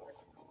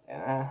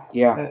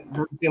 Yeah. It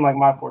doesn't seem like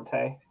my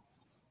forte.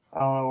 I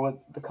don't know what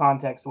the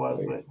context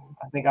was, but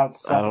I think I would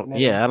suck. I don't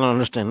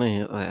understand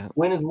that.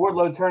 When is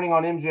Wardlow turning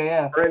on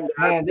MJF?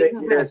 Man, this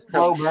has been a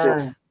slow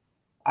burn.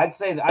 I'd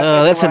say that.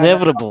 That's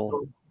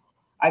inevitable.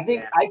 I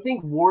think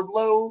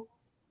Wardlow.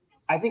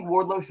 I think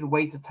Wardlow should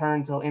wait to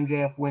turn until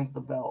MJF wins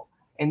the belt,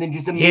 and then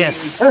just immediately.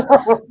 Yes.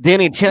 then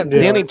he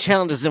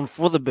challenges him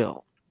for the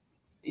belt.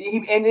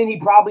 And then he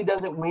probably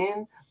doesn't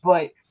win,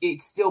 but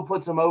it still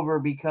puts him over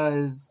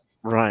because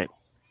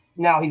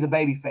now he's a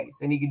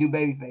babyface and he can do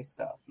babyface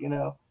stuff. You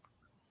know,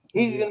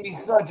 he's going to be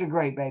such a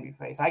great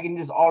babyface. I can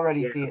just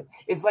already see it.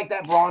 It's like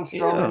that Braun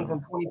Strowman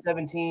from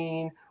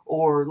 2017,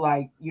 or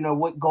like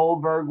what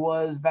Goldberg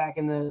was back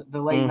in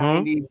the late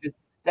 '90s. Just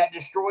that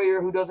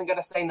destroyer who doesn't got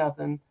to say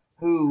nothing.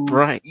 Who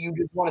you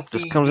just want to see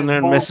just comes in there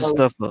and messes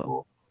stuff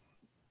up.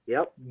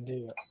 Yep.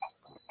 Yeah.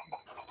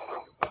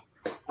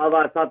 Although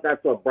I thought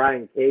that's what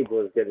Brian Cage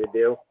was going to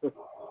do.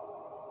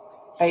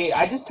 Hey,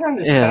 I just turned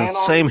the fan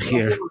on. Same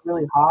here. It was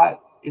really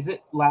hot. Is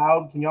it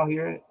loud? Can y'all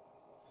hear it?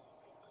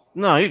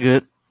 No, you're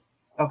good.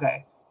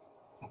 Okay.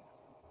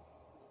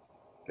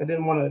 I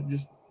didn't want to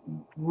just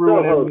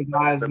ruin everybody's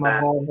eyes with my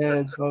bald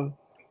head. So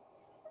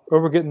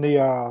we're getting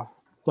the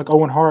like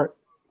Owen Hart.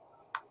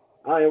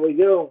 Oh, here we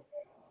go.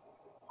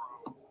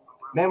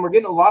 Man, we're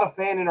getting a lot of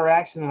fan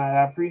interaction tonight.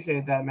 I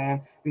appreciate that,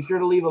 man. Be sure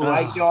to leave a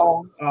like,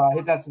 y'all.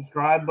 Hit that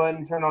subscribe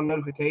button. Turn on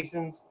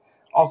notifications.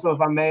 Also,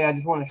 if I may, I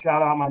just want to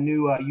shout out my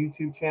new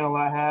YouTube channel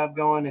I have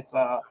going. It's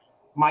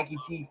Mikey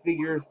T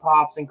Figures,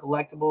 Pops, and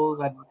Collectibles.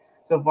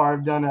 So far,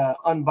 I've done an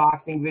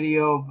unboxing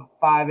video of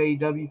 5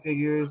 AEW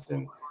figures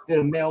and did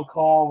a mail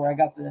call where I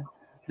got the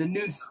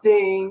new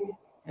Sting,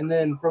 and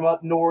then from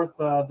up north,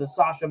 the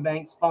Sasha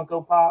Banks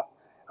Funko Pop.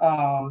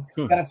 Got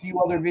a few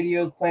other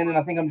videos planned, and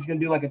I think I'm just going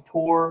to do like a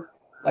tour,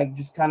 like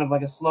just kind of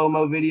like a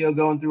slow-mo video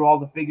going through all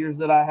the figures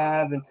that I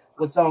have and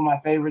what some of my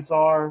favorites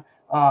are.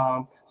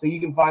 So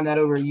you can find that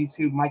over at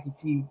YouTube, Mikey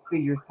T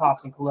Figures,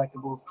 Pops, and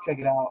Collectibles. Check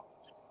it out.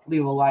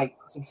 Leave a like,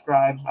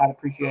 subscribe. I'd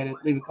appreciate it.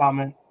 Leave a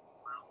comment.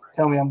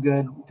 Tell me I'm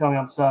good. Tell me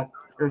I'm suck.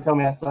 Or tell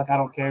me I suck. I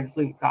don't care. Just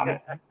leave a comment.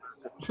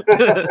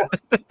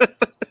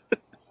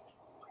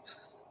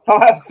 I'll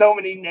have so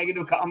many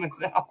negative comments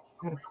now.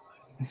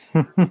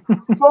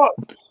 Fuck.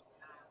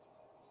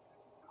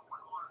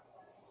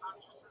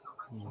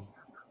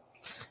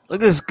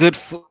 Look at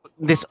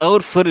this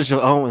old footage of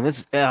Owen.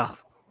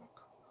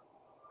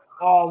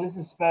 Oh, this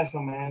is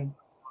special, man.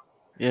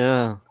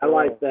 Yeah. I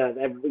like that.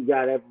 We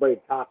got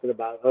everybody talking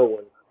about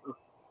Owen.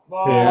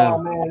 Oh,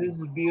 man, this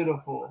is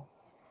beautiful.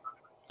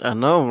 I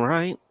know,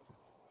 right?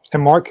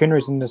 And Mark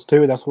Henry's in this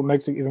too. That's what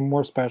makes it even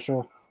more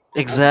special.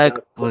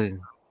 Exactly.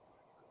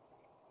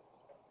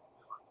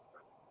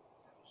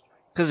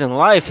 Because in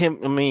life, him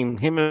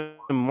and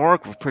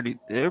Mark were pretty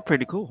cool.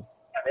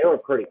 Yeah, they were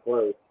pretty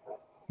close.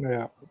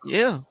 Yeah.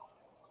 Yeah.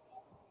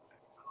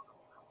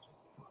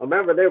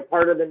 Remember, they're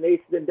part of the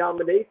Nation and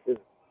Domination.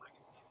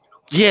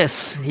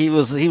 Yes, he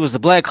was the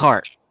Black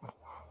Heart.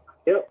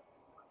 Yep.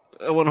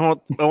 Owen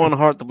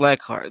Hart, the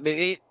Black Heart.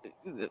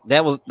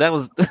 That was that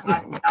was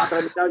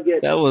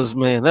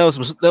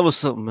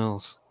something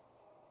else.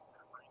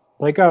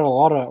 They got a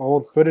lot of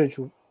old footage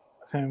of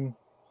him.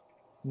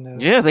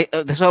 Yeah,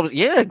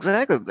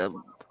 exactly.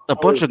 A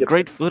bunch of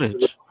great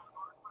footage.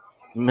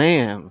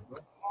 Man.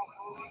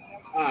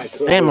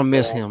 Damn, I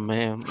miss him,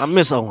 man. I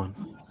miss Owen.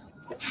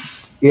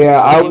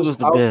 Yeah, he was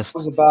the best.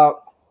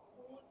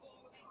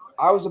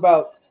 I was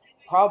about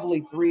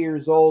probably 3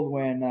 years old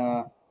when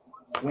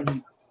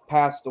he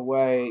passed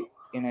away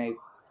in a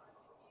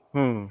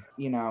I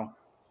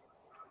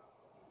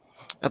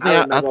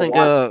think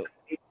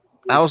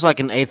I was like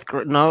in 8th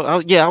grade. No,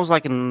 I was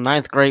like in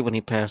 9th grade when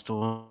he passed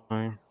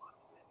away.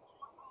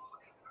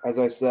 As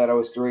I said, I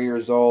was 3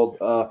 years old,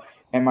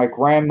 and my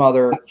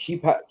grandmother, she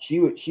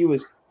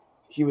was.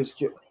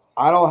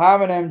 I don't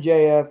have an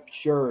MJF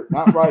shirt,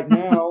 not right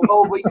now.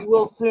 Oh, but you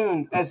will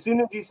soon. As soon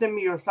as you send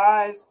me your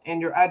size and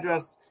your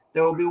address,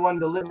 there will be one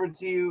delivered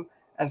to you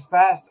as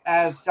fast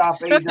as Shop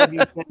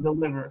AEW can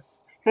deliver.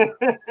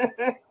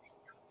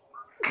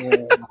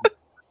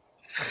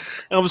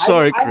 I'm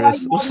sorry,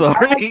 Chris. I'm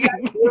sorry. I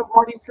like that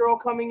Marty Skrull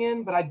coming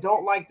in, but I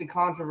don't like the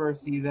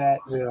controversy that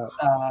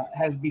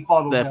has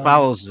befuddled that them.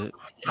 Follows it.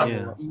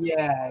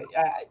 Yeah.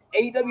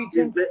 AEW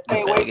tends to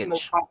stay away from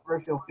those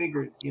controversial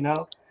figures, you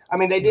know? I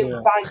mean, they didn't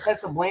sign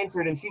Tessa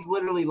Blanchard, and she's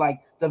literally like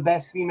the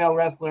best female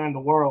wrestler in the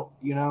world,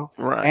 you know?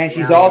 Right. And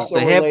she's also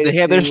they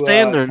have their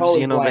standards,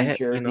 you know.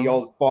 The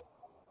old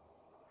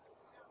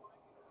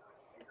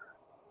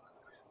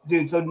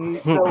dude. So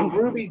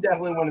Ruby's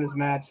definitely winning this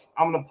match.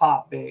 I'm gonna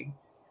pop big.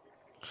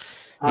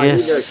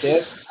 Yes,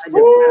 this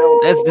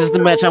is the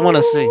match I want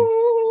to see.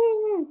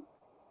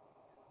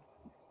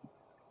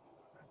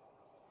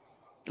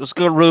 Let's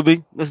go,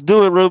 Ruby. Let's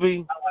do it,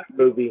 Ruby. I like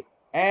Ruby.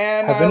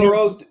 And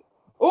Rose.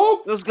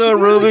 Oh, let's go,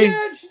 Ruby.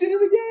 She did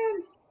it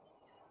again.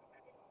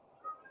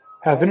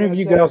 Have any of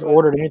you guys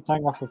ordered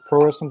anything off of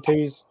Pro Wrestling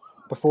Tees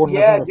before?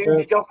 Yeah, dude.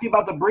 Did y'all see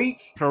about the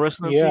breach? Pro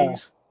Wrestling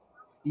Tees.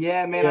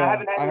 Yeah, man. I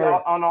haven't had any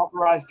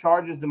unauthorized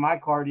charges to my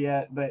card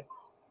yet, but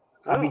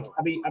I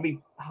be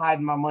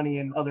hiding my money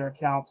in other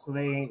accounts, so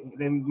they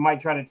might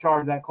try to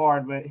charge that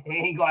card, but he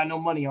ain't got no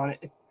money on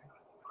it.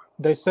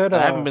 They said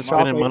I haven't been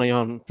spending money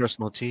on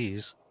personal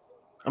tees.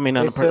 I mean,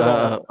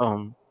 go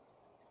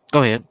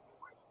ahead.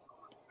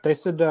 They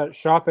said that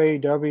Shop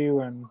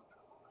AEW and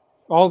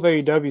all of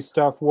AEW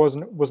stuff was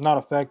not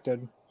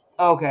affected.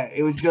 Okay,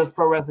 it was just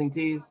Pro Wrestling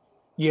Tees.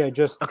 Yeah,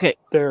 just Okay,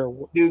 their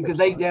dude, because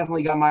they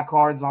definitely got my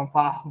cards on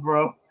file,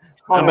 bro.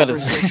 I'm about to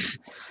say,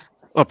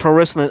 Pro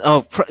Wrestling.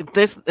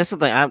 This is the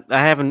thing. I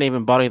haven't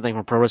even bought anything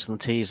from Pro Wrestling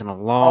Tees in a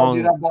long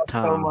dude, I bought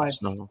time. so much.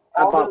 So.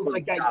 All those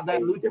like that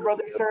Lucha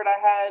Brothers shirt I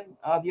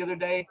had the other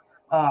day.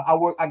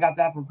 I got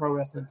that from Pro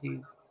Wrestling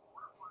Tees.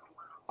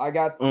 I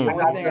got the only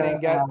thing I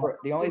didn't get.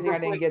 The only thing I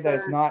didn't get that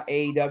is not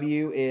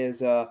AEW is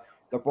the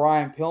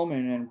Brian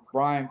Pillman and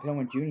Brian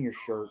Pillman Jr.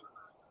 shirt.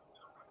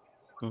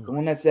 The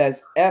one that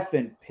says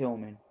Effin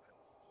Pillman.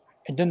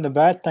 And then the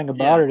bad thing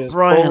about it is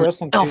Brian Pro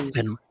Wrestling Tees.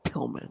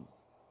 Pillman.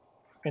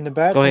 And the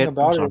bad thing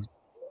about it is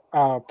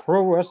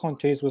Pro Wrestling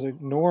Tees was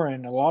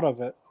ignoring a lot of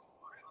it.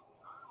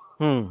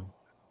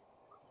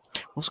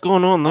 What's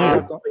going on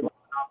there?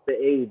 The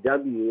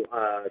AEW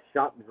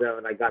shop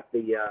zone, I got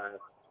the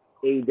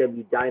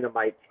AEW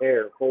Dynamite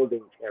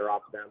folding chair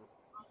off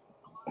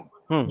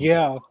them.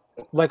 Yeah,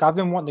 like I've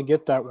been wanting to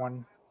get that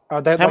one.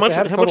 How much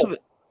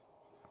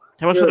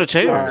for the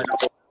chair?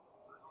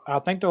 I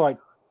think they're like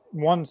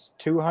one's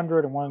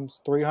 200 and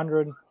one's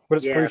 300, but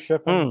it's free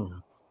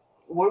shipping.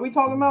 What are we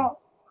talking about?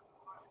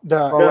 The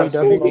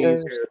AEW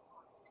chairs.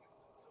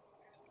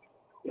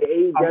 The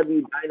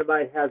AEW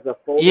Dynamite has a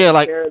folding chair.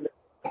 That's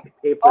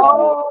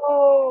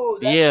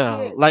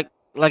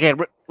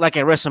like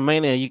at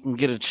WrestleMania, you can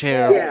get a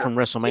chair from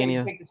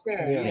WrestleMania.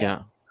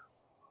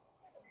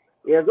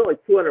 Yeah, it's only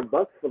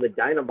 $200 for the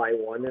Dynamite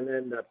one, and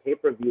then the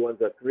pay-per-view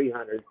ones are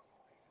 $300.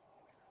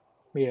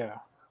 Yeah.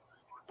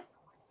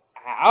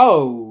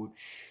 Ouch.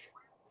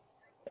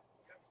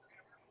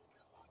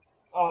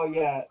 Oh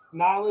yeah,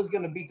 Nyla's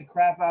gonna beat the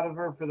crap out of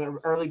her for the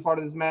early part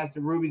of this match,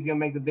 and Ruby's gonna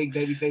make the big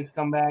babyface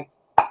comeback.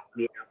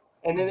 Yeah.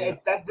 And then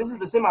this is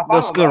the semifinal.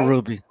 Let's go, right?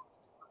 Ruby.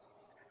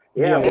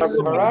 Yeah,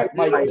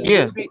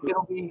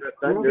 It'll be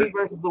Ruby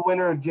versus the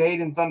winner of Jade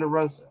and Thunder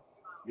Rosa.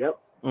 Yep.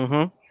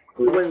 Who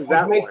wins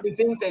that? Which makes me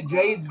think that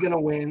Jade's gonna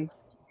win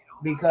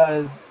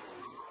because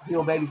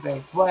he'll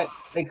babyface. But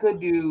they could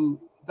do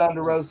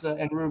Thunder Rosa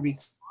and Ruby,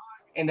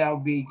 and that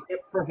would be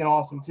freaking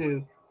awesome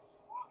too.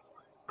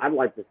 I'd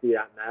like to see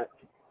that match.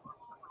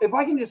 If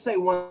I can just say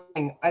one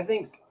thing, I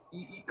think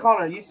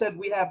Connor, you said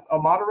we have a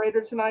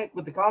moderator tonight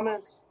with the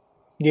comments.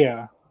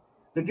 Yeah,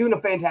 they're doing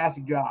a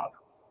fantastic job.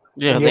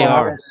 Yeah, they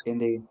are.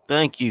 Indeed.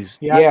 Thank you.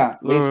 Yeah.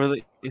 Whoever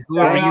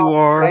you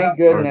are. Thank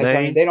goodness.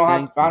 I mean,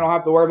 I don't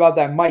have to worry about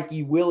that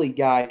Mikey Willie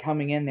guy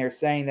coming in there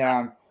saying that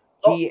I'm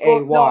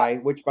GAY,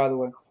 which, by the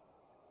way,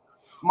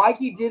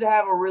 Mikey did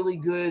have a really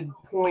good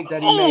point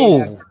that he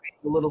made. A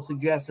little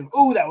suggestive.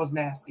 Oh, that was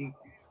nasty.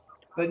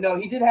 But no,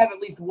 he did have at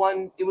least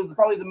one. It was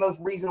probably the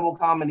most reasonable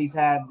comment he's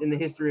had in the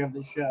history of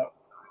this show.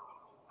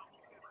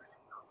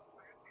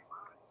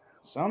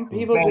 Some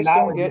people just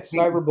don't get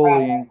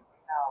cyberbullying.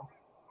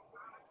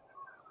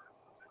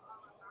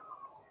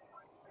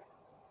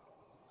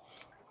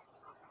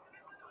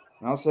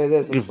 And I'll say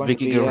this: it's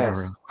Vicky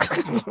Guerrero.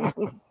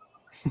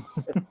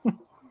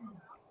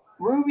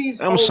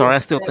 I'm sorry, I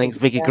still think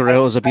Vicky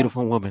Guerrero is a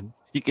beautiful woman.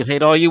 You can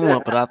hate all you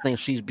want, but I think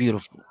she's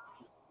beautiful.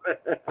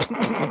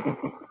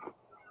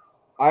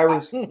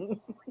 Iris,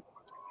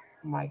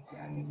 Mike,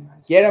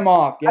 get him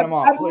off,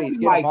 please,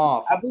 get him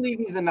off. I believe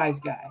he's a nice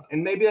guy,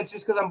 and maybe that's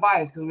just because I'm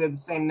biased because we have the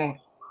same name.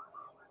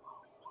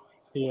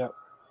 Yeah,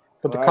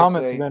 but the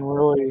comments have been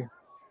really,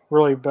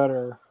 really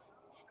better.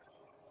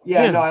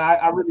 Yeah, no, and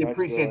I really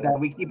appreciate that.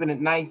 We keeping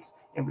it nice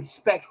and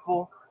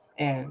respectful,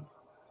 and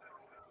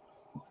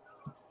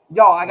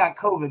y'all, I got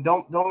COVID.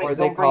 Don't bring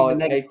the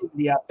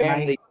negativity out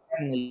tonight.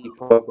 Family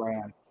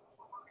program.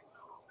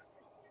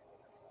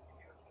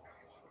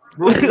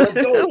 Look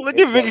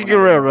at Vicky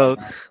Guerrero.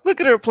 Look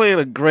at her playing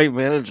a great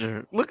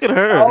manager. Look at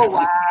her. Oh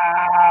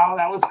wow,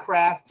 that was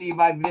crafty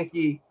by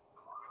Vicky.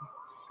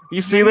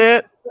 You see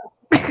that?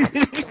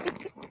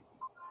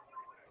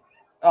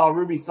 Oh,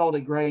 Ruby sold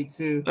it great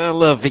too. I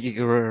love Vicky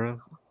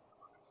Guerrero.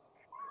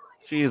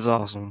 She is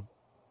awesome.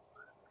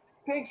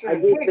 I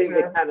do think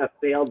they kind of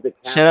failed to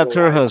shout out to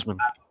her husband.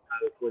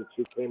 When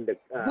she came to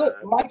look,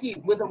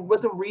 Mikey, with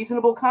a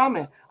reasonable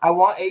comment. I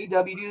want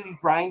AEW to use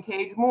Brian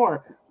Cage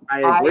more.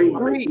 I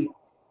agree.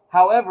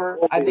 However,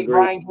 I think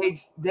Brian Cage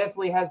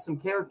definitely has some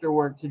character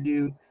work to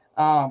do.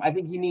 I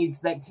think he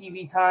needs that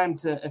TV time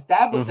to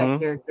establish that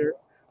character.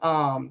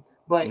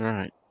 But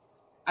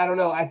I don't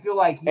know. I feel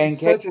like he's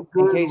such a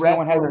good wrestler. No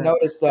one hasn't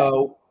noticed,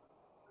 though.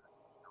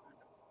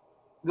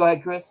 Go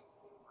ahead, Chris.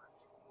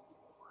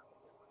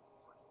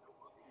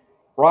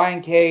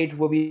 Brian Cage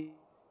will be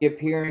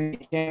appearing in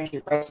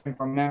Championship Wrestling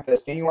from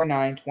Memphis, January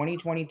 9,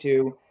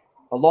 2022,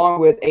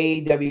 along with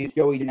AEW's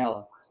Joey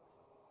Janela.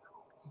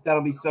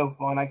 That'll be so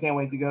fun. I can't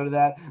wait to go to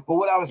that. But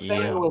what I was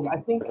saying was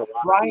I think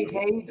Brian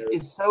Cage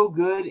is so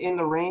good in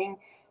the ring.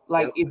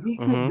 Like, if he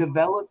could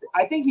develop,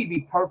 I think he'd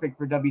be perfect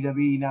for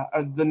WWE now.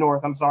 The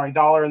North, I'm sorry,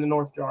 Dollar in the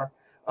North jar.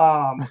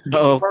 Perfect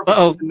for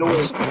the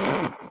North.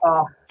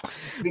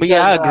 But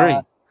yeah, I agree.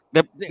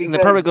 They're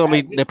probably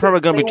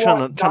gonna be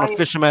trying to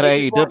fish him out of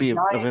AEW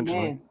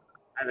eventually.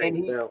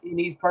 and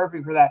he's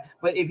perfect for that.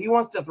 But if he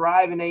wants to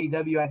thrive in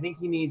AEW, I think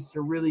he needs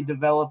to really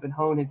develop and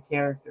hone his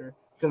character.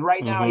 Because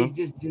right now he's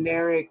just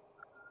generic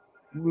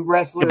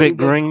wrestler who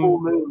does cool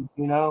moves,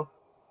 you know.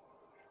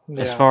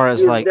 Yeah. As far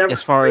as like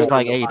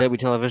AEW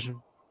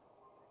television.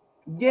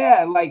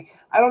 Yeah, like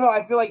I don't know.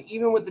 I feel like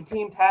even with the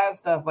Team Taz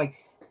stuff, like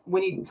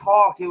when he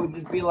talks, it would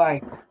just be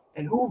like,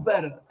 "And who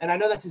better?" And I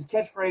know that's his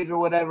catchphrase or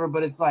whatever,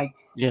 but it's like,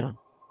 yeah,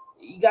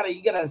 you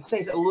gotta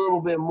say a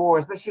little bit more,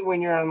 especially when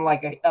you're on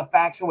like a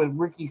faction with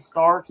Ricky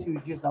Starks,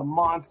 who's just a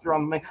monster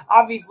on the mic.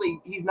 Obviously,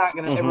 he's not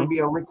gonna ever be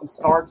a Ricky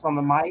Starks on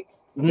the mic.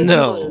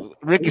 No,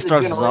 Ricky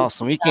Starks is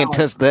awesome. You can't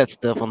touch that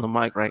stuff on the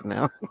mic right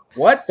now.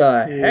 What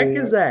the heck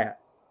is that?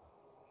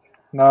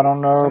 I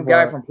don't know. Some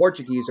guy from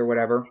Portuguese or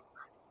whatever.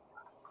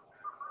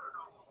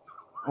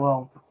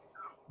 Well,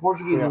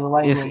 Portuguese is a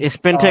language. It's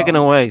been taken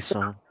away,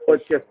 so.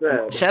 What you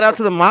said. Shout out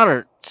to the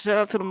moderator. Shout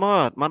out to the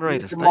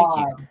moderators. Thank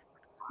you.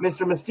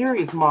 Mr.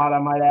 Mysterious Mod, I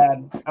might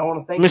add. I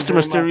want to thank Mr.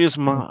 Mysterious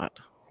Mod.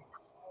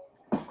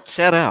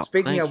 Shout out.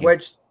 Speaking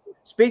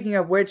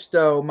of which,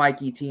 though,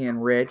 Mikey T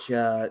and Rich,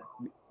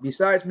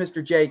 besides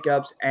Mr.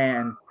 Jacobs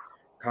and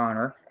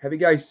Connor, have you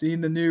guys seen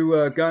the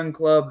new Gun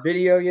Club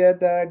video yet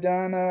that I've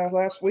done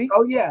last week?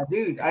 Oh yeah,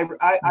 dude. I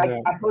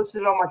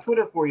posted it on my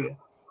Twitter for you.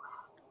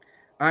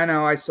 I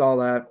know, I saw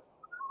that.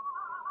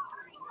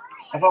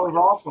 I thought it was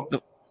awesome.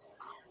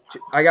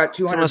 I got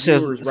 200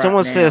 viewers right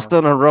Someone now. says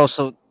Thunder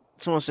Rosa.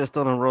 Someone says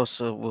Thunder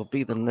Rosa will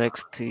be the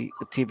next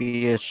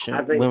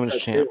TBS women's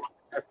champ.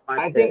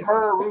 I think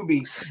her or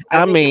Ruby.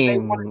 I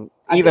mean,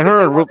 either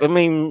her or Ruby. I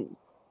mean,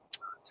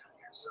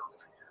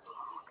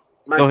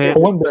 go ahead.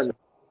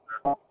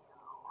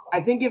 I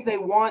think if they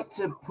want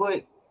to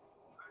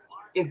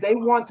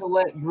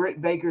let Britt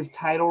Baker's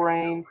title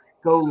reign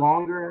go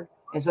longer,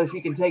 and so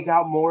she can take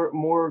out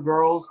more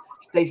girls,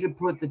 they should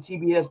put the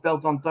TBS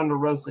belt on Thunder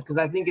Rosa, because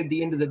I think at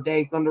the end of the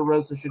day, Thunder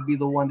Rosa should be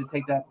the one to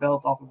take that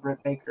belt off of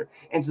Britt Baker.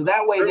 And so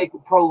that way they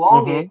could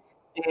prolong it,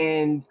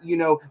 and, you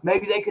know,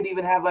 maybe they could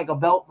even have like a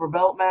belt for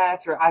belt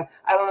match, or I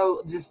don't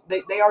know, just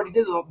they already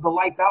did the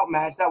lights out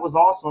match. That was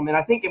awesome. And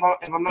I think if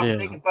I'm not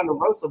mistaken, Thunder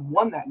Rosa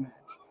won that match.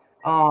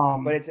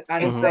 But it's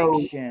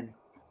unsanctioned.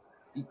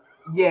 So,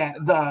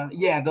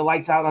 the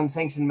lights out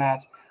unsanctioned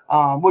match,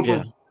 which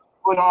was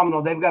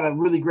phenomenal. They've got a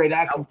really great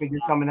action figure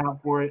coming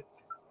out for it.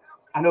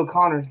 I know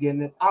Connor's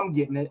getting it. I'm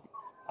getting it.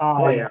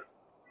 But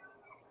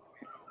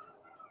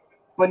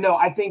no,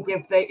 I think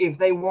if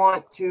they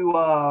want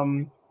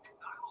to,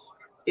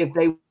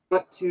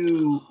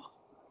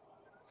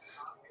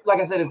 like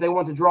I said, if they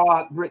want to draw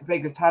out Britt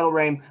Baker's title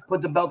reign,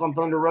 put the belt on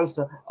Thunder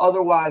Rosa.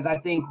 Otherwise, I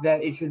think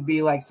that it should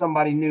be like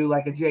somebody new,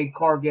 like a Jade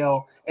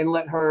Cargill, and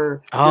let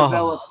her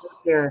develop her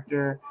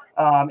character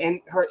and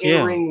her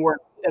in-ring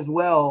work as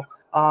well.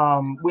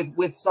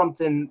 With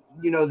something,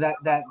 you know,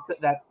 that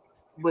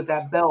with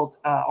that belt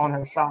on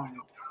her side.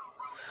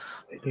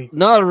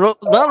 No,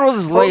 Rose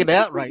is laid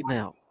out right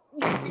now.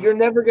 You're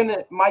never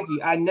gonna,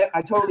 Mikey.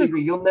 I totally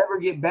agree. You'll never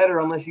get better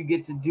unless you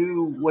get to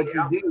do what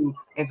you do,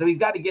 and so he's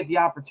got to get the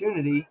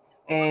opportunity.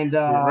 And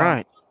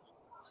right.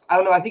 I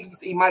don't know. I think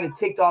he might have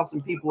ticked off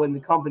some people in the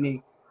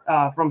company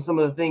from some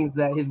of the things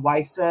that his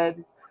wife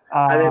said.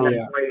 I think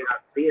that's why you're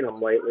not seeing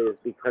him lately is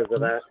because of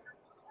that.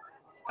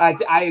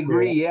 I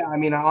agree. Yeah, I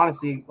mean, I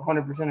honestly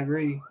 100%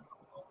 agree.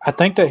 I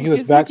think that he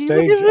was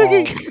backstage.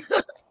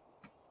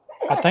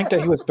 I think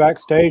that he was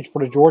backstage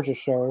for the Georgia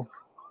show.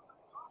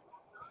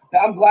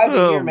 I'm glad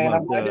to hear, man.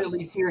 I'm glad to at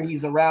least hear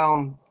he's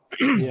around.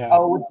 Yeah.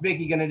 Oh, what's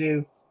Vicky gonna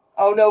do?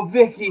 Oh no,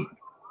 Vicky.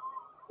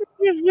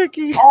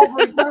 Vicky.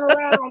 Aubrey, turn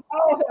around.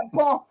 Oh, that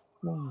bump.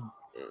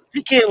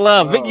 You can't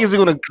lie. Vicky's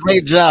doing a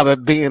great job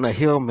at being a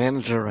heel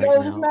manager right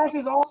now. This match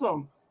is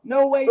awesome.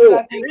 No way did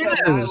I think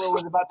that Nyla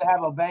was about to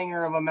have a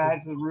banger of a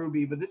match with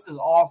Ruby, but this is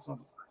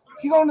awesome.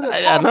 She going to the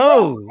top. I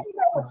know.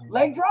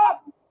 Leg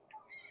drop?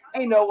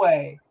 Ain't no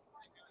way.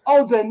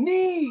 Oh, the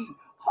knee.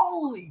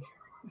 Holy.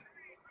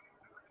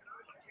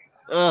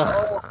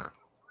 Ugh.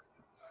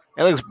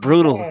 That looks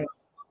brutal. Man.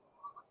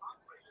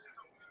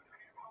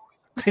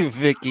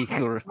 Vicky.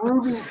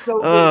 Ruby's so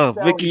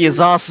good. Vicky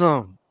is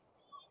awesome.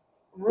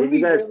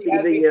 Ruby really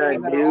has me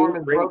thinking that her arm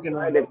is broken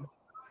right now.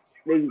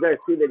 Did you guys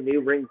see the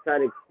new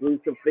ringside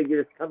exclusive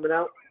figures coming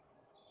out?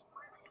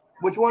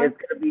 Which one? It's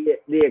going to be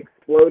the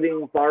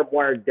exploding barbed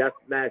wire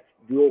deathmatch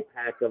dual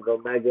pack of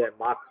Omega and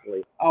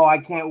Moxley. Oh, I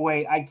can't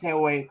wait. I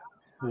can't wait.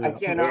 Yeah. I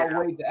cannot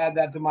wait to add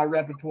that to my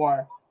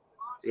repertoire.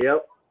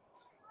 Yep.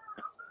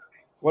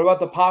 What about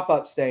the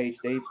pop-up stage?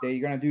 They're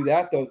going to do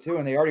that, though, too,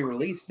 and they already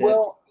released it.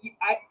 Well,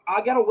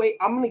 I got to wait.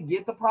 I'm going to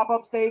get the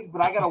pop-up stage,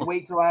 but I got to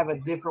wait till I have a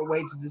different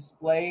way to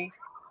display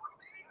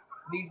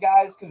these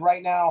guys, because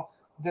right now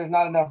there's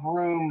not enough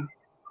room,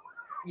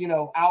 you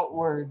know,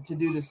 outward to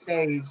do the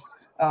stage.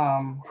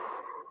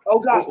 Oh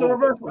gosh, the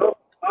reversal.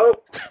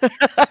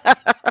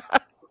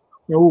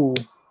 Ooh.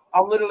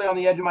 I'm literally on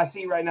the edge of my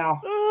seat right now.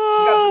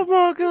 Oh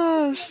my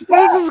gosh.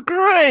 This is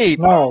great.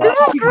 No. This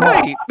is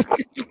great.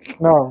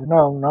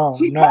 No.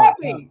 She's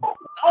tapping.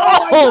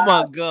 Oh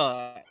my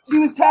god. She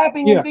was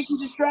tapping and Vicky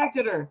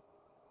distracted her.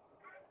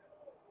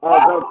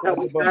 don't tell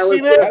me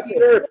See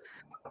that?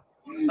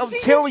 I'm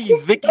telling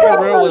you, Vicky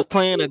Guerrero is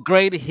playing a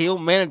great heel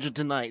manager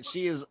tonight.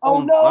 She is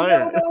on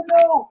fire.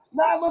 No.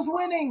 Nyla's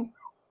winning.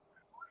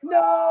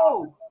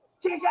 No.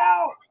 Kick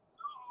out.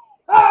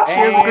 She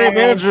has a great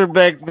manager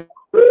back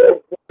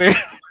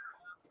there.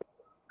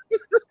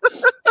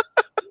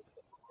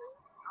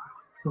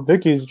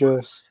 Vicky's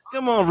just.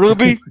 Come on,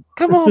 Ruby.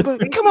 Come on,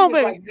 baby. Come on,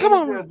 baby. Like Come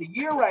on. of the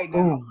year right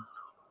now.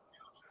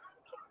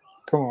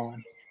 Come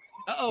on.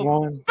 Uh-oh.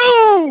 1,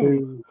 Boom.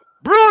 2.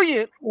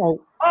 Brilliant. Oh,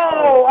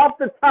 off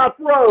the top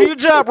rope. Do your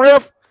job,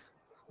 ref.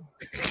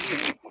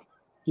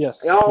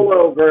 Yes. All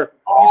over.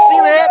 You see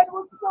that?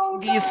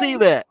 So Do you see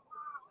that?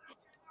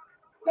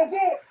 That's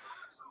it.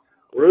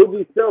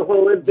 Ruby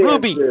Soho advances.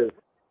 Ruby.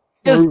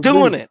 Just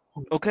doing it.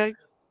 Okay?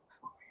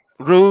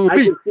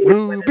 Ruby.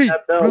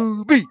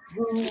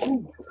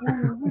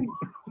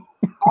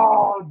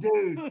 Oh,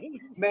 dude.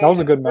 Man, That was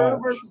a good match.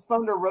 versus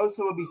Thunder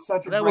Rosa would be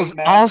such a That great was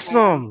match.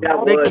 awesome.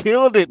 That They was.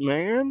 killed it,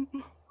 man.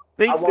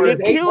 They They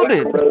killed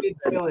it. did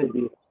kill it.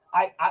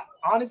 I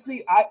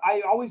honestly,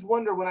 I always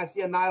wonder when I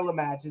see a Nyla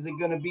match, is it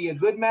going to be a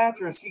good match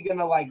or is she going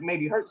to like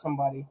maybe hurt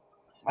somebody?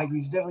 Like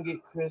you should definitely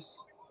get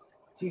Chris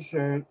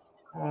t-shirt.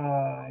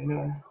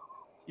 You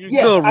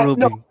go, Ruby.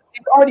 No,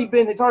 it's already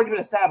been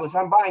established.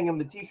 I'm buying him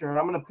the t-shirt.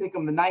 I'm going to pick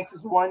him the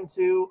nicest one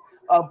too.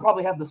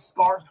 Probably have the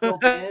scarf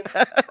built in.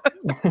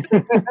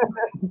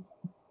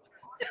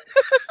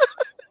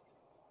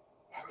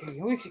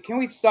 Okay, can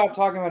we stop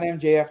talking about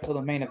MJF till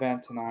the main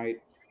event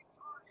tonight?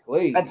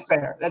 Please. That's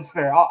fair.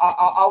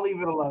 I'll leave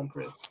it alone,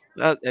 Chris.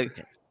 Okay.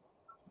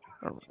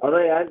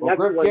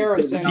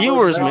 Garrison,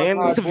 viewers, man.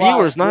 It's the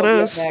viewers, not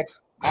us.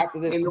 Next, after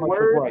this In the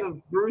commercial words break.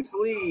 of Bruce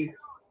Lee,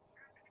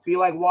 be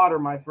like water,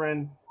 my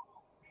friend.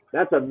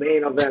 That's a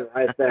main event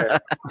right there.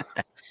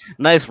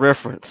 Nice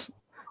reference.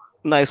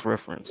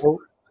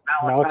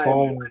 Malachi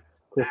and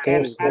Cliff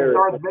And Case. as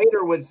Darth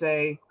Vader would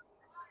say,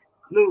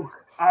 Luke,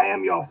 I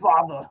am your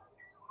father.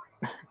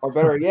 Or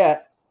better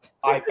yet,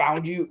 I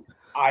found you.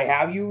 I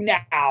have you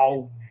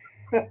now.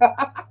 Get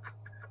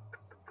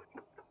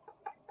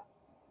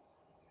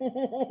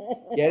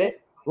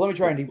it? Let me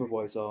try a deeper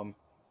voice. I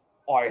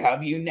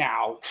have you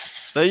now.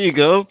 There you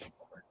go.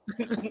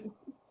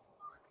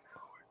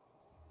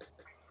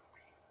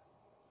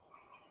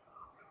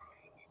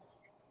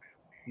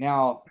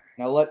 Now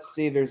let's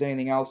see if there's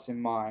anything else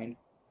in mind.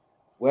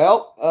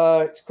 Well,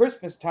 it's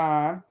Christmas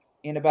time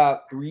in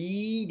about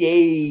 3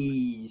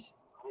 days.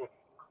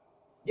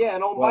 Yeah,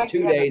 and old Well, Mikey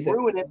 2 had days. to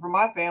ruin it for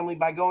my family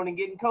by going and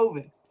getting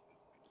COVID.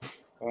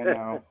 I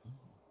know.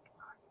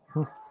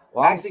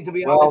 Well, Actually, to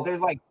be honest,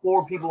 there's like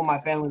 4 people in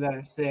my family that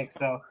are sick,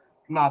 so I'm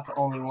not the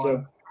only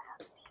one.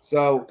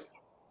 So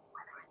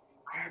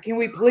can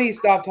we please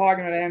stop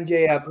talking about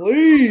MJF?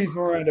 Please,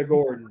 Miranda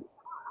Gordon.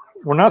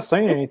 We're not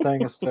saying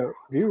anything. It's the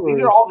viewers.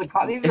 These are all the.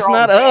 It's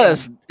not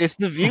us. It's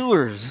the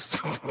viewers.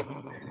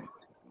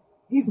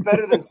 He's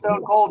better than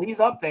Stone Cold.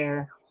 He's up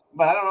there,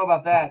 but I don't know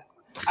about that.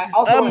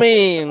 I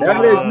mean,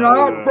 that is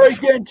not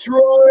freaking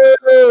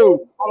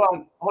true.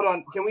 Hold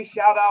on. Can we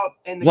shout out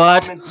in the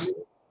What? comments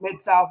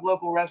Mid-South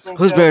Local Wrestling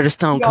Who's show? better than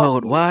Stone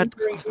Cold? What?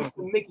 Uber Eats with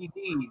the Mickey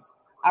D's.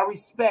 I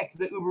respect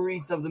the Uber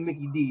Eats of the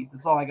Mickey D's.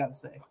 That's all I got to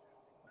say.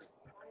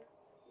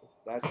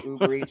 That's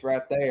Uber Eats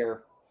right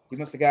there. You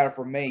must have got it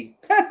from me.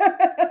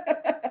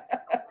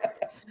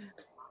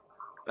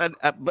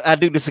 I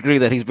do disagree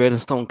that he's better than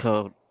Stone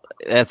Cold.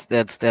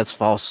 That's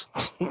false.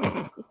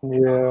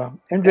 Yeah,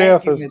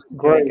 MJF is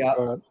great,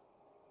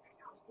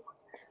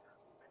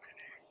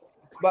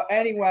 but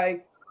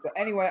anyway,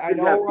 I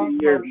know we're on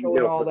commercial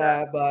and all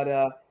that,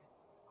 but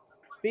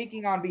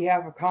speaking on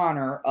behalf of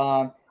Connor,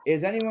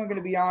 is anyone going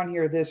to be on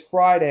here this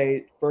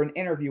Friday for an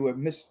interview with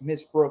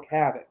Miss Brooke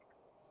Havoc?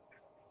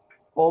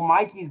 Well,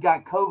 Mikey's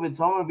got COVID,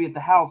 so I'm going to be at the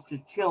house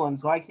just chilling,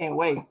 so I can't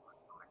wait.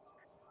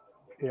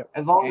 Yep.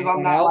 As long as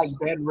I'm not like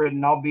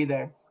bedridden, I'll be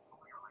there.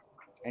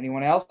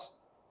 Anyone else?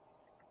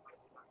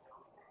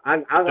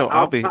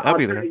 I'll be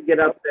try there. to get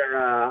up there.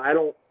 I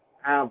don't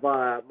have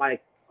my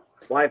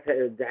wife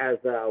has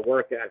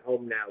work at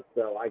home now,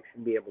 so I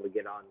should be able to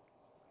get on.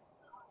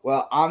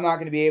 Well, I'm not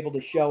going to be able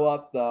to show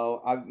up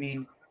though. I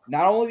mean,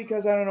 not only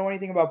because I don't know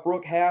anything about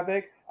Brooke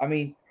Havoc. I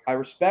mean, I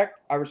respect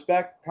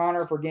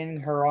Connor for getting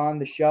her on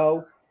the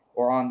show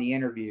or on the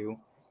interview,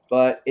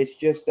 but it's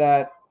just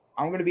that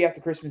I'm going to be at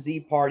the Christmas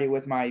Eve party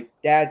with my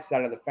dad's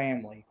side of the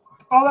family.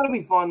 Oh, that'll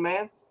be fun,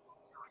 man.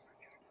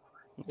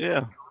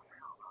 Yeah.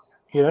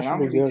 Yeah, and I'm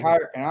going to be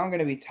tired. And I'm going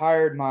to be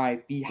tired my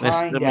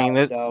behind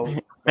out though.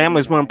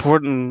 Family's more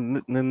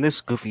important than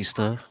this goofy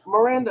stuff.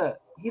 Miranda,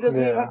 he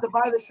doesn't even have to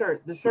buy the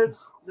shirt. The shirt.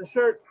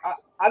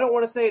 I don't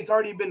want to say it's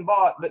already been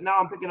bought, but now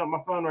I'm picking up my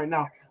phone right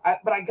now.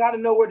 But I got to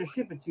know where to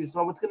ship it to,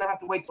 so it's going to have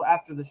to wait till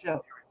after the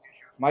show.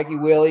 Mikey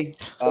Willie,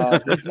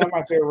 he's not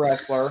my favorite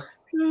wrestler.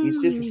 He's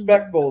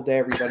disrespectful to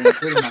everybody,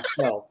 including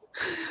myself.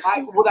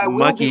 What I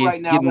will do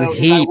right now, though,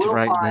 is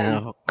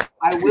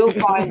I will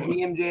find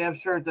the MJF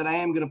shirt that I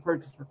am going to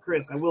purchase for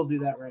Chris. I will do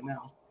that right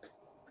now.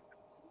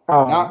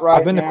 Not right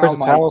I've been now, to Chris's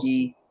Mikey. house.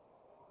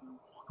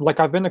 Like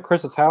I've been to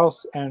Chris's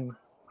house, and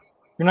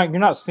you're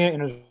not seeing it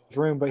in his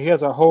room, but he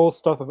has a whole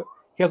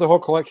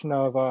collection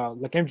of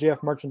like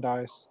MJF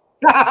merchandise.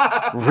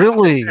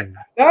 Really?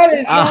 That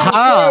is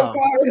Aha!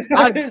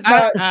 not true,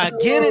 Connor. I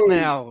get it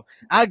now.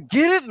 I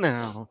get it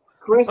now.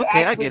 Chris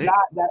Okay, actually got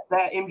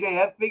that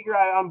MJF figure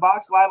I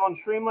unboxed live on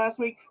stream last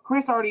week.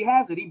 Chris already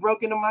has it. He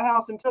broke into my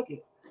house and took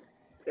it.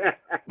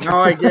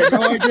 No, I did.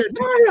 I'm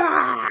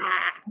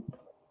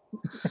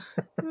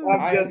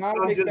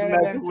just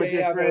messing with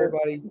you, Chris.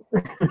 Everybody.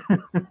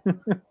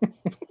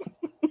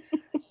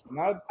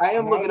 I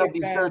am looking up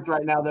these shirts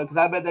right now, though, because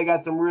I bet they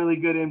got some really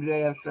good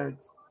MJF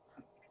shirts.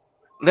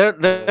 There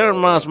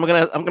reminds me.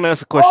 I'm gonna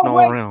ask a question all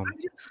around.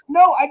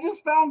 I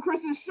just found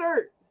Chris's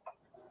shirt.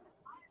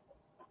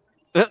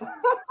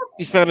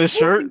 You found his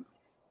shirt?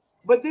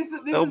 But this is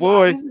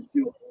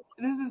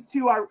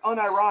too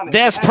unironic.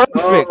 That's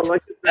perfect.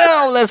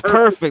 That's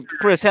perfect,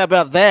 Chris. How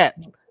about that?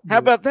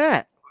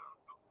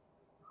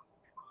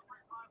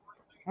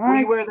 Will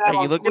you wear that?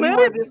 Are you looking at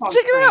it?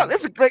 Check it out.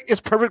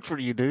 It's perfect for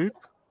you, dude.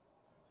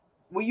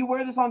 Will you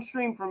wear this on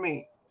stream for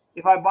me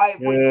if I buy it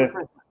for you for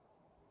Christmas?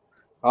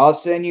 I'll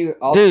send you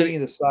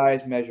the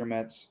size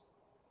measurements.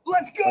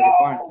 Let's go.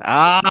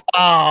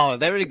 Oh,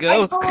 there we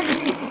go.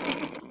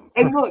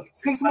 And look,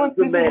 6 months.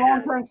 This is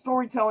long-term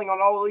storytelling on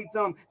All Elite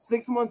Zone.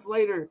 6 months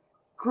later,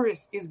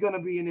 Chris is gonna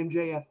be an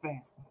MJF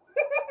fan.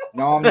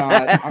 No, I'm not.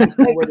 I'm just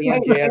gonna wear the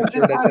MJF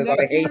shirt that says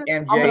I hate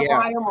MJF. I'm gonna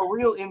buy him a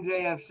real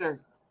MJF shirt.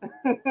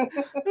 And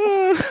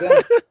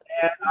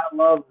I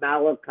love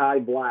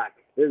Malachi Black.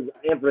 There's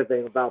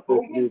everything about this.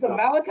 Get some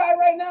Malachi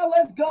right now.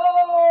 Let's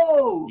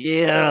go.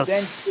 Yes.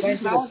 Send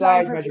to the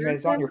size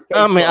measurements on your face.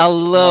 I mean, I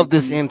love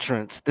this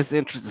entrance. This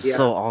entrance is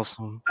so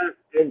awesome. Best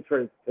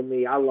entrance to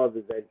me. I love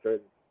his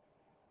entrance.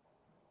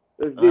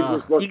 This dude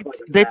just looks like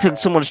they took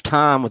so much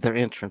time with their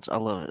entrance. I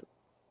love it.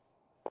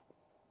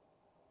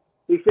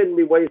 He shouldn't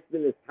be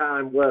wasting his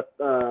time with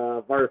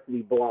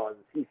Varsity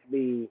Blondes. He should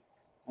be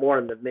more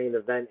in the main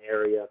event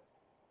area.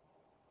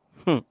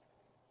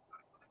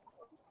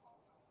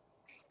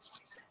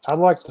 I'd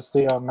like to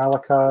see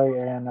Malachi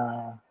and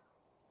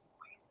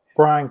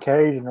Brian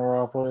Cage in a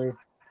rivalry.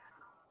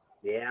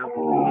 Yeah.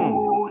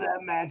 Oh,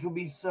 that match will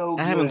be so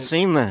good. I haven't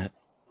seen that.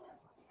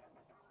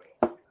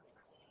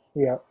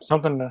 Yeah,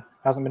 something that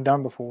hasn't been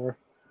done before.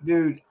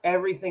 Dude,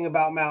 everything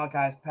about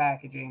Malachi's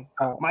packaging.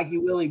 Mikey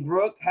Willie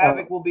Brooke,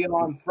 Havoc will be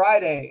on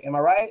Friday. Am I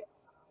right?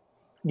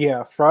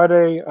 Yeah,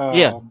 Friday.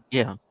 Yeah.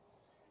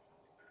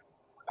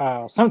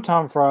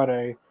 Sometime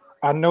Friday.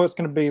 I know it's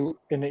going to be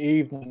in the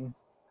evening,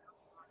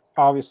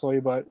 obviously,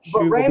 but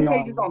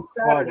Rampage is on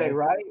Saturday, Friday.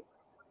 right?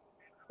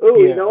 Oh,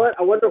 you know what?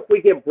 I wonder if we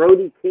get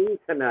Brody King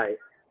tonight.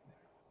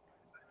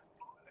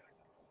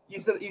 You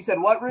said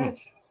what, Rich?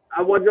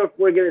 I wonder if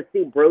we're going to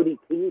see Brody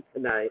King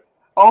tonight.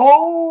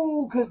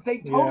 Oh, because they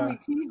totally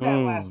teased that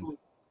last week.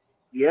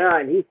 Yeah,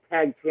 and he's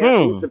tag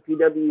champ. He's the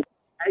PW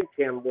tag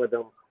champ with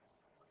him.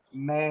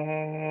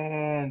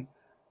 Man,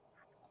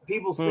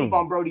 people sleep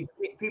on Brody.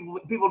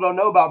 People don't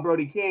know about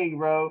Brody King,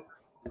 bro.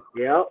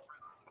 Yep.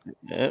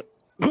 Yeah.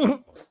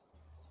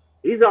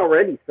 He's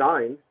already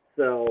signed,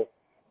 so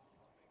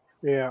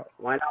yeah,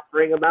 why not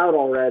bring him out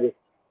already?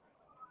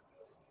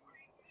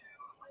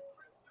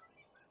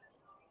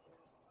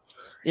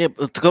 Yeah,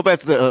 but to go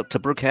back to to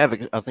Brooke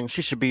Havoc, I think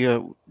she should be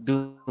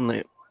doing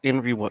the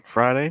interview.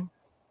 Friday?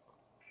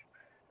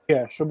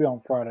 Yeah, she'll be on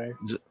Friday.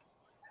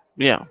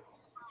 Yeah.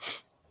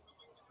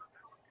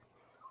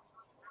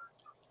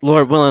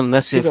 Lord willing,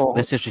 that's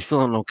if she's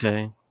feeling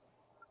okay.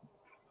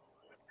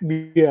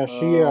 Yeah,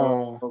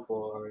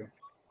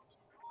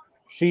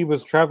 she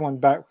was traveling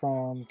back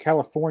from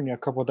California a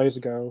couple of days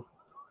ago.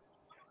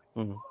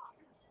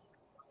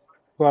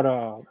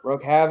 But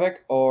Brooke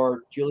Havoc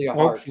or Julia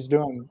Hart? She's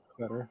doing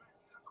better.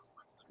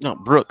 No,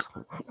 Brooke.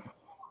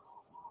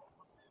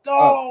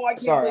 Oh, I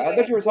can't. Sorry, I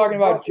thought you were talking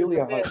about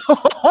Julia Hart.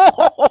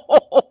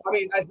 I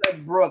mean, I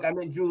said Brooke. I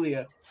meant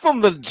Julia.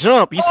 From the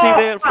jump, you see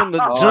that from the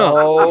jump.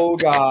 Oh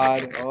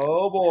God!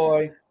 Oh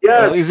boy!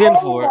 Yes, he's in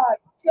for it.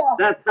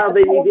 That's how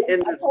they need to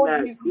end this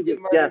match. He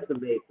just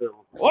decimates them.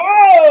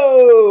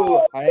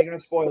 Whoa! I ain't gonna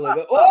spoil it,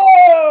 but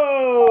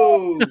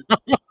whoa!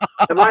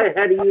 Am I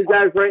ahead of you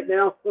guys right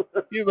now?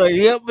 He's like,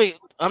 help me.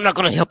 I'm not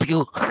gonna help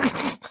you.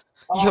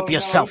 You help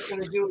yourself. He's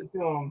gonna do it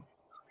to him.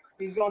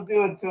 He's gonna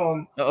do it to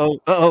him.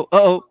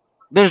 Uh-oh.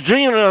 There's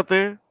Junior out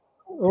there.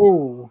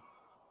 Oh.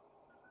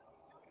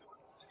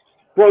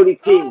 Brody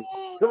King.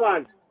 Come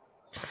on.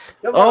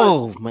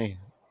 Oh man.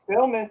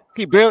 Filming.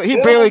 He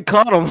barely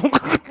caught him.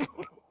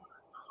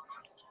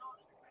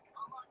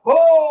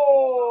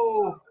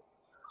 Oh!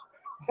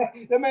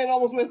 That man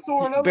almost went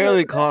soaring up.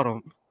 Barely caught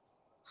him.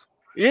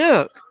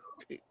 Yeah.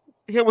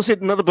 He almost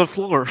hit another but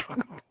floor.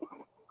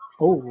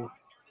 Oh.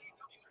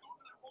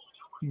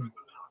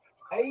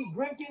 Hey,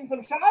 Grimp getting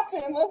some shots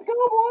in. Let's go,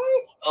 boy.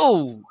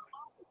 Oh.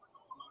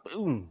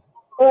 Boom.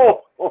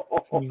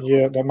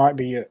 Yeah, that might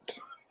be it.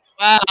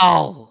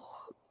 Wow.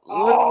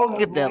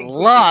 Look at that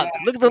lock.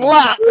 Look at the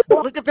lock.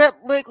 Look at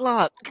that leg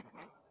lock.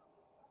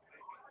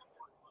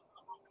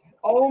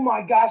 Oh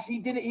my gosh, he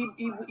did it.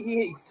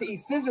 He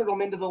scissored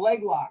him into the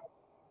leg lock.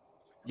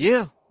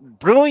 Yeah.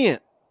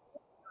 Brilliant.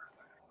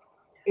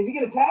 Is he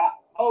gonna tap?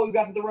 Oh, he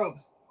got to the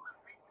ropes.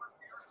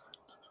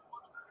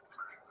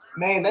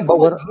 Man, that's a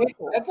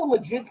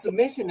legit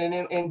submission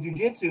in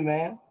jiu-jitsu,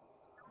 man.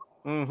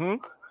 Mm-hmm.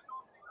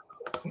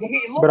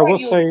 He looked But I like will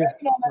he was say,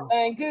 stepping on that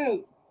thing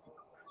too.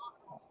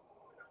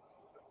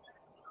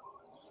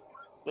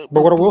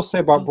 but what I will say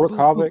about Brooke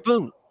Havoc,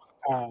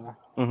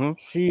 Mm-hmm.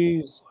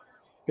 she's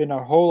been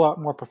a whole lot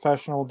more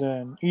professional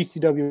than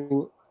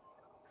ECW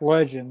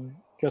legend,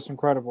 just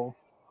incredible.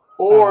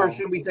 Or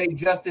should we say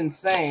just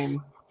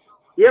insane?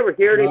 You ever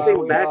hear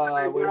anything back?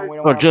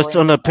 Or just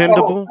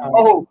undependable?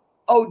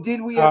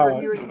 Did we ever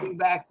hear anything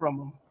back from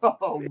him?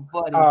 Oh,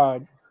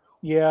 buddy.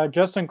 Yeah,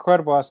 just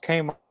incredible. I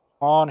came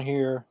on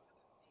here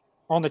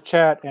on the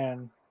chat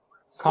and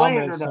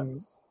commented some.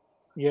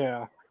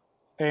 Yeah,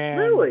 and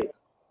really.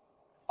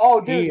 Oh,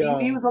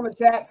 dude, he was on the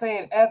chat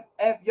saying "f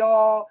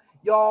y'all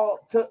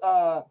took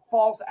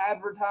false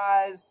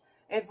advertised."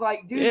 It's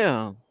like,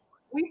 dude,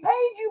 we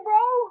paid you,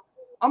 bro.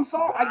 I'm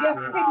sorry. I guess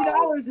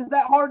 $50 is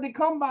that hard to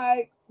come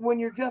by when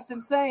you're just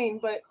insane,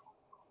 but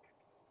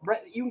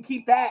you can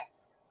keep that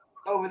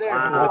over there.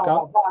 Like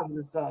all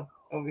positive stuff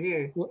over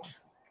here.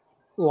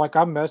 Like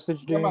I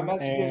messaged him. My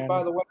messages,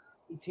 by the way,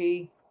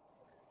 T.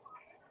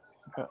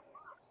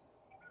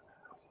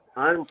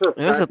 And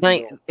that's the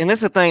thing. And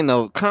that's the thing,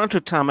 though.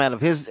 Contract time out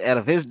of his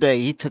day,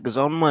 he took his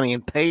own money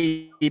and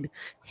paid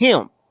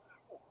him.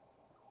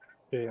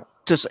 Yeah.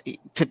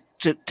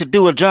 To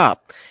do a job.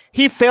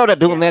 He failed at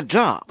doing that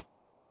job.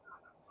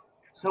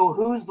 So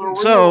who's the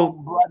real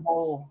blood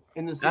hole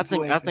in the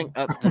situation? I think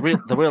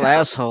the real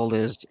asshole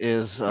is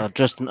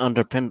just an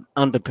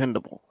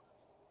undependable.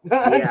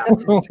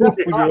 Just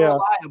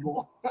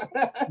unreliable.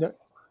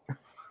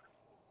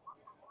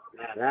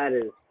 That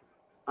is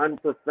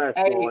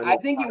unprofessional. Hey, I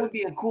think it would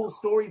be a cool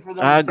story for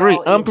them. I agree.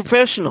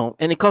 Unprofessional,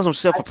 and he calls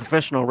himself a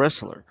professional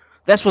wrestler.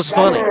 That's what's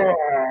funny.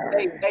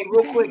 Hey,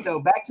 real quick though,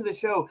 back to the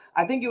show.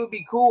 I think it would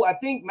be cool. I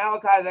think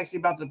Malachi is actually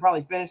about to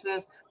probably finish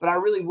this, but I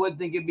really would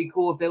think it'd be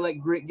cool if they let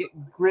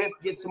Griff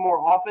get some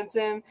more offense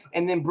in,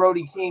 and then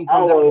Brody King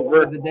comes out at the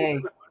end of the day.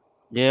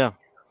 Yeah.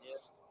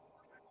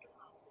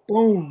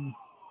 Boom.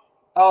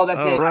 Oh,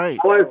 that's it. Right.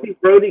 I want to see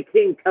Brody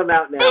King come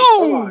out now.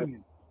 Come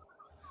on.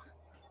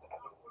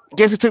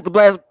 Guess who took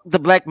the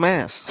black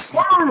mask?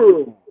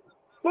 Boom!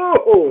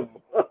 Boom!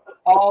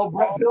 Oh,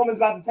 Brett Pillman's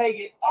about to take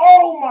it.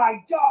 Oh my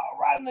God!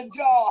 Right in the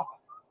jaw.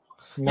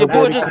 Your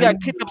boy just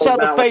got kicked upside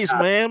the face,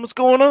 man. What's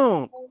going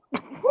on?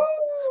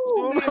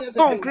 Woo! Man, that's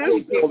a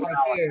Chris.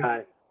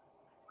 Right.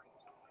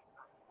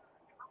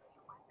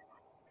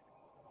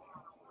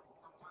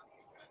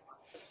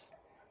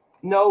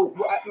 No,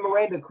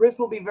 Miranda, Chris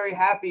will be very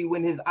happy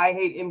when his I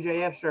Hate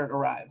MJF shirt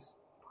arrives.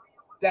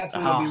 That's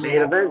when he'll be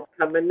main event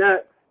coming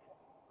next.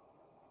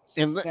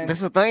 And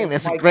that's the thing.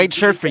 That's a great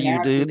shirt for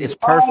you, dude. It's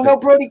perfect. Oh, no,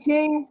 Brody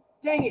King.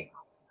 Dang it.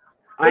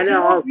 But I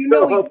know. You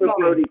know he's coming.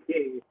 Brody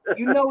King.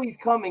 You know he's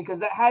coming because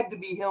that had to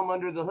be him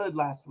under the hood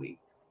last week.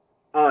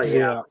 Oh,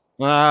 yeah.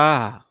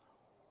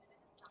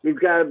 He's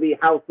got to be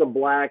House of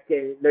Black,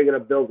 and they're going to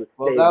build a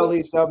stable. Well, at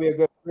least that'll be a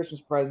good Christmas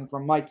present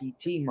from Mikey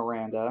T.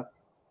 Miranda.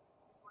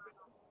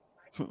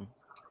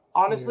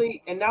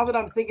 Honestly, and now that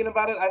I'm thinking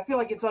about it, I feel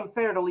like it's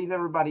unfair to leave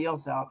everybody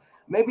else out.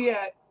 Maybe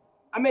I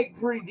make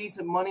pretty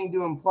decent money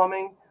doing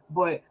plumbing,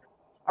 but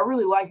I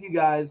really like you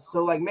guys.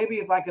 So, like, maybe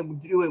if I could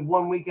do it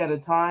 1 week at a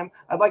time,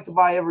 I'd like to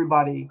buy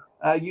everybody.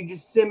 You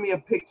just send me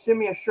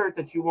a shirt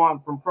that you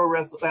want from Pro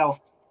Wrestling. Well,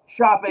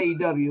 Shop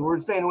AEW. We're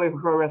staying away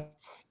from Pro Wrestling.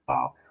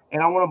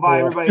 And I want to buy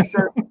everybody a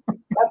shirt.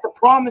 That's a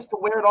promise to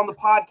wear it on the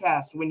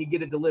podcast when you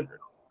get it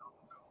delivered.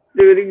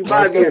 Dude, you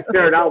buy me a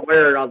shirt, I'll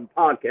wear it on the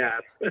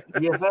podcast.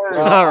 Yes, sir.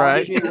 All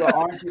right.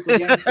 Aren't you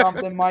forgetting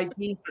something,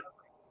 Mikey?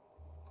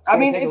 I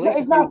mean,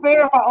 it's not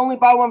fair if I only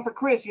buy one for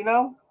Chris, you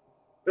know?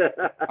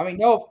 I mean,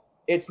 no,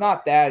 it's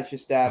not that. It's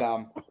just that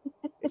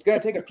it's going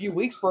to take a few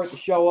weeks for it to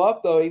show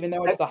up, though, even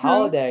though it's the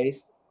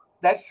holidays.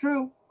 That's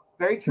true.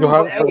 Very true. You'll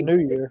have it for the New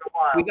Year.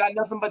 We got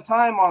nothing but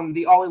time on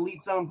the All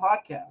Elite Zone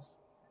podcast.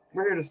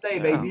 We're here to stay,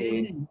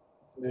 baby.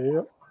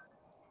 Yeah.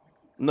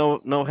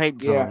 No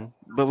hate zone,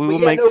 but we will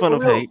make fun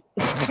of hate.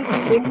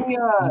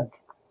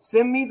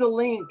 Send me the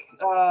link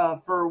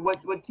for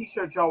what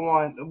t-shirt y'all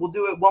want. We'll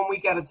do it 1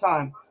 week at a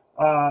time.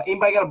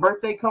 Anybody got a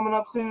birthday coming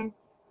up soon?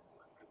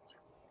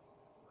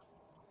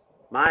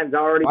 Mine's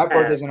already My passed.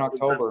 birthday's in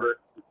October.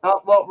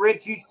 Well,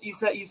 Rich, you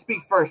said you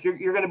speak first.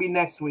 You're going to be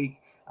next week.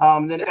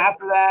 Then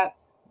after that,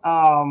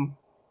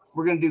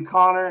 we're going to do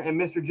Connor and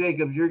Mr.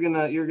 Jacobs. You're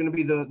gonna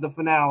be the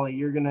finale.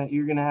 You're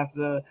gonna have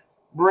to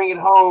bring it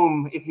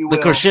home, if you will.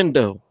 The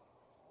crescendo.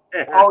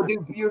 Oh,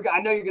 dude,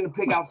 I know you're gonna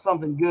pick out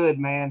something good,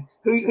 man.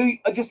 Who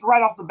just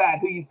right off the bat,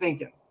 who you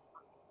thinking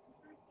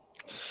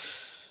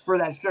for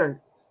that shirt?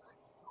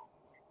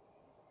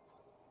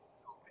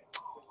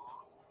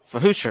 For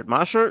whose shirt?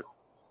 My shirt?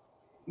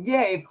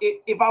 Yeah,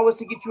 if I was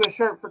to get you a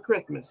shirt for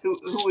Christmas, who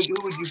would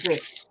you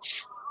pick?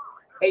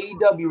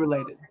 AEW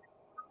related.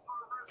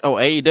 Oh,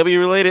 AEW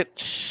related?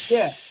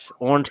 Yeah.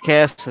 Orange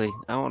Cassidy.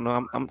 I don't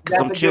know. I'm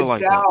chill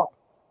like that.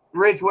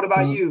 Rich, what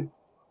about you?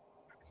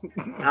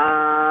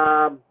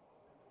 I'm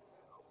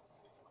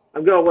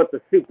going with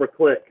the Super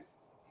Click.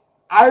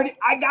 I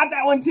got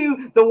that one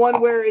too. The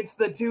one where it's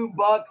the two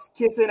bucks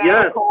kissing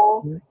Adam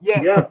Cole.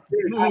 Yes,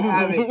 dude, I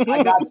have it.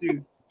 I got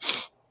you.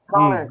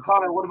 Connor,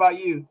 what about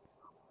you?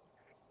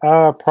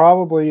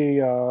 Probably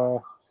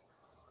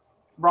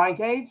Brian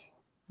Cage?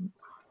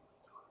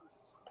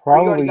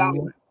 Probably.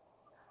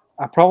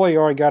 I probably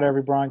already got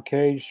every Brian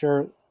Cage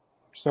shirt.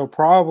 So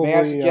probably. May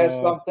I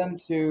suggest something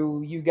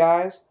to you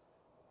guys?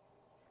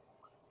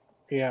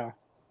 Yeah.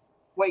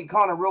 Wait,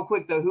 Connor, real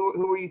quick though,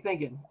 who were you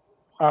thinking?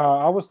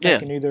 I was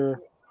thinking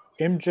either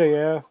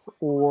MJF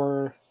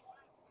or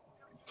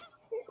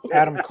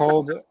Adam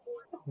Cole.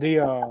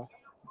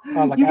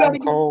 Like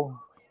Adam Cole.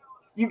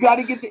 You got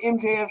to get the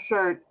MJF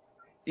shirt.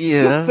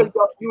 Yeah. So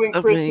you and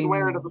Chris can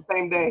wear it on the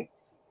same day.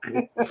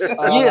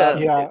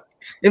 Yeah.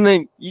 And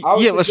then you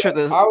have a shirt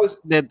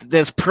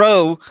that's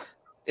pro,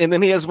 and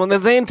then he has one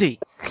that's anti.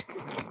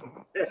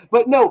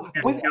 But no,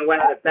 with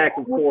back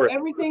and forth.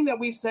 Everything that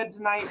we've said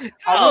tonight.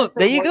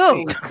 There you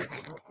go.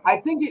 I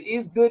think it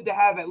is good to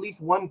have at least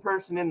one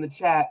person in the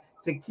chat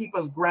to keep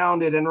us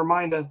grounded and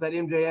remind us that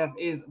MJF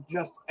is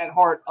just at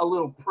heart a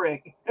little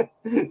prick.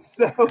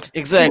 So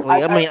exactly.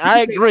 I mean,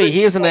 I agree.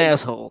 He's an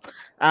asshole.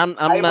 I'm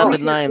not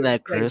denying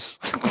that, Chris.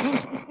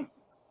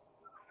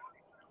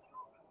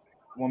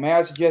 Well, may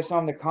I suggest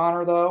something to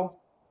Connor though?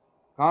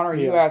 Connor,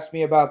 you asked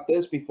me about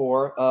this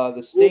before.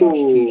 The Sting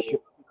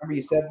T-shirt. Remember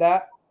you said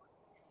that?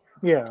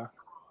 Yeah.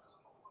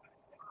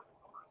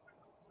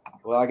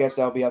 Well, I guess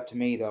that'll be up to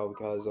me though,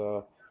 because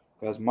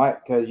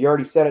you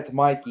already said it to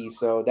Mikey,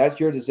 so that's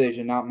your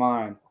decision, not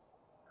mine.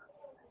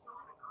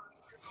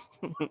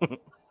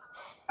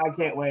 I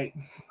can't wait.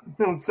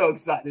 I'm so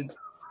excited.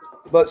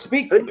 But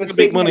speaking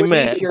Big Money of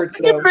Matt. T-shirts,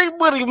 though, Big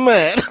Money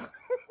Matt.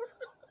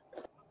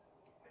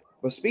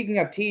 But speaking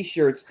of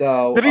T-shirts,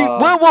 though, did he?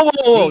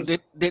 Whoa!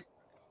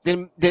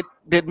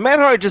 Did Matt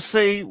Hardy just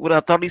say what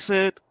I thought he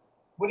said?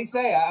 What did he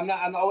say? I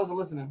wasn't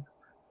listening.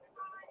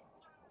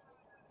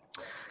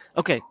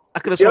 Okay, I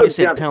could have sworn he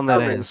said pound that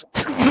ass.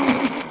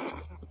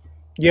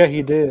 Yeah,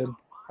 he did.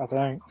 I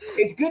think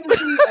it's good to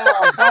see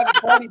Private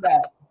Party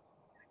back.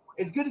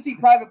 It's good to see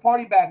Private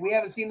Party back. We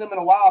haven't seen them in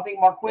a while. I think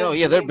Mark Quinn. Oh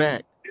yeah, they're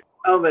back.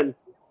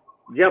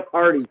 Jeff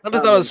Hardy. I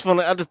just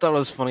thought it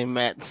was funny.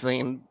 Matt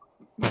saying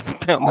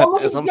pound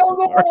that ass.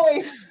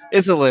 Boy.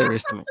 It's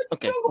hilarious to me.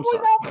 Okay, I'm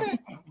sorry.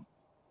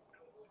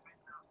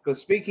 But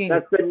speaking,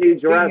 that's the new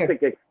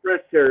Jurassic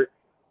Express shirt.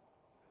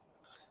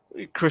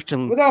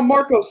 Christian without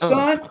Marco's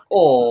son.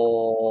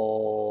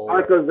 Oh,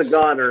 Marco's the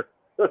goner.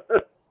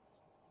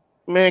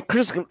 Man,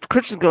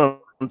 Christian's gonna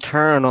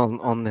turn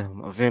on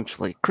them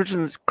eventually.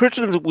 Christian's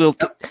will.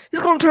 He's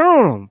gonna turn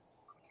on them.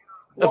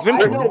 Well,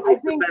 eventually,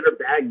 he's a better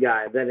bad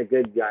guy than a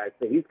good guy,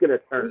 so he's gonna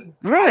turn.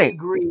 Right. I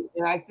agree,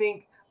 and I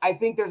think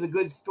there's a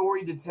good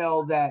story to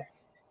tell that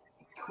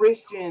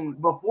Christian,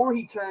 before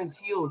he turns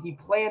heel, he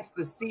plants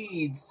the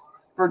seeds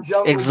for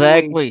Jungle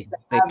exactly. Boy.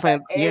 They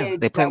plant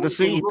the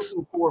seeds.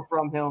 Looking for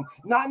from him,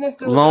 not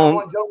necessarily. I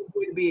want Jungle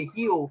Boy to be a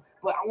heel,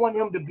 but I want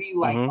him to be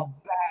like a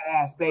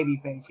badass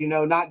babyface.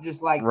 Not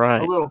just like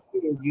a little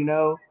kid.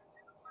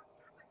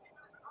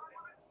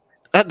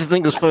 I have to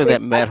think it's funny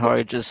that Matt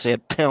Hardy just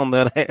said "pound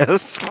that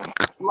ass."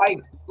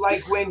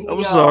 like when he.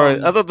 I'm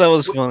sorry. I thought that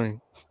was funny.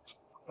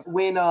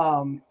 When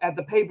at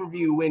the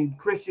pay-per-view when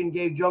Christian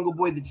gave Jungle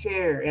Boy the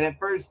chair, and at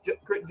first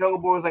Jungle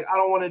Boy was like, I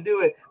don't want to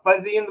do it, but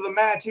at the end of the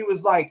match he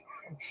was like,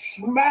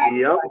 smack.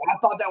 Yep. I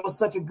thought that was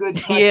such a good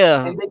touch.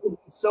 Yeah, and they could do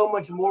so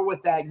much more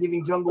with that,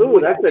 giving Jungle Boy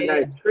that's a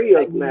nice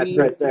trio match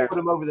right there. Put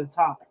him over the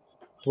top.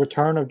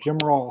 Return of Jim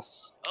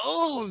Ross.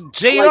 Oh,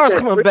 JR's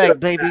coming back,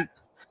 baby.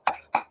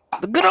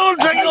 The good old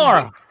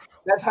JR.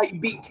 That's how you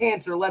beat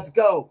cancer. Let's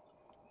go.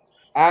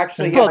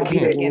 Actually, fuck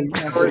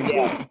cancer.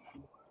 Yeah.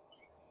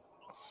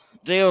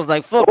 JR's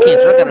like, fuck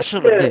cancer. I got a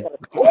sugar dick.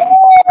 That's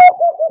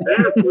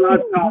what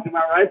I'm talking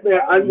about right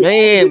there.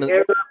 Man.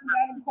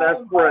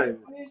 Best friend.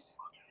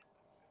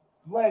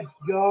 Let's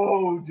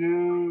go,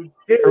 dude.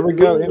 Here we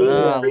go.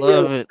 I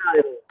love it.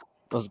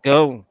 Let's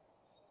go.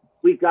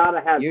 We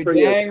gotta have. You're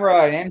dang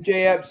right.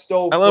 MJF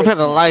stole. I love how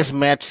the lights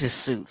match his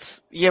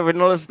suits. You ever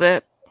notice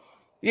that?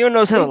 You ever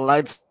notice how the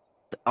lights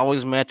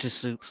always match his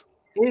suits?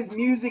 His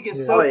music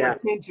is so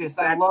pretentious.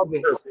 I love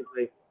it.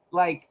 Perfectly.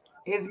 Like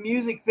his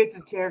music fits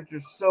his character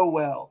so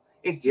well.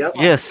 It's just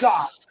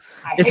God,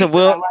 it's a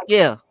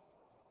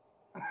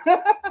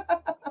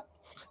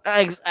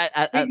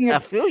I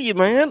feel you,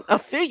 man. I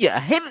feel you. I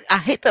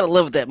hate that I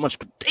love it that much,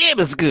 but damn,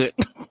 it's good.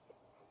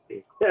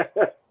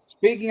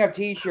 Speaking of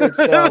T-shirts,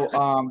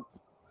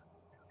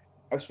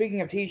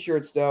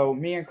 though,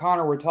 me and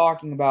Connor were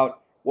talking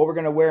about what we're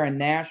gonna wear in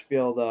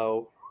Nashville,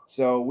 though.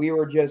 So we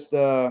were just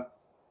I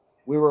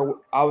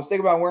was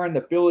thinking about wearing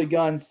the Billy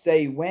Gunn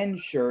Say When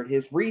shirt,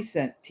 his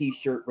recent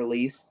T-shirt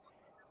release,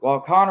 while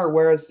Connor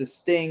wears the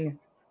Sting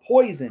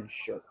Poison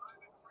shirt,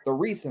 the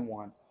recent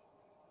one.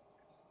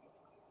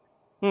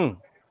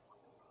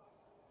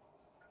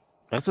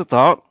 That's a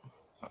thought.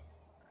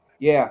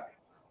 Yeah.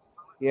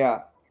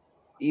 That's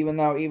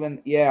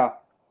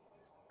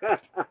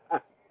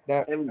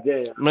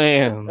MJF.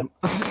 Man,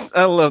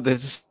 I love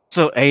this. It's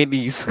so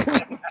 80s.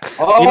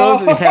 Oh, You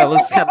know, yeah,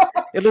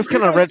 it looks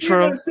kind of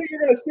retro. You're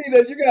gonna see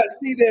this. You're gonna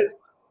see this.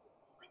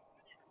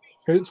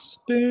 It's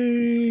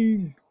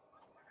Sting.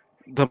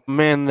 The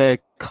man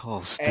that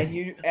calls And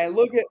Sting.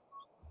 look at.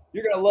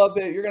 You're gonna love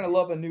it. You're gonna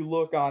love a new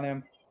look on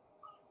him.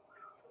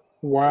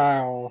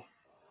 Wow.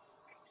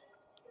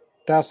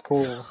 That's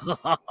cool.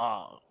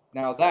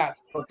 Now that's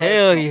professional.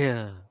 Hell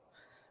yeah.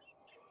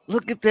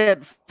 Look at that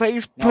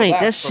face Now paint.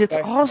 That that's shit's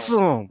professional.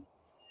 awesome.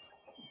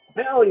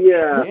 Hell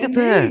yeah. Look at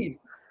that. Indeed.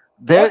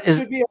 There That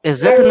should be a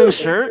is that the new figure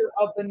shirt?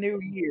 of the new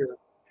year.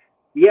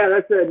 Yeah,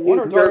 that's a new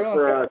Wonder shirt Dark One's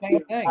for got the same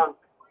CM thing. Punk.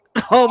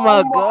 Oh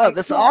my god,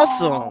 that's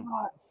awesome.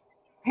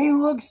 He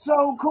looks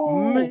so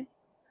cool. Man.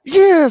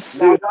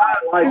 Yes. Now, I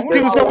like This this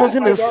dude's one. almost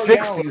in his Darby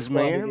Allin 60s, looks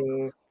man.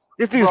 good.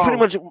 This dude's Bro. pretty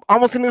much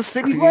almost in his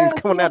 60s. He's wearing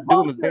coming CM out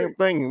doing the Punk damn shirt.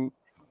 thing.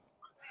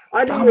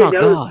 I didn't Oh even my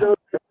notice God. those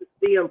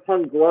CM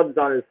Punk gloves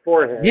on his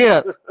forehead.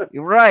 Yeah,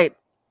 you're right.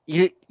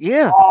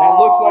 Yeah,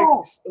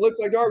 Oh, It looks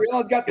like Darby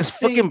Allin's got the it's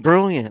Sting fucking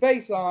brilliant.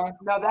 face on.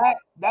 now that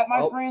my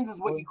Oh. friends is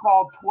what you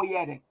call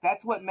toyetic.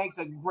 That's what makes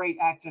a great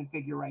action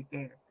figure right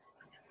there.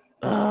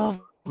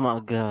 Oh my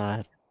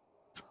god,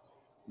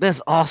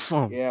 that's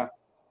awesome. Yeah.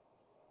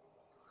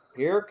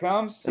 Here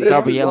comes And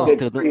Darby CM Allin's Punk.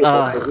 still Good doing.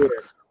 right here.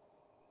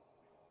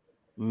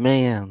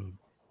 Man,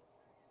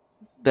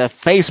 that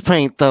face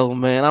paint though,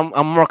 man.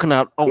 I'm working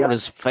out over Yeah.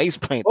 this face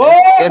paint.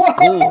 Oh! That's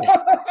cool.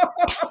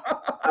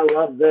 I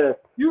love this.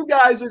 You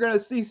guys are gonna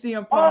see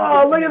CM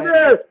Punk. Oh, look at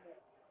this.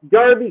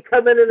 Darby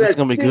coming in This at is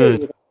gonna be Sting.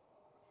 good.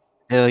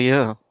 Hell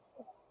yeah.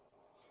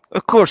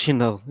 Of course, you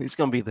know he's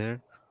gonna be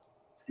there.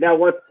 Now,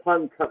 what's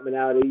Punk coming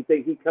out? Do you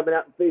think he's coming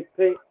out in face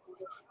paint?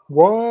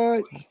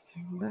 What?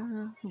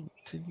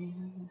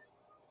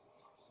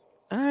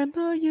 I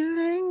know you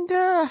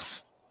anger.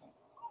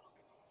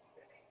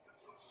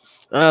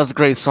 That's a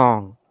great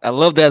song. I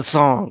love that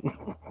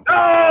song.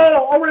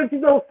 Oh,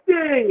 original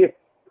Sting.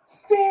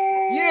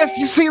 Yes,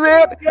 you see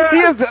that?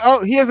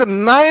 Yes. He has the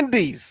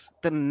 90s.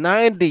 The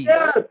 90s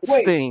Yes.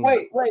 Sting.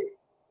 Wait.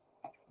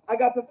 I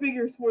got the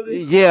figures for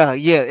this. Yeah.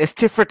 It's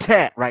tit for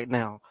tat right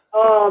now.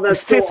 Oh,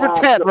 that's It's tit so for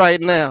tat awesome.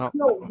 right now.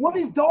 Yo, what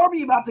is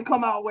Darby about to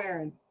come out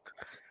wearing?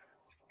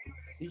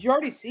 Did you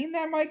already seen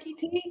that, Mikey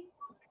T?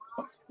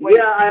 Wait,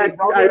 Yeah, I did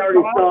Darby already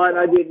come out? saw it.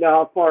 I didn't know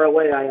how far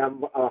away I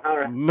am.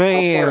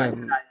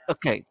 Man.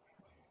 Okay.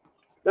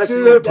 That's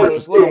Dude, good for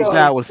that's Sting. so Comes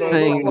out with sick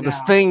Sting, right with the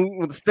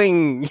now.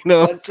 Sting, you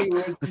know, Let's see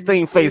what the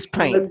Sting face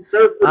paint. That's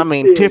good for I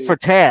mean, Sting. tit for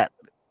tat.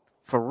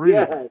 For real.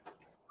 Yes.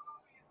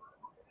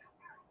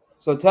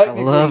 So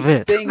technically, love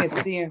it. Sting is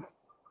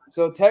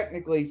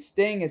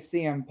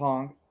CM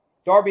Punk,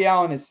 Darby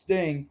Allin is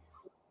Sting,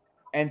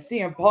 and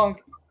CM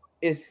Punk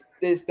is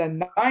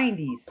the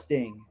 '90s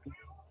Sting.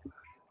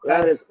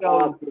 That is so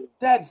awesome.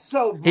 that's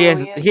so He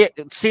has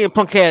brilliant. CM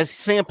Punk has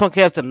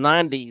the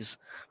 90s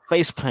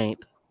face paint.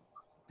 of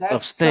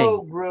That's Sting.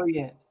 so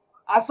brilliant.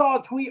 I saw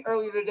a tweet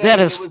earlier today. That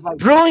and is it was like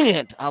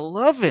brilliant. I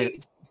love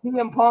it.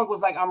 CM Punk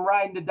was like, "I'm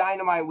riding to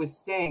Dynamite with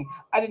Sting."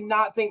 I did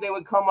not think they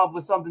would come up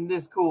with something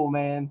this cool,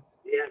 man.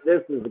 Yeah,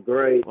 this is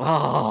great.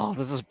 Oh,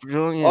 this is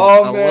brilliant.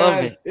 Oh I man,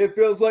 love it.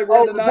 feels like we're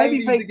Oh, in the the baby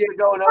 '90s faces again. are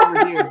going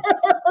over here.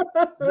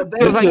 The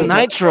It was like baby faces are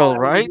Nitro, going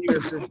over right?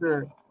 here for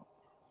sure.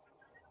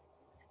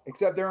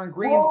 Except they're in Whoa,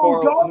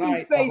 Greensboro Darby's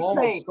tonight, the face home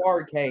of paint.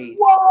 Starcade.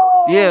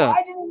 Whoa! Yeah.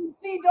 I didn't even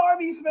see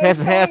Darby's face. Has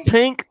half paint.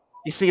 pink.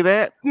 You see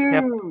that?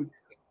 Half- Dude.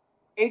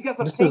 He's got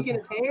some This pink is- in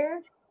his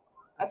hair.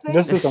 I think.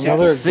 This This is shit's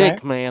another sick,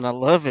 example. man. I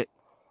love it.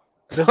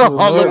 This is Oh,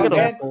 another look at 'em.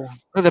 example.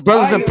 Look, the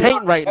brothers in I-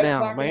 paint right That's now,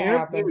 not gonna man.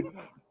 happen. Dude,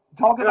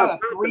 talk about a Yeah,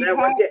 we're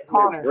 3-pack, getting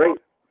Connor. great.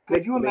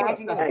 Could you Bunch of-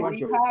 imagine a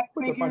bunch of- 3-pack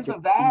figures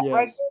of that? Yes.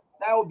 Right,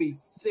 that would be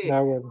sick.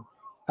 That would be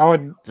Let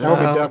me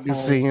definitely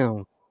see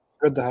him.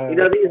 good to have. You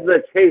know, these are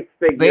the chase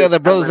figures. They are the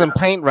brothers in coming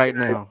paint right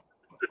now.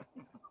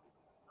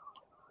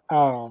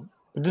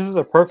 But this is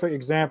a perfect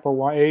example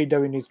why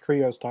AEW needs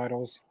trios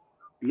titles.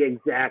 out. Yeah,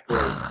 exactly.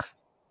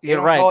 They You're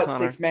don't right, call it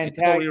Connor. 6-man You're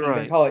tag totally teams,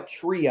 they right. call it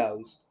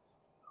trios.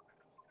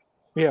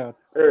 Yeah,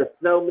 There's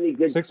so many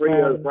good Six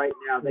trios man. right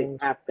now. They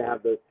have to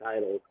have those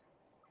titles.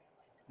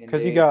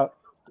 because you Indeed.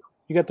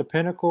 got the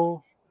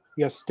Pinnacle,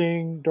 you got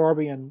Sting,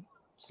 Darby, and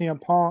CM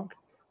Punk,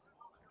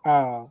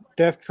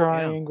 Death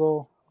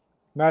Triangle,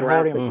 Matt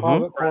Hardy and Mhm.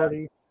 Private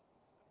Party.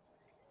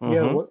 Yeah,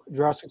 Mhm. what,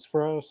 Jurassic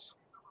Express.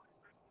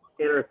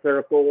 Inner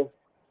Circle.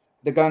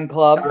 the Gun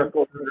Club.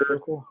 Circle.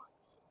 Circle.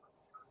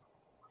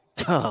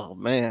 Oh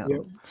man,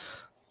 Yep.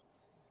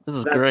 this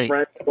is Best great.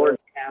 friend, Orange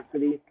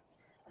Cassidy.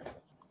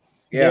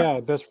 Yeah.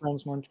 Best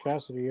friends, Orange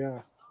Cassidy.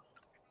 Yeah.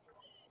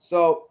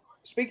 So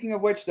speaking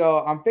of which, though,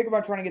 I'm thinking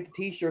about trying to get the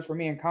T-shirts for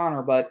me and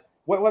Connor. But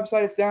what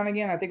website is down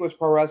again? I think it was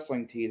Pro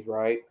Wrestling Tees,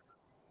 right?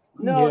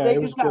 No, Yeah, they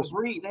it just was got just-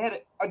 breached. They had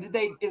it. Or did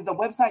they? Is the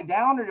website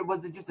down, or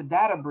was it just a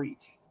data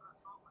breach?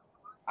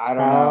 I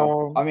don't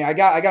know. Um, I mean, I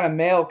got a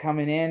mail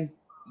coming in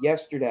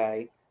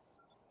yesterday.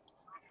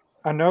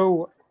 I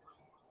know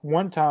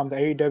one time the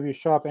AEW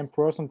shop and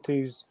Pro Wrestling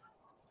Tees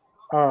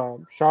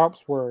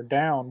shops were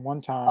down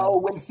one time. Oh,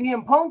 when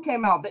CM Punk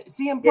came out,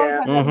 CM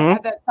Punk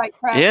had that site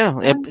crash.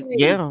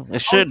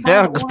 It shut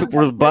down because people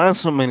were buying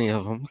so many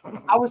of them.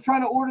 I was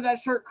trying to order that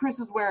shirt Chris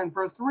is wearing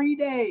for 3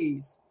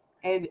 days,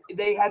 and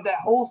they had that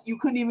whole. You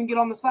couldn't even get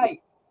on the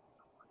site.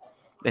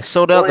 They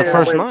sold out the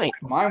first night.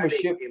 Mine was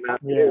shipped.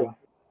 Yeah.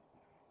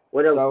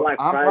 So I'm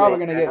probably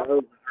gonna get.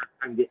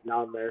 I'm getting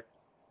on there.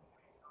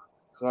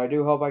 So I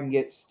do hope I can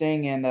get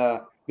Sting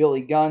and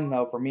Billy Gunn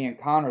though for me and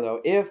Connor though.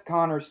 If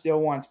Connor still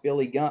wants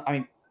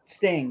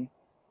Sting.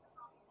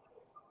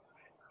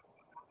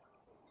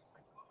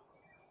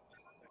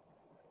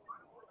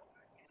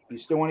 You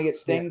still want to get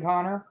Sting,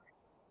 Connor,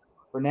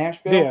 for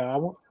Nashville? Yeah,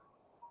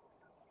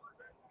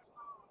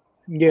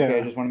 Yeah. Okay,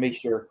 I just want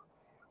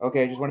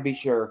to be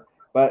sure.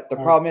 But the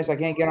problem is I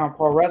can't get on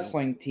Pro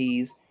Wrestling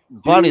Tees.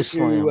 Body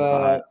slam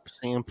by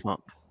CM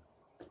Punk.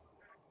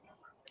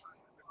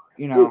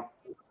 You know.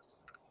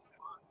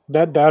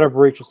 That data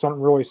breach is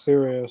something really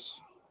serious.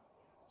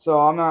 So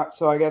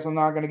I guess I'm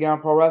not going to get on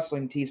Pro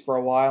Wrestling Tees for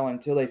a while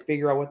until they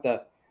figure out what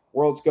the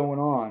world's going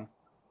on.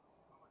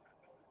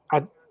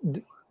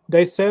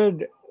 They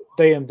said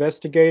they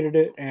investigated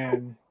it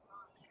and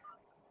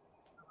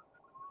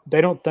they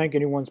don't think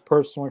anyone's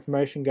personal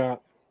information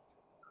got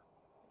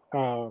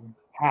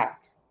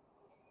hacked.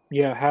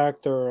 Yeah,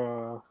 hacked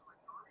or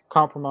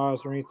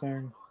compromised or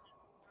anything.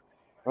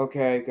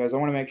 Okay, because I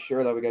want to make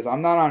sure though, because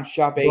I'm not on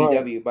Shop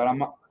AEW,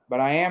 but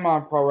I am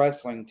on Pro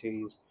Wrestling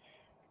Tees.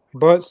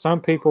 But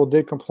some people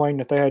did complain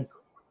that they had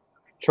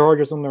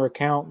charges on their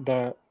account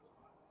that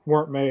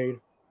weren't made.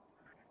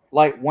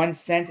 Like 1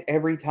 cent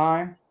every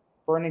time,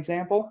 for an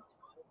example?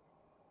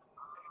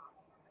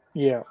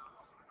 Yeah.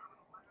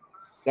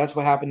 That's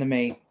what happened to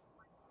me.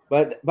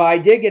 But I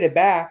did get it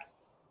back.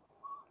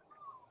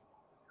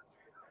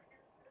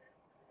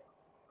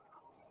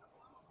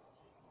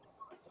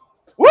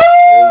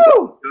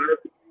 Woo!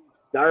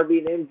 Darby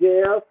and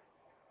MJF.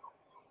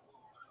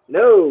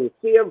 No,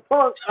 CM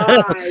Punk.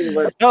 Let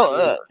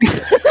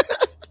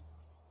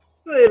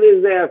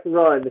his ass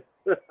run.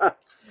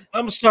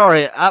 I'm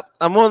sorry.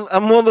 I'm one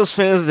of those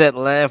fans that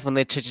laugh when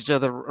they chase each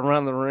other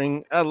around the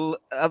ring.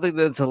 I think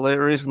that's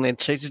hilarious when they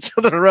chase each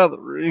other around the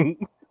ring.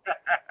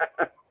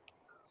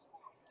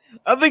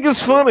 I think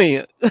it's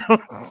funny.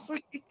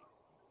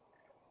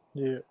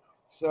 Yeah.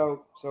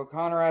 So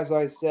Connor, as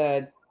I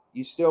said,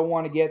 you still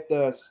want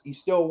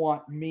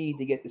me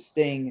to get the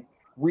Sting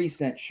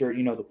recent shirt,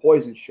 the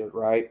Poison shirt,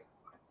 right?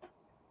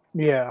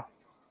 Yeah.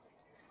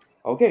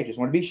 Okay, just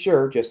want to be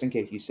sure, just in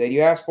case. You said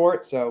you asked for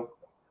it, so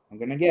I'm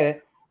gonna get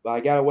it. But I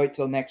gotta wait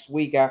till next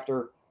week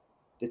to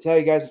tell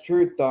you guys the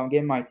truth, though. I'm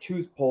getting my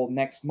tooth pulled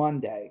next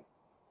Monday.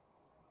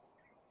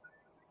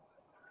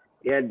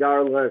 Yeah,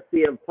 Darla,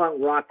 CM Punk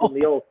rocking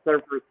the old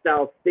surfer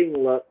style Sting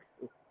look.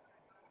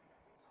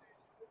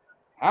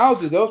 How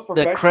do those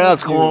professionals The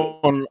crowd's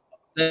going.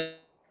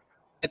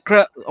 The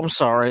crowd. I'm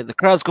sorry. The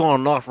crowd's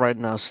going off right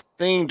now.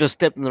 Sting just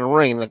stepped in the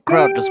ring. The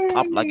crowd just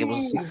popped like it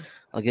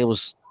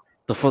was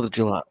the 4th of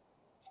July.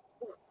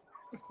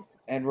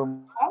 And I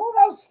love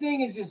how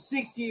Sting is just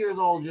 60 years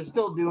old, just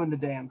still doing the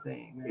damn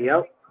thing. Man.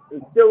 Yep,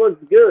 it still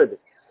looks good.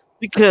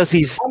 Because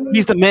he's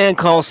the man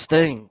called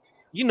Sting.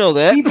 You know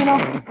that.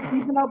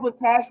 Keeping up with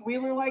Cash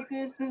Wheeler like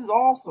this is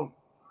awesome.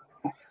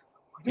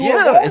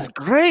 It's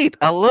great.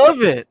 I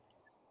love it.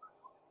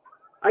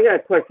 I got a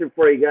question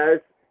for you guys.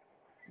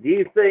 Do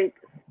you think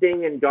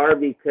Sting and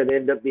Darby could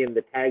end up being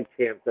the tag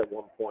champs at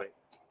one point?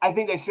 I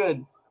think they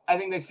should.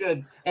 And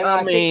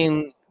I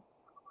mean,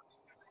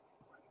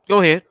 go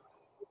ahead.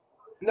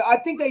 No, I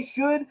think they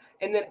should.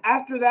 And then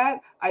after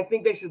that, I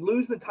think they should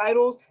lose the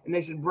titles and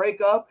they should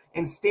break up.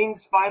 And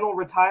Sting's final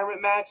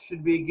retirement match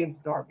should be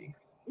against Darby.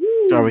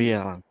 Darby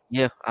Allin.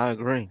 Yeah, I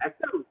agree. That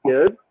sounds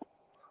good.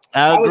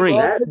 I agree.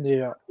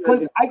 Yeah.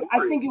 Because I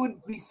think it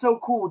would be so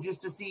cool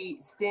just to see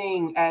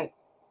Sting at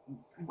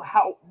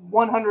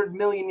 100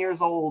 million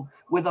years old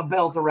with a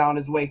belt around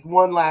his waist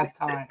one last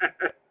time.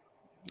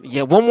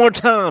 Yeah, one more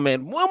time,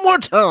 man. One more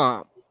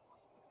time.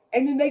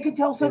 And then they could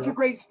tell such a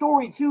great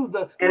story, too.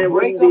 The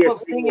breakup of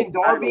Sting and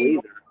Darby.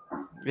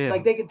 Yeah.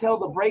 Like, they could tell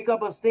the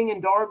breakup of Sting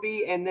and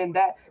Darby, and then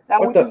that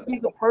would just be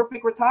the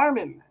perfect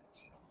retirement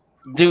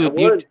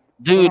match.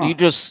 Dude,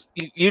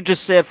 you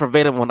just said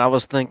verbatim what I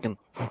was thinking.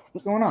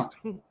 What's going on?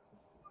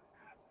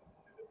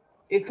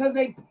 It's because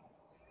they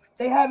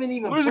haven't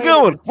even. Where's it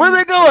going? Where are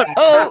they going?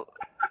 Oh,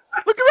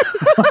 look at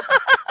that!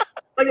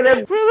 Look at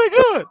them. Where are they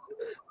going?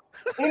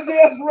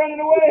 MJF's running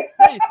away.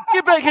 Hey,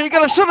 get back here! You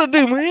got a show to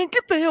do, man.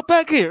 Get the hell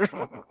back here!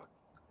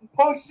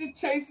 Punk's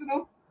just chasing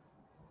him.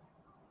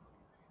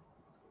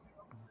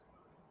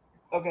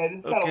 Okay,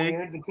 this is kind of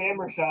weird. The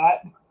camera shot.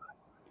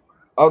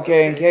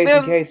 Okay, in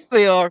case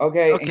they are.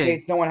 Okay, in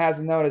case no one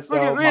hasn't noticed.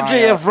 Look at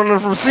MJF running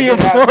from CM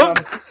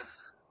Punk.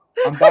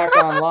 I'm back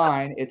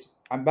online.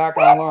 I'm back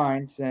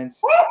online since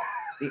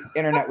the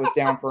internet was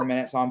down for a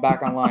minute, so I'm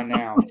back online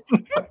now.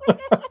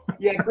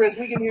 Yeah, Chris,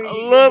 we can hear you.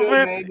 I love good,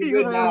 it. Man. He's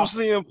You're good now.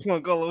 CM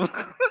Punk all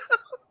over.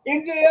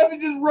 MJF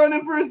is just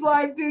running for his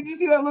life, dude. Did you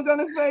see that look on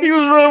his face? He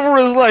was running for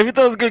his life. He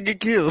thought he was gonna get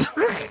killed.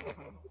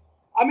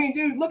 I mean,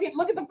 dude, look at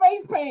the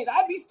face paint.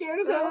 I'd be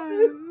scared as hell,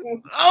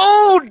 dude.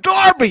 Oh,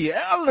 Darby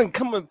Allin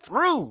coming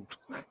through.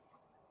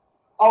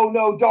 Oh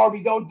no,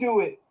 Darby, don't do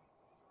it.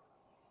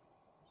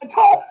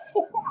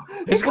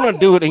 He's gonna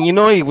do it, and you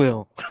know he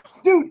will.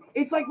 Dude,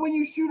 it's like when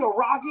you shoot a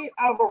rocket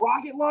out of a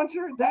rocket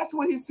launcher. That's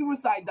what his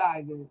suicide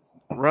dive is.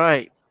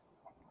 Right.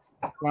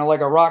 Kind of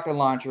like a rocket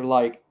launcher,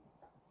 like.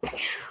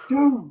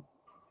 Dude.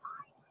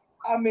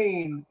 I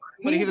mean.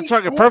 But he hit the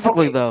target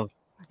perfectly, though.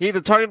 He hit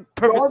the target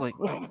perfectly.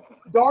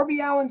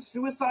 Darby Allin's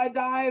suicide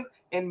dive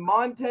and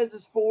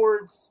Montez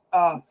Ford's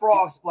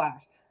frog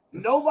splash.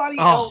 Nobody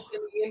else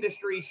in the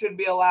industry should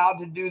be allowed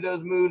to do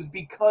those moves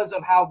because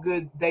of how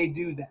good they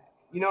do that.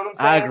 You know what I'm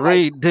saying? I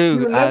agree,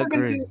 dude. You're never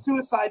going to do a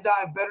suicide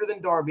dive better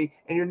than Darby,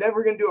 and you're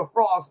never going to do a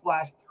frog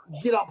splash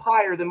get up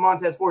higher than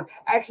Montez Ford.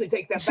 Actually,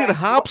 take that back. See the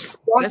hops?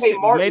 Dante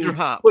Martin major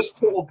hops.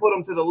 will put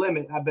him to the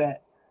limit, I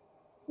bet.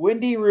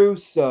 Wendy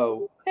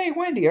Russo. Hey,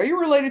 Wendy, are you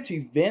related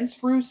to Vince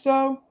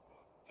Russo?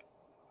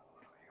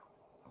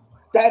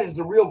 That is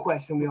the real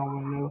question we all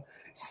want to know.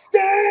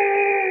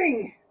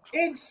 Sting!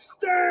 It's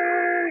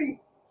Sting!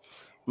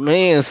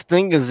 Man,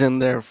 Sting is in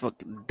there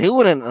fucking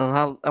doing it,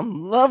 and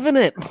I'm loving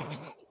it.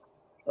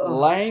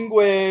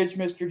 Language,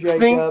 Mr.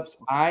 Jacobs.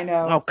 I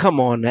know. Oh, come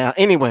on now.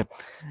 Anyway,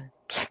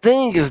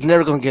 Sting is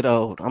never going to get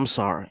old. I'm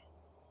sorry.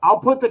 I'll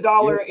put the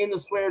dollar in the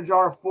swear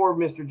jar for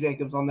Mr.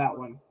 Jacobs on that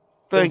one.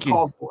 Thank you.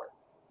 Called for it.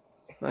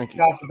 Thank you.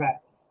 Got your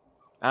back.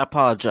 I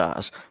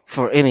apologize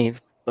for any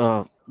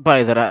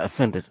body that I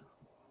offended.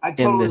 I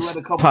totally in this let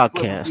a couple podcast.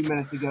 slip a few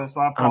minutes ago,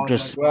 so I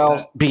apologize. I'm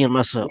just being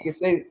myself. We can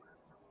say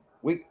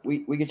we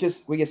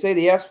can say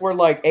the S word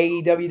like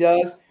AEW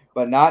does,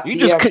 but not you the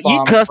just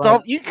F-bomb.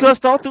 you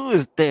cussed all through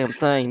this damn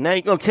thing. Now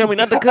you gonna tell me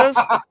not to cuss?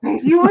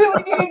 You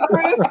really did,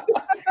 Chris.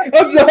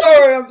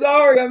 I'm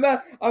sorry. I'm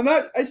not.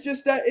 It's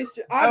just that. It's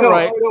just. I All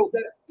right.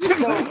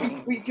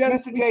 We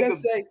just say.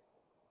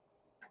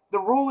 The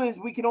rule is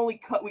we can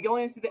only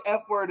say the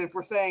F word if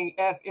we're saying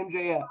F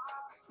MJF.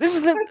 This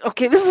isn't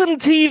okay. This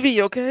isn't TV,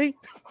 okay?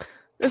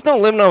 There's no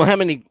limit on how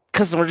many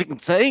customers you can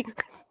say.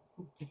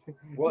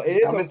 Well, it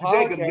is Mr.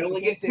 Jacobs, you only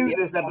get 2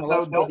 this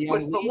episode. Don't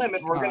push the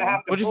limit. We're gonna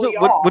have to pull you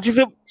off. Would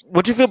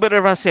you feel better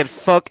if I said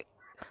fuck?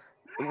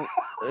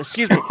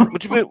 Excuse me.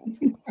 Would you feel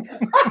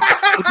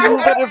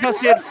better if I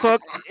said fuck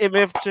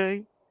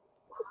MFJ?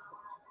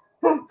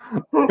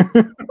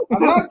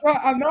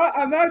 I'm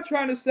not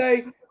trying to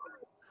say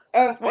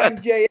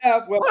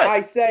FMJF. Well, what?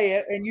 I say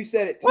it, and you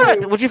said it too.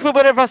 What? Would you feel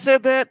better if I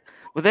said that?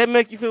 Would that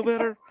make you feel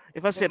better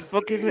if I said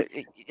fuck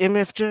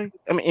MFJ?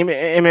 I mean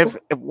MF.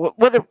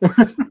 What the?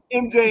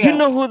 MJF. You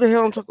know who the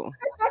hell I'm talking about?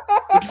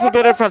 Would you feel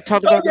better if I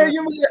talked about that?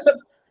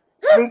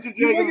 Mr.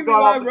 Jacobs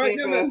got off the right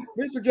now,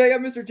 Mr.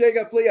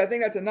 Jacob, please. I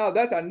think that's enough.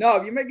 That's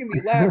enough. You're making me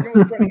laugh. You're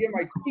trying to get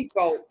my cheek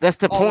cold. That's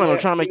the point. I'm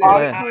trying to make you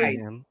laugh.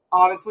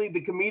 Honestly,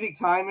 the comedic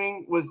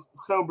timing was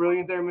so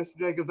brilliant there, Mr.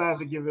 Jacobs. I have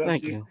to give it up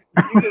Thank to you.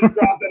 You just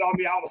dropped that on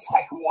me. I was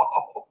like,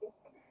 whoa.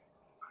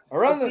 All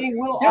right,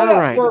 all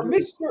right. For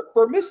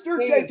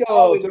Mr.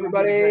 Jacobs,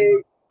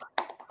 everybody.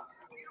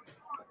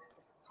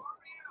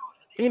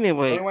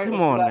 Anyway,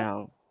 come on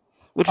now.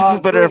 Would you feel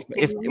better if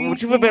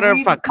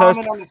I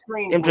cussed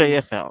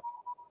MJF out?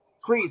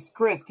 Chris,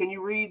 can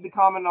you read the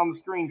comment on the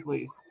screen,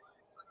 please?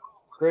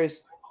 Chris,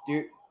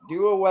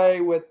 do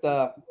away with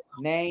the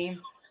name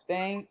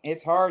thing.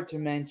 It's hard to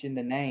mention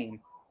the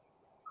name.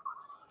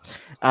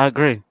 I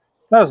agree.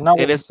 That is not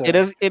what it is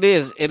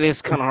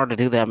kind of hard to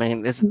do that. I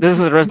mean, this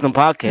is a wrestling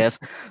podcast,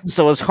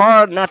 so it's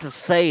hard not to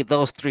say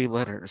those 3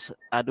 letters.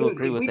 I do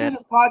agree with that. If we do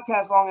this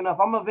podcast long enough,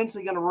 I'm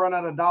eventually going to run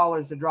out of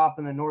dollars to drop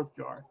in the North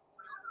Jar.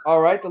 All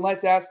right, then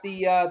let's ask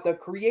the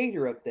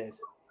creator of this,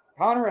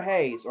 Connor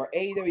Hayes, our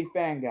AEW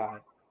fan guy.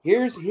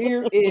 Here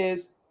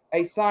is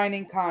a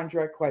signing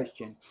contract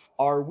question: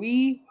 Are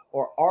we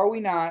or are we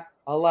not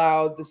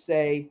allowed to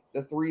say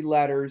the 3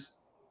 letters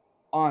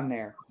on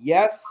there?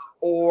 Yes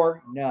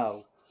or no?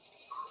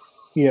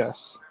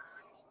 Yes.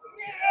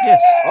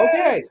 Yes.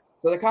 Okay,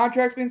 so the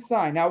contract's been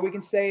signed. Now we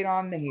can say it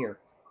on here.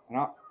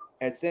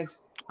 And since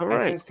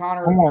Connor,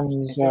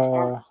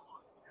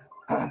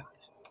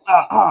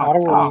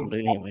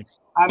 anyway.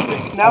 I'm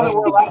just now that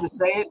we're allowed to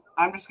say it,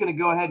 I'm just going to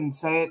go ahead and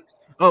say it.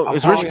 Oh,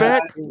 is Rich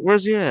back?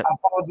 Where's he at? I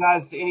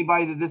apologize to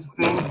anybody that this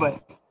offends,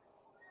 but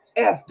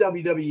F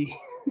WWE.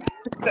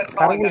 That's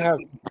all I got to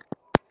say.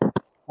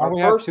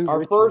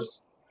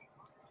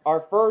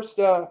 Our first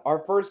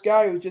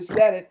guy who just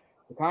said it.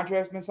 The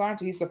contract's been signed,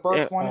 so he's the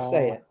first one to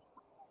say it.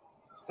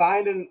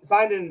 Signed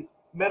in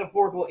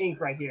metaphorical ink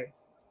right here.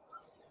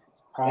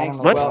 Thanks.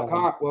 Well,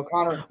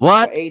 Connor,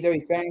 what?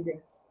 AEW fan.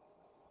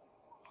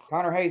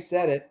 Connor Hayes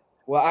said it.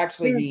 Well,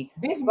 actually,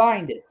 he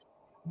signed it.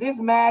 This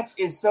match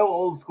is so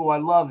old school. I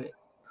love it.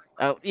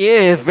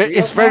 Yeah,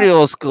 it's very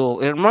old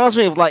school. It reminds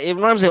me of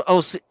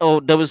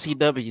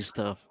WCW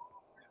stuff.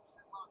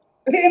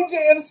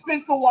 MJF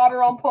spits the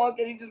water on Punk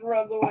and he just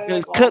runs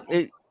away.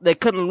 They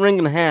cut the ring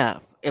in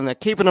half, and they're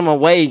keeping him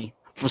away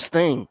from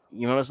Sting.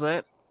 You notice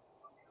that?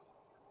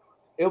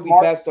 It'll be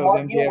best though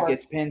if MJF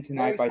gets pinned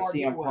tonight by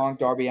CM Punk,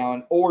 Darby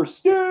Allin, or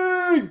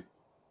Sting.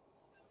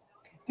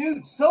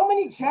 Dude, so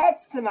many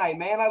chats tonight,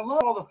 man. I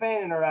love all the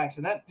fan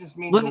interaction. That just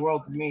means the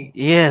world to me.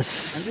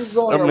 Yes. And this is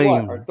only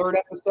our third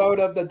episode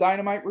of the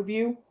Dynamite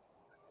review.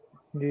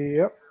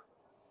 Yep.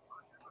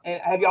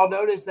 And have y'all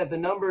noticed that the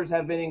numbers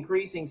have been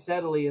increasing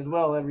steadily as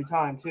well every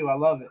time too? I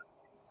love it.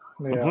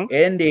 Yeah.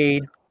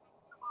 Indeed.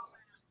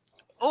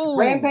 Ooh.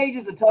 Rampage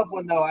is a tough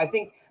one though. I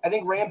think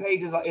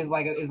Rampage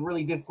is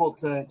really difficult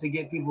to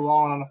get people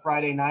on a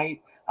Friday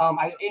night. I'm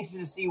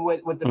interested to see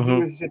what the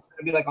viewership's going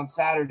to be like on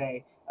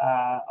Saturday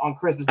on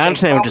Christmas Day. I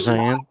understand what you're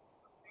saying.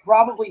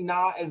 Probably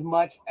not as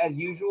much as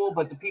usual,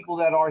 but the people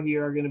that are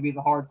here are going to be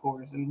the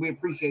hardcores, and we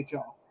appreciate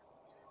y'all.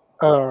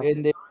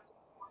 Indeed.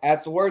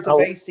 As the words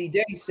of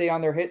AC/DC on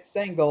their hit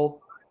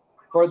single,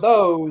 for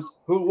those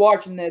who are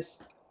watching this,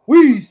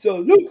 we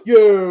salute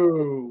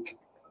you.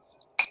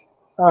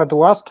 The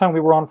last time we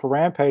were on for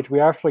Rampage,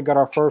 we actually got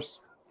our first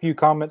few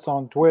comments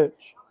on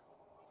Twitch.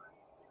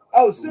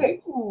 Oh,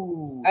 sick!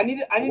 Ooh. I need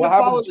to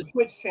follow the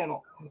Twitch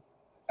channel.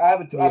 I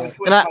have a Twitch and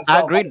myself. I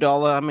agree,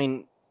 Dollar. I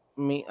mean,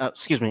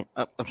 excuse me.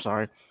 I'm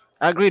sorry.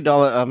 I agree,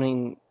 Dollar. I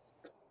mean,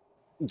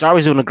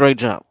 Darby's doing a great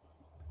job.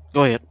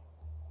 Go ahead.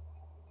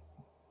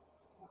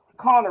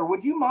 Connor,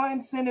 would you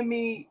mind sending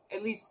me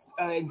at least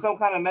in some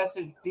kind of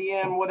message,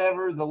 DM,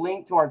 whatever, the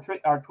link to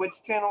our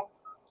Twitch channel?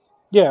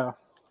 Yeah.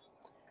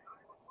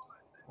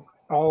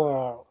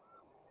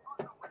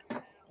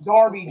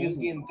 Darby just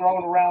getting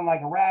thrown around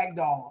like a rag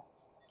doll.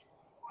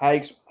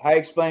 I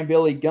explain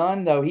Billy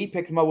Gunn, though. He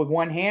picked him up with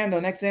one hand. The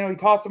next thing he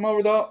tossed him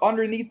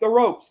underneath the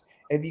ropes.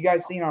 Have you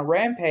guys seen on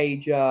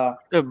Rampage?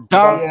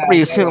 Darby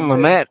is still in the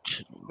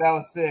match. That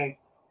was sick.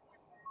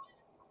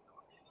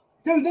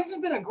 Dude, this has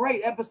been a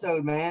great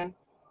episode, man.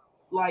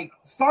 Like,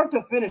 start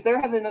to finish.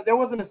 There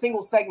wasn't a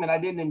single segment I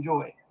didn't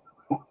enjoy.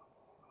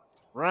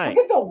 Right.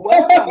 Look at the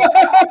welcome.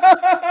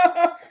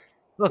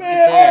 Look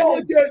at that.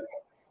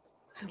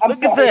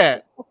 Look at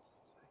that.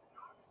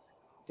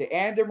 To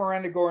answer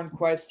Miranda Gordon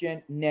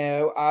question,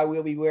 no, I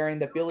will be wearing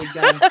the Billy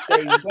Gunn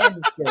Stay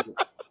Wednesday.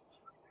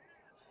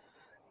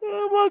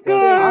 Oh my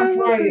God! I'm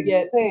trying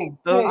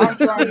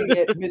to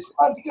get Miss.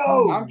 Let's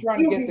go. I'm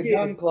trying to get the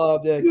Gun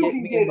Club to get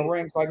me in the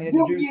ring so I can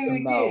introduce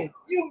them. Though.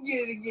 You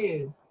get it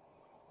again.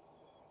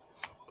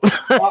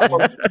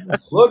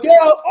 Look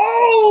out!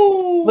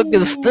 Oh! Look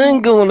at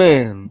Sting going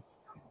in.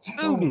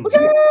 Dude,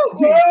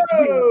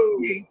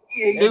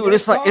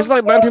 it's like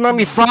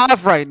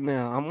 1995 right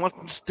now. I'm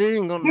watching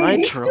Sting on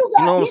Nitro. You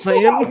know what I'm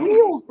saying? Got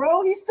wheels,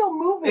 bro. He's still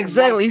moving.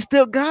 Exactly. He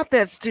still got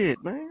that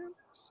shit, man.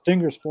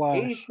 Stinger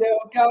splash. He still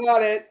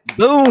got it.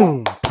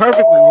 Boom!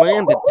 Perfectly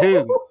landed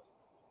too.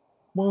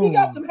 He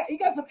got some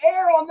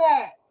air on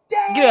that.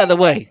 Dang. Get out of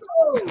the way.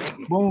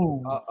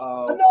 Boom.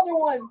 Another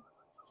one.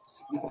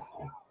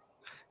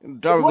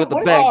 Darby with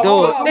the back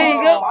door. There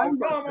you go.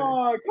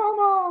 Come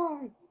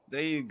on.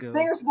 There you go.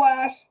 Stinger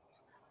splash.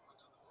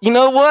 You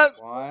know what?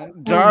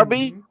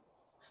 Darby, Mm-hmm.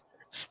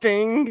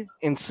 Sting,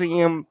 and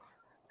CM.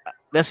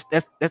 That's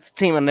the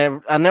team I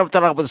never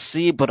thought I would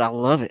see, but I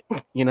love it.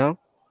 You know.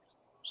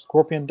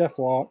 Scorpion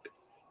Deathlock.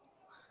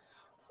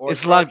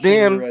 It's locked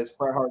in. You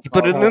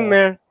put it in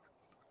there.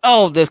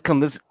 Oh, this.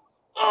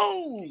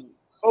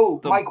 Oh,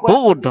 the my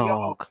question.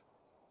 Bulldog.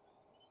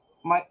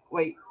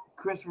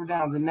 Christopher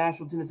Downs in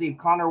Nashville, Tennessee. If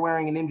Connor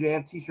wearing an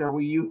MJF t-shirt,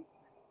 will you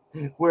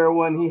wear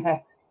one he has?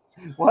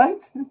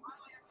 What?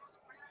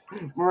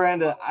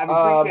 Miranda, I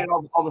appreciate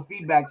all the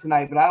feedback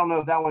tonight, but I don't know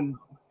if that one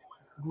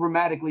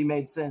grammatically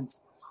made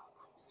sense.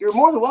 You're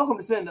more than welcome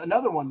to send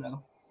another one,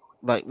 though.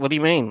 Like, what do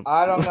you mean?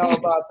 I don't know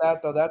about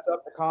that, though. That's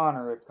up to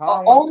Connor. If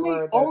Connor only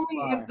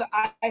if the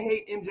I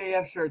hate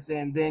MJF shirt's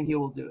in, then he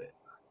will do it.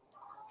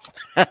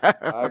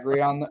 I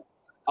agree on that.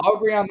 I'll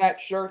agree on that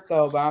shirt,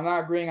 though, but I'm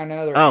not agreeing on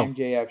another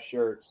MJF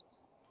shirts.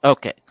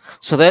 Okay,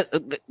 so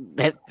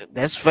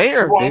that's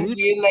fair, One dude.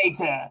 year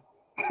later.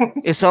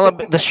 It's all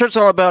about, the shirt's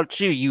all about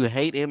you. You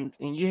hate him,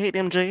 and you hate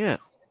MJF.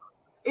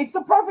 It's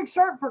the perfect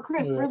shirt for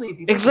Chris, really. If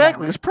you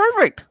exactly, it's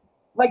perfect.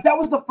 Like that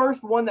was the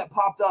first one that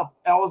popped up.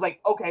 I was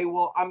like, okay,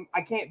 well,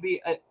 I can't be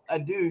a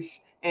douche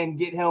and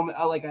get him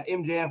like a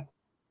MJF.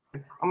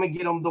 I'm gonna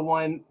get him the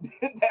one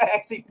that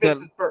actually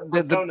fits his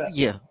persona.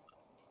 Yeah.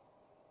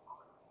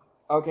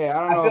 Okay, I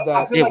don't know if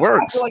that it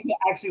works. I feel like he'll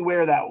actually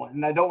wear that one,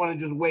 and I don't want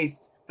to just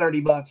waste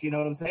 $30. You know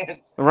what I'm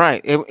saying?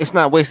 Right. It's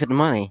not wasted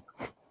money.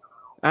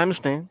 I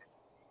understand.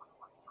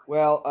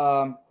 Well,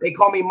 they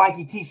call me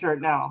Mikey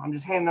T-shirt now. I'm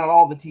just handing out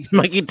all the T-shirts.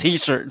 Mikey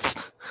T-shirts.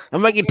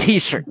 I'm making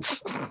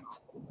T-shirts.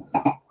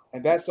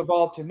 And best of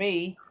all, to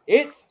me,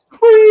 it's free.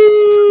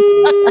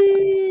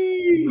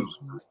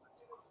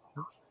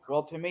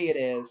 Well, to me, it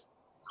is.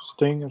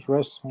 Sting is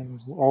wrestling.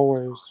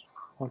 Always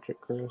watch it,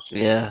 Chris.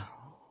 Yeah.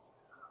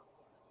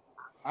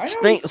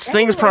 Sting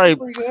is probably.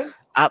 pretty good.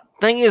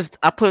 Thing is,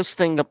 I put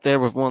Sting up there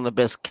with one of the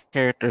best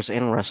characters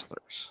and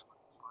wrestlers.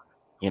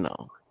 You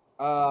know.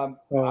 I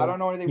don't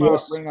know anything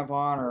about Ring of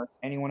Honor.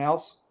 Anyone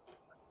else?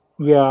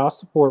 Yeah, I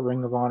support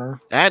Ring of Honor.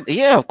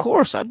 Yeah, of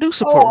course, I do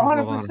support.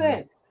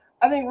 100%.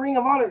 I think Ring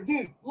of Honor,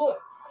 dude. Look,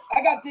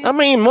 I got this. I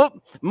mean,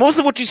 most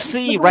of what you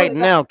see right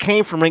now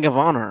came from Ring of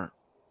Honor.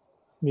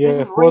 Yeah,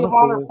 this is Ring of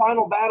Honor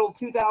Final Battle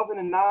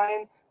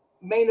 2009.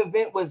 main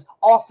event was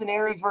Austin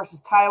Aries versus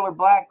Tyler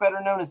Black, better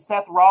known as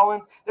Seth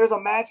Rollins. There's a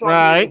match on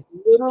here that's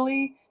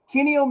literally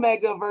Kenny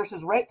Omega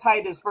versus Rhett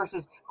Titus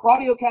versus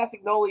Claudio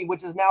Castagnoli,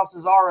 which is now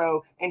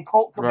Cesaro, and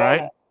Colt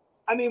Cabana. Right.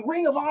 I mean,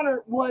 Ring of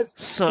Honor was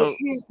the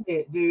shiz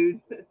hit,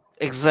 dude.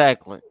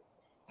 Exactly.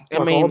 I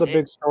mean, all the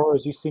big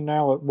stars you see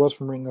now, it was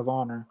from Ring of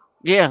Honor.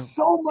 Yeah,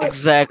 so much.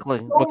 Exactly.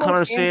 So what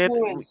Connor said.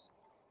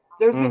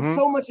 There's been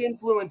so much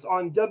influence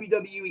on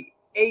WWE,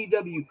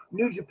 AEW,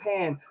 New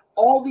Japan,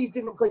 all these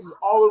different places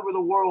all over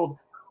the world.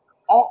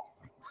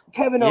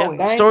 Kevin Owens.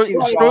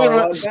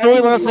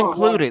 Storylines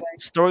included.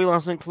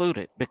 Storylines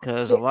included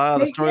because a lot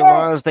of the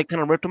storylines, they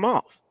kind of ripped them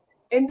off.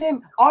 And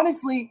then,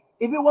 honestly,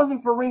 if it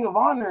wasn't for Ring of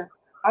Honor,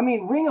 I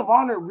mean, Ring of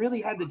Honor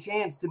really had the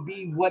chance to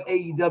be what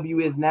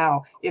AEW is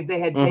now if they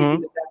had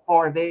taken it that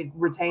far, if they had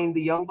retained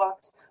the Young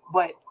Bucks.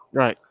 But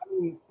I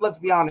mean, let's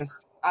be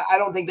honest. I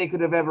don't think they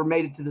could have ever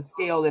made it to the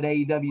scale that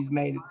AEW's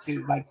made it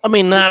to. Like, I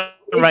mean, not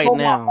right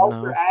now.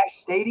 Ultra Ash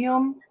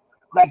Stadium,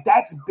 like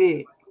that's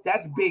big.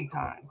 That's big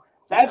time.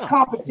 That's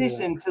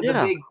competition to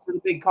the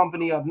big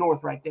company up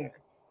north right there.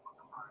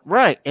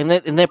 Right, and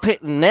they're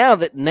picking now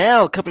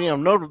company up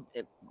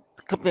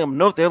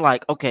north, they're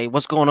like, okay,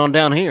 what's going on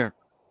down here?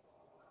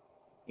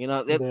 You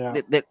know,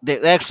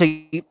 they're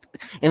actually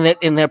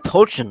and they're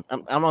poaching.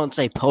 I'm not gonna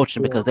say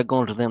poaching because they're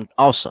going to them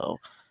also.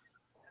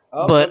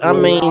 But I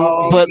mean,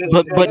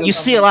 but you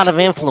see a lot of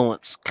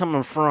influence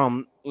coming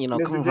from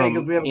Mr.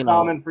 Jacobs. We have a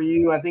comment for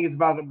you. I think it's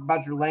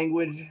about your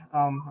language.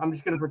 I'm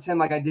just gonna pretend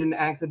like I didn't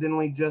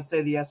accidentally just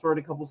say the S word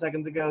a couple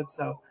seconds ago.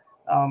 So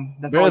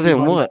that's better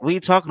than what? What are you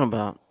talking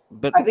about?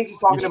 But I think she's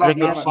talking about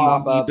the F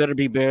bombs. You better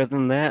be better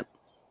than that.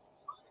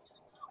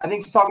 I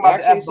think she's talking about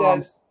the F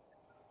bombs.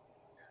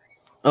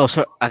 Oh,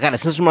 sorry. I got to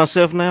censor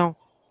myself now.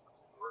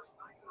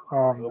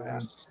 Oh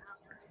man!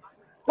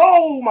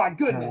 Oh my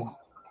goodness!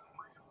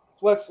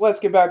 Let's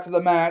get back to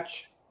the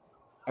match.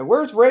 And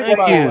where's Ray,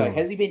 by the way?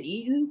 Has he been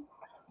eaten?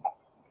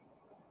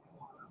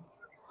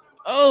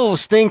 Oh,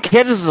 Sting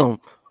catches him.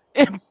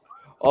 The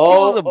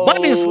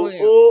bunny slam.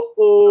 I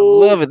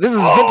love it. This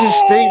is vintage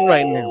Sting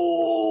right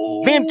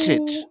now.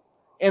 Vintage.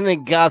 And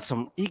then got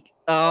some. Big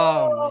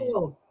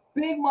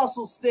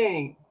muscle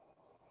Sting.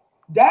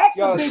 That's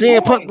the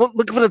big point.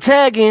 Looking for the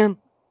tag in.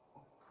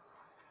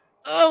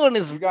 Oh, and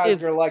you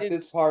guys are like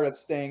this part of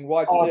Sting.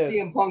 Watch this.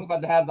 CM Punk's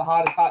about to have the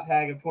hottest hot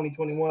tag of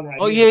 2021 right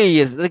now. Oh, yeah, he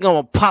is. They're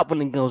going to pop when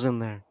he goes in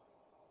there.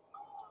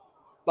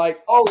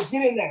 Like,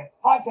 get in there.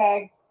 Hot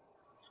tag.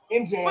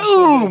 MJ.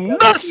 Boom!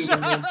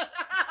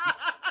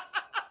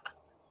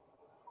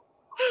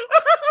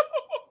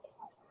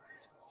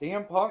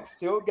 CM Punk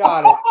still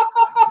got it.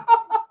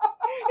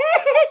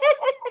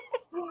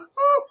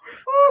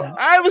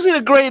 I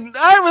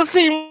haven't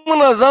seen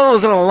one of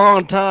those in a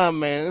long time,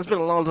 man. It's been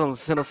a long time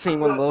since I've seen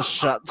one of those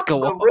shots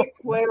go off. The Ric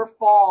Flair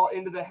fall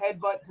into the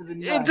headbutt to the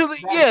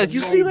nuts. You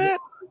see that?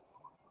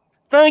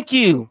 Thank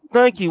you,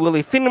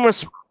 Willie. Freedom of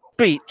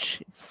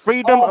speech.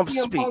 Freedom of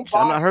speech.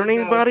 I'm not hurting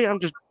anybody. I'm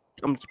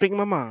speaking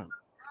my mind.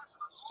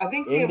 I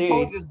think CM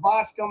Punk just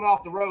botched coming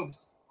off the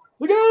ropes.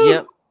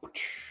 Yep.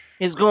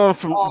 He's going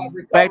from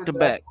back to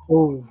back.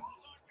 Ooh.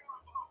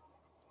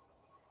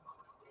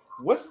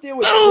 What's the deal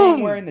with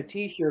Sting wearing the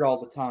T-shirt all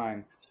the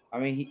time? I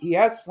mean, he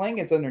has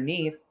slingers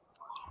underneath.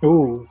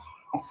 Ooh.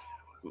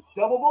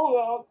 Double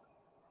bulldog.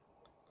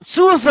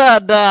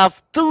 Suicide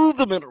dive through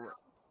the middle.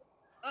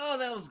 Oh,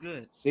 that was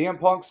good. CM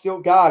Punk still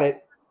got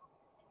it.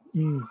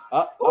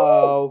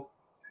 Uh-oh.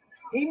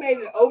 He made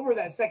it over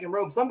that second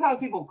rope. Sometimes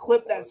people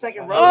clip that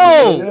second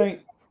rope.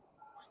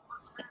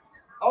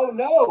 Oh,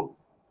 no.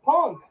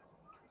 Punk.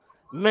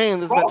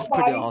 Man, this match is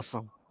pretty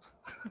awesome.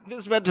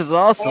 This match is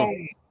awesome.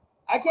 Hey,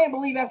 I can't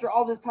believe after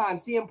all this time,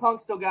 CM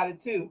Punk still got it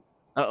too.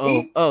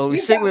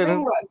 He's signaling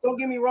him. Don't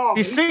get me wrong.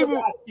 He's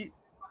doing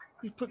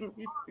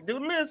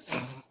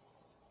this.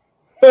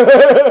 Go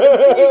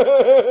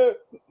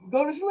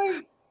to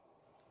sleep.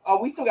 Oh,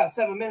 we still got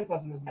 7 minutes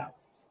left in this match.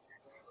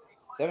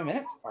 7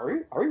 minutes? Are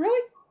we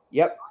really?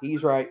 Yep,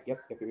 he's right. Yep.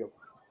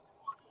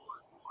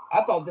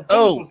 I thought the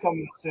finish was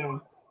coming up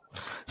soon.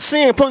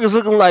 CM Punk is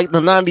looking like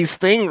the 90s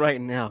Sting right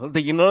now.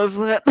 Did you notice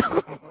that?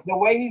 The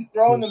way he's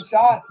throwing them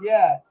shots,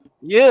 yeah.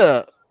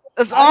 Yeah.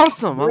 It's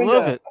awesome. I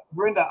love it.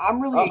 Brenda,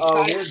 I'm really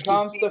excited. Here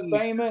comes the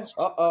famous.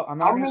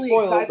 I'm really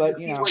excited to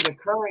see where the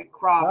current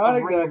crop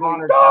of Ring of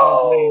Honor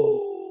talent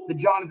lands. The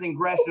Jonathan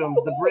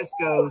Greshams, the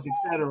Briscoes,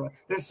 etc.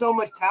 There's so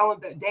much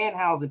talent that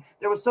Danhausen.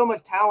 There was so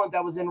much talent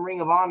that was in Ring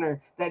of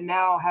Honor that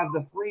now have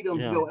the freedom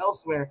to go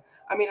elsewhere.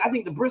 I mean, I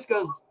think the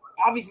Briscoes.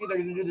 Obviously, they're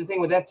going to do the thing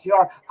with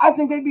FTR. I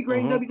think they'd be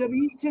great in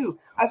WWE too.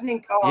 I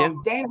think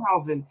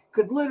Danhausen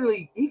could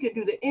he could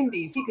do the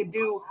Indies. He could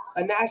do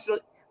a national.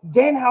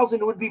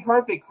 Danhausen would be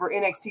perfect for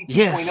NXT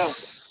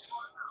 2.0.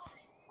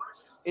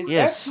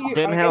 Yes,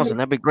 Danhausen,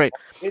 that'd be great.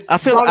 I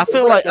feel like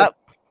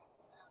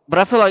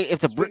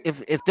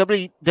if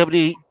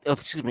WWE,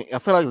 I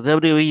feel like the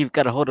WWE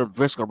got a hold of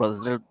Briscoe brothers,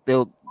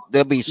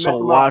 they'll be so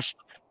washed.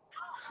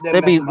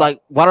 They'd be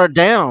like watered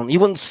down. You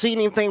wouldn't see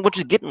anything what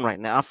you're getting right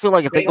now. I feel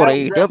like if they go to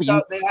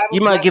AEW,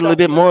 you might get a little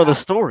bit more of the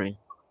story.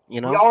 You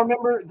know, y'all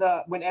remember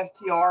when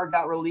FTR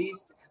got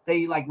released?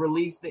 They like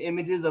released the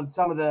images of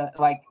some of the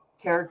like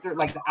character,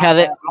 like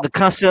the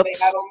concepts.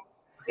 They had them.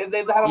 They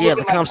had them Yeah, looking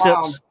the like concepts.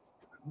 clowns.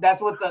 That's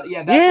what the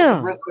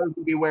Briscoes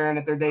would be wearing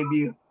at their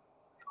debut.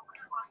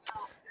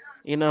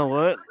 You know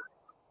what?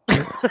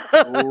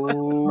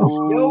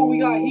 Yo, we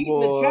got heat in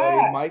the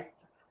chat.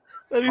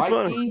 That'd be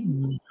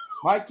funny.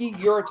 Mikey,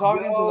 you're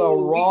talking to the We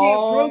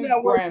can't throw wrong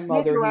that word snitch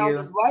grandmother around here.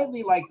 as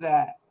lightly like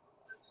that.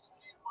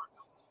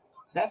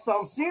 That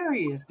sounds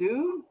serious,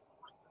 dude.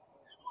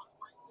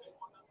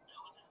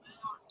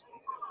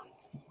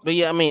 But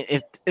yeah, I mean,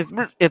 if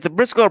the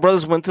Briscoe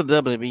brothers went to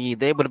the WWE,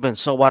 they would have been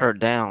so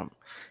watered down,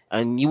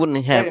 and you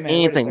wouldn't have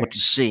anything what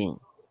you see.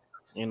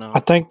 You know,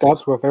 I think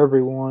that's with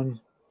everyone.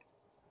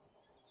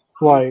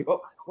 Like,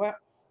 what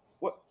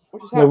just we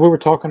happened? were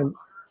talking.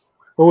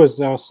 What was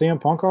CM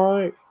Punk all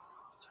right?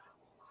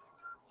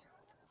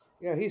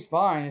 Yeah, he's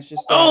fine. It's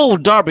just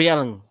Darby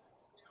Allin.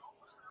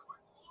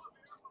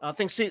 I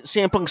think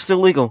CM Punk's still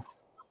legal.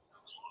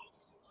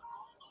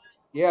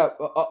 Yeah,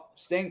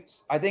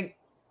 Stinks. I think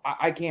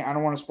I can't. I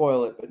don't want to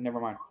spoil it, but never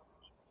mind.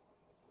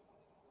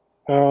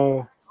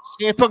 CM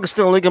Punk is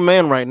still a legal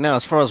man right now,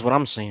 as far as what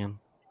I'm seeing.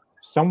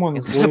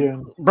 Someone's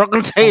bleeding.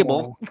 Broken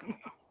table.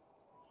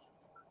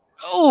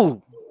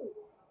 CM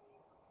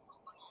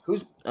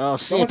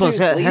Punk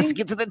has to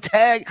get to the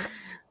tag.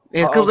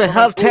 It comes a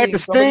half tag to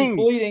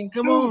Sting.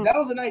 Come on. That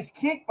was a nice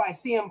kick by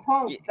CM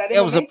Punk.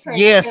 That was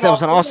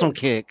an awesome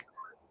kick.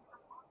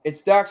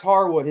 It's Dax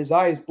Harwood. His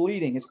eye is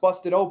bleeding. It's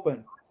busted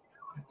open.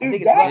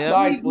 Dude, Dax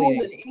bleeds more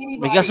than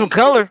anybody. We got some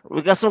color.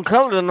 We got some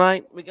color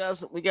tonight. We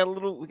got a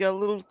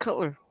little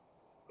color.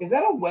 Is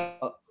that a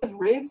Wes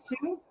ribs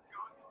too?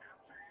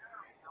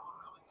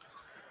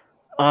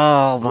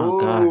 Oh my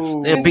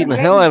gosh. They're beating the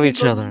hell out of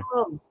each other.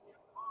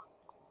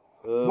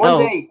 One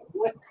day,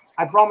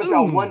 I promise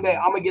y'all, one day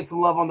I'm gonna get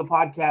some love on the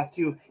podcast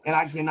too, and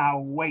I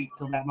cannot wait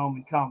till that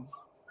moment comes.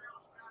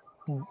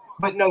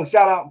 But no,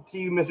 shout out to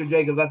you, Mr.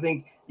 Jacobs. I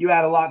think you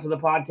add a lot to the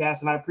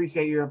podcast, and I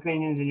appreciate your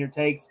opinions and your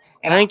takes.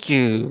 And Thank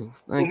you.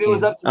 If it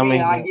was up to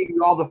me, I give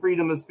you all the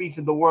freedom of speech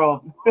in the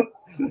world.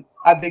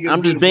 I think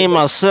I'm just being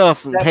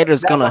myself, and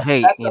haters gonna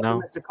hate. That's up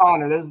to Mr.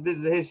 Connor. This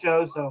is his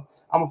show, so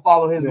I'm gonna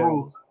follow his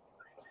rules.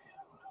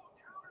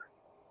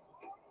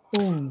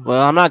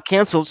 Well, I'm not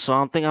canceled, so I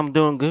don't think I'm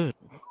doing good.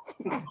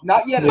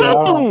 Not yet.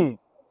 Boom!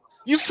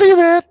 You see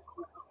that?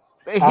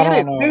 They hit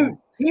it, dude.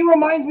 He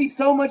reminds me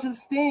so much of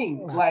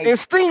Sting. Like, and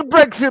Sting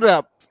breaks it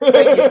up.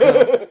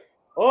 Oh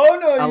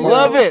no! I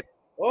love it.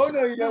 Oh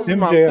no! You know,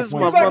 this is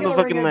my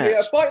motherfucking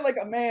match. Fight like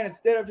a man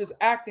instead of just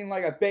acting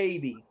like a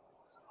baby.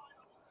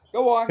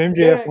 Go on.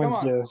 MJF wins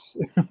this.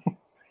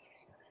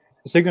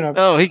 Is he gonna?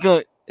 Oh, he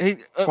going.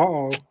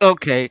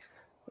 Okay.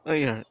 Oh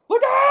yeah.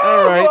 Look out!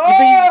 All right.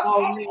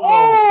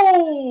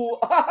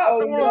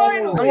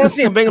 I want to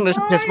see him bang on the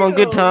chest one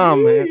good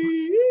time, man.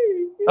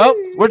 Oh,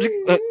 where'd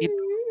you?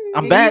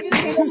 I'm back. Did you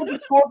just hit him with the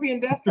Scorpion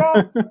Death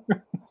Drop?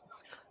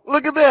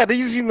 Look at that.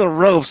 He's using the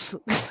ropes.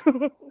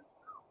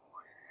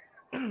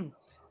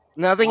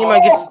 Now I think he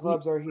might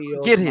clubs are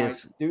healed. Get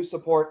his. Do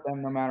support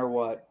them no matter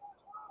what.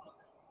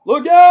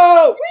 Look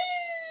out!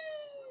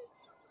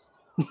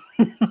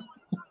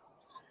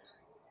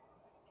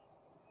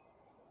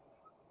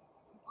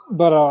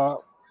 But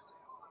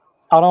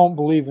I don't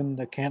believe in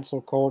the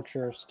cancel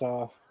culture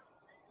stuff.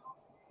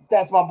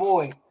 That's my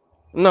boy.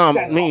 No,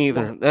 me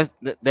either.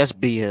 That's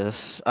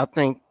BS. I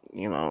think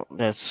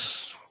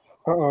that's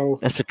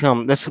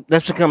become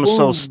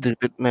so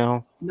stupid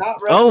now. Not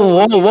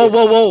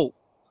whoa!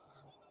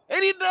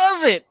 And he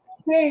does it.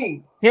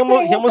 Sting. He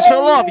almost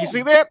fell off. You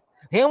see that?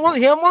 He almost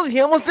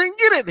didn't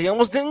get it. He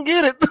almost didn't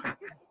get it.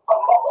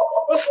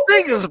 The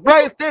Sting is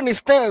right there and he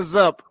stands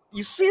up.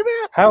 You see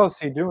that? How is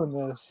he doing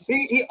this?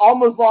 He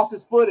almost lost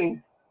his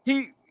footing.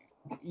 You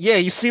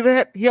see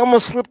that? He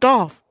almost slipped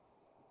off.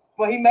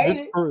 But he made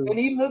it, and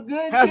he looked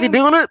good. How's he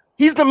doing it?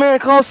 He's the man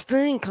called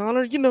Sting,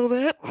 Connor. You know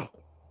that.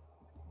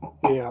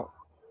 Yeah.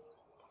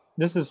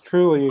 This is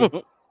truly. He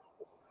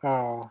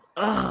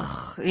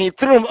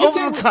threw him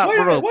over the top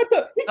rope. What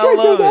the? I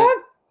love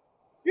it.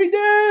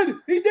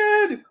 He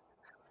did.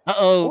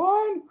 Uh-oh.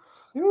 1,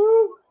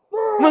 2, 3.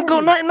 You want to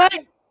go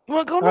night-night? You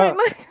want to go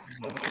night-night?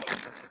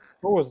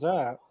 What was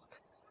that?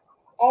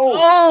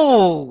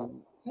 Oh!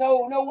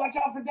 No, watch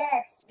out for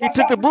Dax. He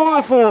took the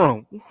bullet for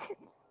him.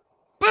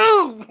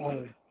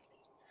 Boom!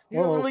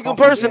 You're a legal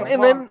person,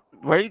 and then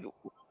where you go?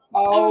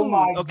 Oh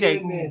my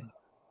goodness.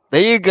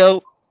 There you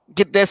go.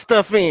 Get that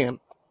stuff in.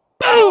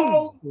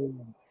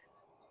 Boom!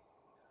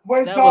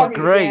 Where's that was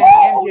great.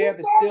 MJF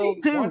is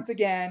still once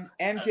again.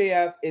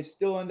 MJF is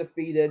still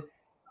undefeated,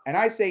 and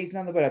I say he's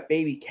nothing but a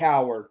baby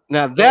coward.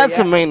 Now that's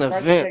a main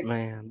event,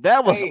 man.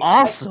 That was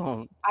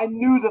awesome. I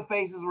knew the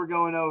faces were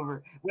going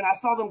over when I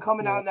saw them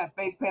coming out in that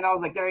face paint. I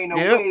was like, there ain't no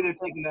way they're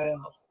taking that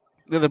out.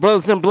 They're the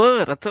Brothers in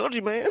Blood. I told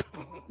you, man.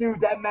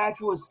 Dude, that match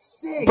was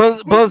sick.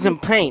 Brothers in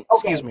Paint.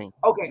 Excuse me.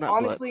 Okay,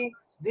 honestly,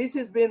 this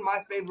has been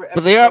my favorite episode.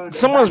 But they are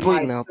someone's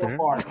bleeding out there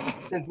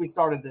since we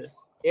started this.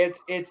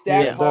 It's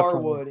Dax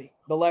Harwood,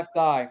 the left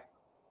eye.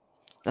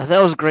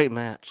 That was a great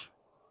match.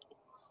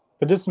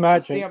 But this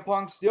match, CM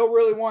Punk still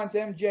really wants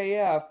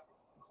MJF,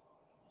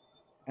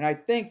 and I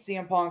think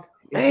CM Punk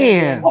is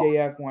Man. going to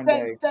MJF one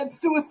day. That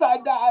suicide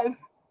dive.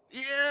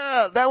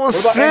 Yeah, that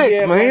was What about sick,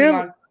 MJF landing man.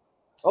 on?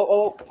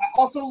 I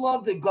also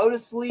love the go to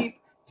sleep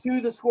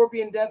to the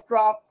Scorpion Death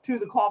Drop to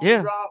the Coffin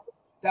Yeah. Drop.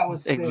 That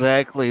was sick.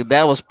 Exactly.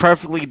 That was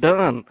perfectly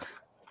done.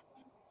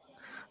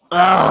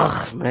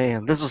 Oh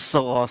man, this was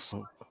so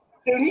awesome.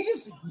 Dude, he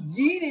just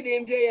yeeted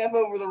MJF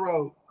over the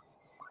road.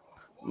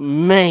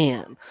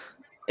 Man.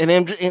 And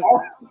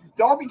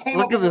Darby came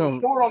look up at with a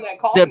them. short on that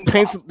Coffin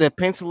Drop. That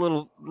paint's a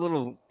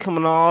little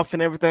coming off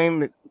and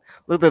everything.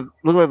 Look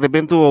like they've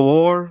been through a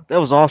war. That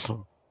was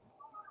awesome.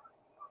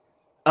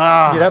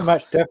 Yeah, that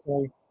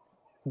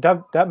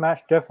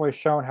match definitely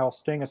shown how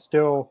Sting is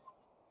still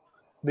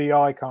the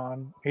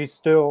icon. He's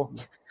still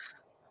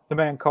the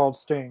man called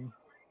Sting.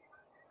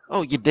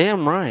 Oh, you're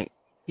damn right.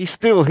 He's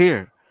still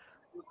here.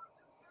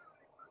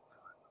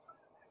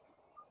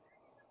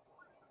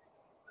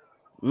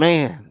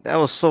 Man, that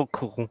was so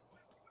cool.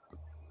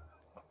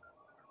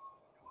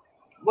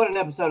 What an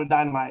episode of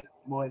Dynamite,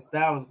 boys.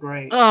 That was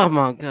great. Oh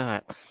my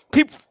god.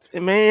 People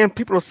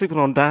are sleeping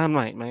on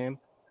Dynamite, man.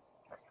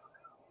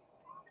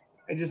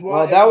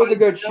 Well, that was a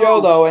good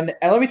show, though. And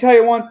let me tell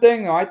you one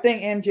thing, though. I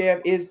think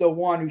MJF is the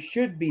one who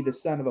should be the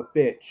son of a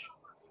bitch.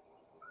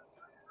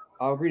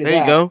 I'll agree to that. There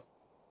you go.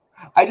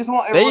 I just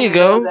want everyone to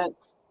know that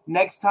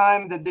next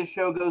time that this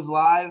show goes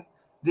live,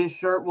 this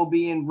shirt will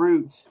be en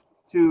route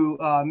to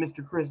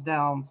Mr. Chris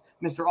Downs,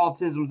 Mr.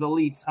 Autism's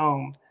Elite's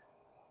home.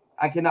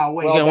 I cannot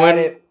wait.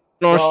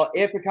 Well,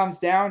 if it comes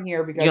down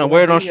here, because you're gonna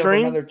wear it on for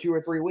stream another 2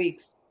 or 3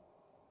 weeks.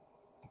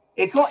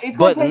 It's going to take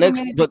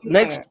a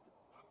minute.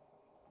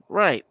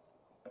 Right.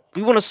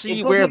 We want to see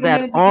you wear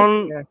that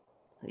on.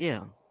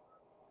 Yeah.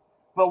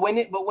 But when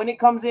it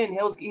comes in,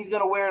 he's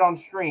going to wear it on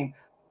stream.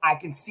 I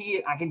can see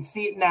it. I can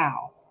see it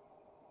now.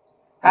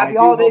 Happy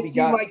holidays to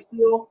you, Mike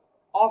Steele.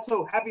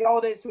 Also, happy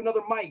holidays to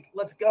another Mike.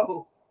 Let's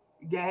go,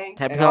 gang.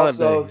 Happy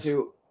holidays.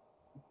 Also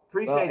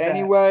appreciate that.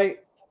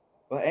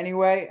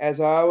 Anyway, as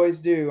I always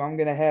do, I'm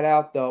going to head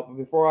out, though. But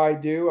before I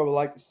do, I would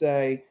like to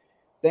say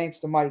thanks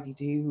to Mikey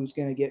T, who's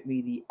going to get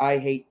me the I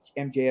Hate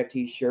MJF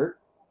t-shirt.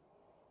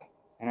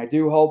 And I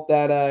do hope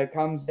that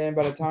comes in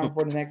by the time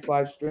for the next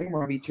live stream.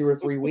 We're going to be 2 or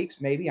 3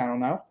 weeks, maybe. I don't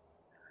know.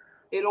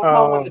 It'll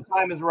come when the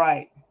time is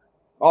right.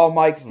 Oh,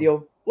 Mike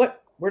Steele. Look,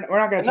 we're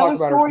not going to talk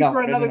about it. Another story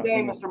for another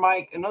day, Mr.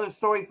 Mike. Another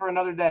story for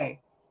another day.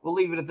 We'll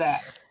leave it at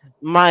that.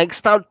 Mike,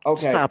 stop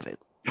it.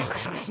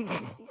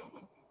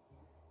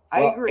 I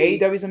agree.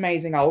 AEW is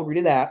amazing. I'll agree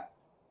to that.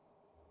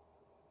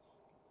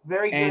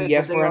 Very good. And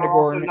yes, Miranda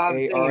Gordon,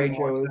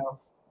 RHO.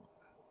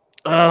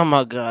 Oh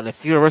my god!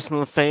 If you're a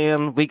wrestling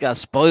fan, we got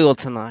spoiled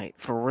tonight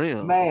for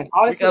real. Man,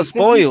 honestly, we got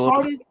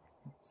spoiled.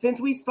 Since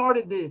we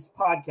started this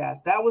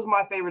podcast, that was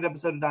my favorite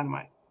episode of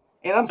Dynamite,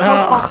 and I'm so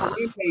pumped for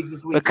Rampage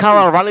this week. The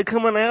Kyle O'Reilly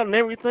coming out and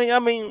everything. I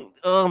mean,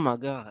 oh my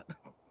god!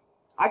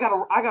 I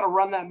gotta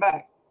run that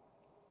back.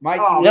 Mike,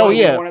 yeah.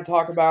 We don't want to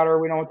talk about her.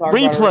 We don't want to talk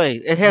about her.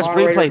 Replay. It has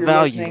replay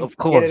value, of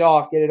course. Get it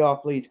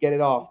off, please. Get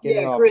it off.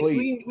 Chris,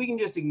 please. we can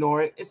just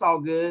ignore it. It's all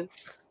good.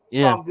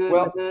 Yeah. It's all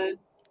good. Good.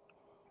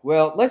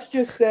 Well, let's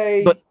just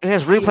say, but it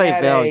has replay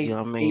value.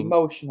 I mean,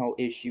 emotional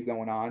issue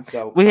going on.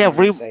 So we have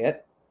say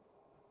it.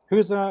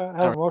 Who's has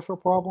an emotional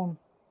problem?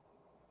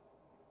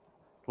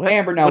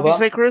 Amber Nova. What did you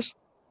say, Chris?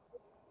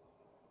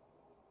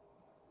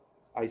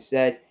 I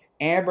said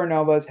Amber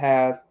Novas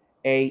have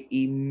a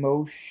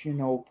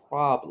emotional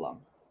problem.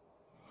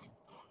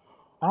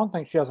 I don't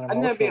think she has an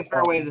emotional problem. I think that'd be a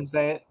fair way to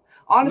say it.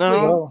 Honestly,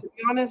 to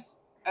be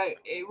honest,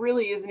 it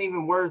really isn't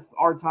even worth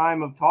our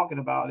time of talking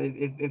about.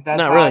 If that's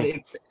not how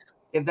really.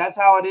 If that's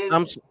how it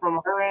is from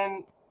her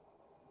end,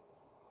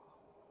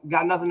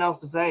 got nothing else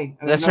to say.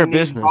 That's her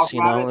business,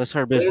 you know. That's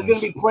her business. There's going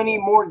to be plenty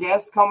more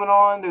guests coming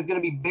on. There's going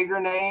to be bigger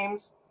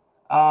names.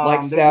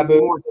 Like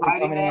Sabu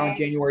coming in on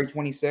January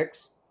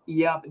 26th.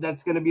 Yep,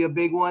 that's going to be a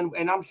big one.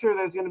 And I'm sure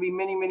there's going to be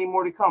many, many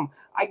more to come.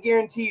 I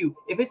guarantee you,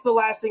 if it's the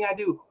last thing I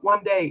do,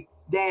 one day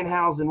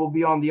Danhausen will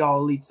be on the All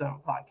Elite Zone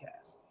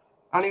podcast.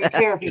 I don't even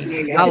care if he's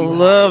being I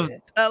love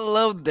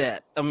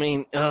that. I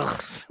mean,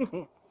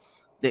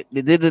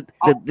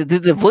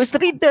 the voice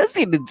that he does,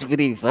 it's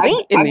very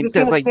funny. I'm just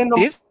going to send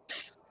him.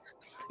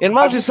 It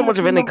reminds me so much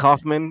of Andy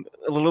Kaufman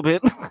a little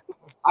bit.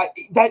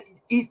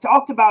 He's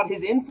talked about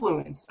his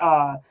influence.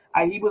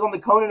 He was on the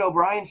Conan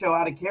O'Brien show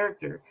out of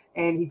character,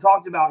 and he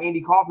talked about Andy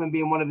Kaufman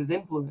being one of his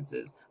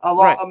influences.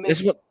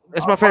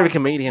 It's my favorite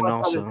comedian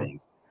also.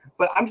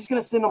 But I'm just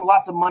going to send him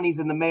lots of monies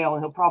in the mail,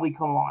 and he'll probably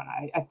come on.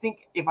 I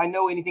think if I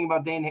know anything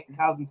about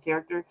Danhausen's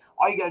character,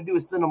 all you got to do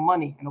is send him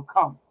money, and he'll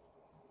come.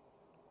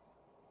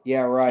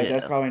 Yeah, right. Yeah.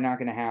 That's probably not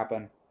going to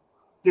happen.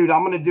 Dude,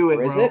 I'm going to do it,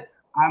 or bro. Is it?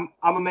 I'm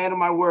a man of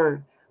my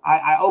word.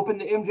 I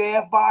opened the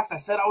MJF box. I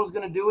said I was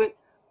going to do it.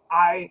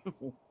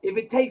 If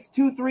it takes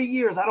 2-3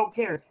 years, I don't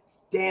care.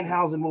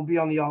 Danhausen will be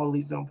on the All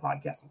Elite Zone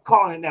podcast. I'm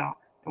calling it now.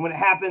 And when it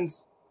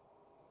happens,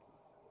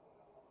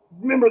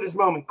 remember this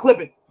moment. Clip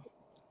it.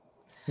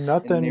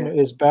 Nothing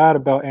is bad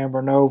about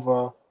Amber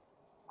Nova.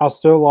 I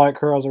still like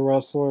her as a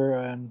wrestler,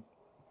 and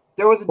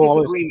there was a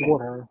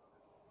disagreement. Her.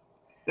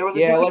 There was a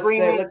Yeah,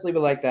 disagreement. let's leave it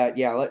like that.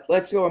 Yeah,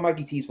 let's go with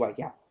Mikey T's way.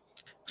 Yeah.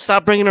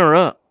 Stop bringing her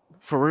up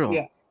for real.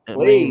 Yeah.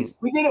 Please.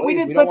 We Please, did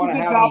we such don't a wanna good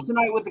have job any-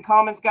 tonight with the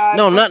comments, guys.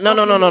 No, Let's no.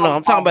 leave it on a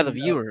I'm talking about the positive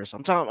note. viewers.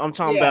 I'm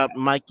talking Yeah. about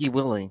Mikey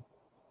Willing.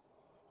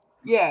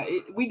 Yeah,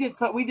 we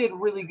did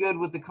really good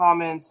with the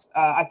comments.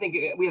 I think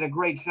we had a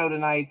great show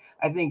tonight.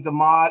 I think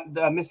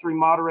the mystery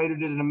moderator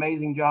did an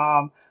amazing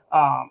job.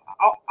 I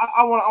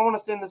want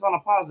to send this on a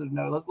positive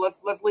note.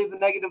 Let's leave the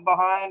negative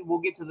behind. We'll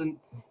get to the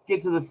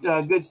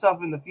good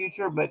stuff in the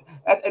future. But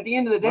at the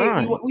end of the day,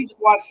 Right. we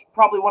just watched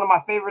probably one of my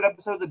favorite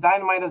episodes of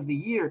Dynamite of the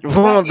year.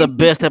 One of the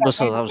best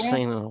episodes I've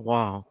seen in a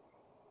while.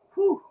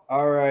 Whew.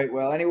 All right.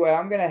 Well, anyway,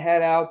 I'm going to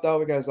head out, though,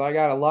 because I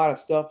got a lot of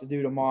stuff to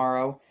do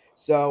tomorrow.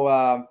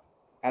 So,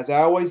 as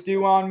I always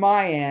do on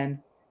my end,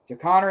 to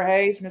Connor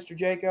Hayes, Mr.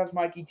 Jacobs,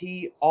 Mikey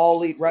T,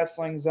 All Elite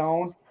Wrestling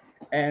Zone,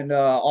 and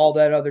all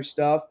that other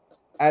stuff.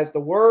 As the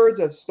words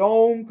of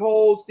Stone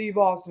Cold Steve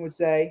Austin would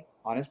say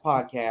on his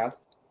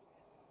podcast,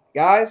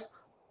 guys,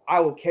 I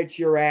will catch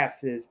your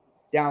asses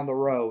down the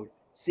road.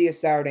 See you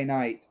Saturday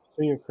night.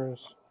 See you, Chris.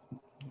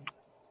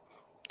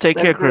 Take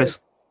care, Chris.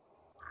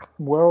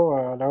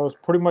 Well, that was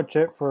pretty much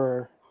it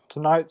for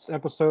tonight's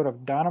episode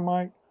of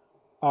Dynamite.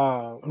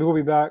 We will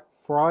be back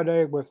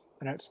Friday with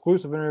an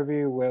exclusive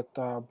interview with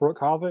Brooke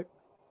Havoc.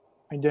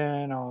 And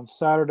then on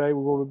Saturday,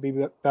 we will be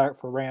back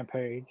for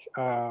Rampage.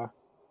 But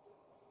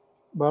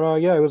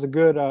yeah, it was a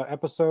good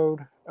episode.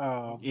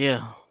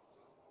 Yeah.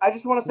 I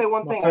just want to say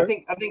one thing. I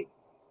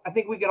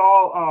think we could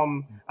all.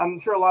 I'm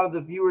sure a lot of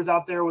the viewers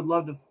out there would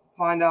love to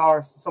find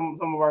out some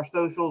of our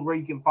socials where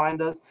you can find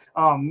us.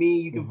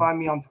 You can find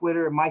me on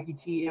Twitter at Mikey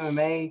T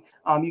MMA.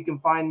 You can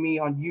find me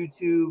on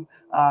YouTube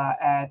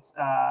at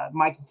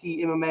Mikey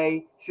T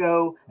MMA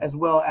Show, as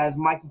well as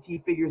Mikey T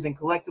Figures and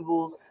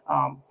Collectibles.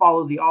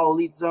 Follow the All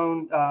Elite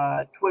Zone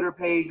Twitter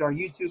page, our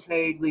YouTube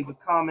page. Leave a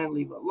comment,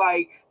 leave a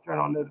like, turn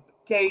on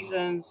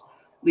notifications,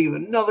 leave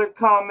another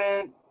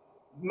comment,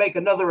 make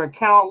another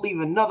account, leave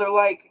another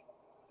like.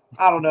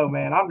 I don't know,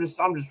 man. I'm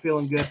just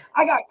feeling good.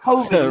 I got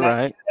COVID in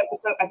that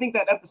episode. I think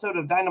that episode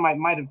of Dynamite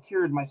might have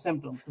cured my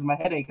symptoms because my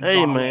headache is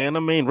gone man.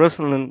 away. I mean,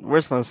 wrestling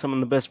is some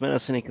of the best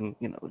medicine you can,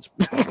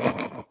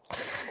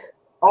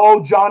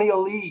 Oh, Johnny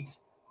Elite.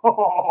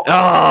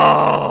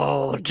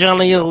 Oh,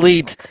 Johnny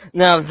Elite.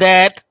 Now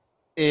that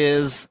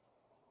is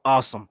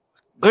awesome.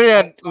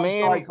 Good,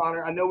 man. Sorry,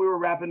 Connor. I know we were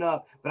wrapping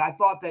up, but I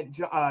thought that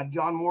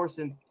John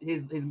Morrison,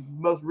 his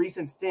most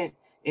recent stint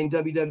in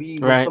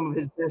WWE, was some of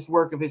his best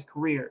work of his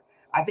career.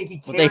 I think he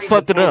carried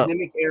the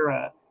pandemic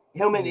era.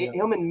 Him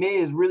and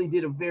Miz really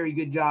did a very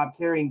good job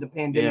carrying the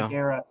pandemic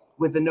era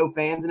with the no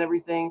fans and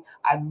everything.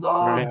 I'd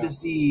love to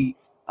see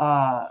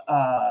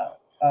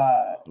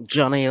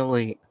Johnny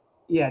Elite.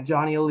 Yeah,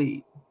 Johnny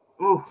Elite.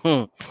 Oof.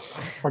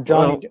 Or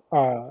Johnny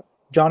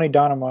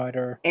Dynamite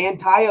or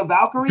Taya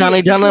Valkyrie.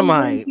 Johnny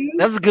Dynamite.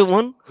 That's a good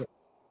one.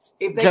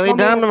 If they Johnny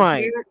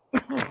Dynamite.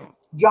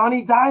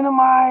 Johnny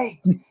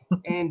Dynamite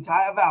and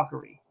Taya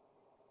Valkyrie.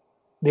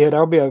 Yeah, that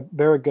would be a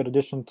very good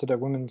addition to the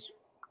women's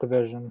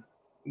division.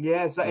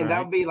 Yeah, so and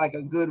that would be like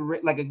another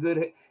ring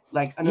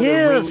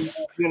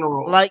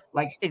general.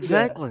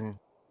 Exactly.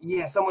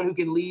 Yeah, someone who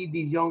can lead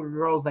these younger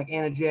girls like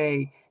Anna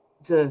Jay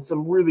to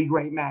some really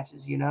great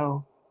matches,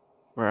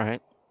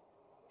 Right.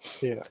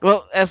 Yeah.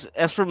 Well, as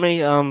for me,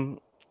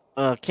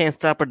 Can't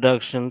Stop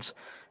Productions,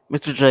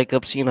 Mr.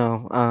 Jacobs,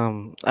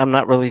 I'm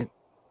not really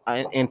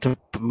into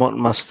promoting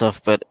my stuff,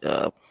 but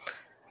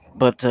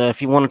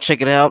if you want to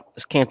check it out,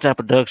 it's Can't Stop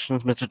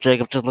Productions, Mr.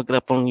 Jacobs. Just look it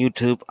up on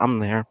YouTube. I'm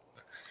there.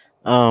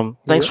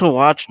 Thanks for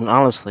watching,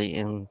 honestly,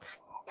 and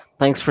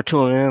thanks for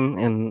tuning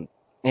in.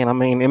 And I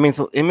mean, it means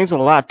a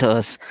lot to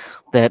us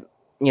that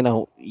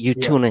you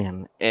tune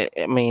in.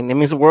 I mean, it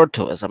means a word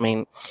to us. I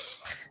mean,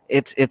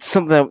 it's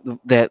something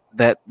that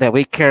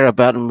we care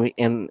about and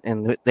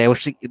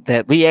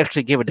that we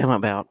actually give a damn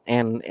about.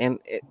 And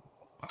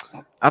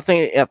I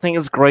think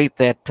it's great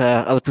that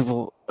other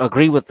people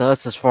agree with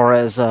us as far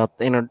as the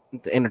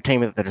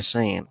entertainment that they're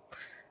seeing.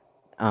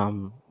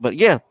 But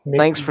yeah,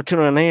 thanks for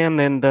tuning in.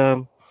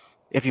 And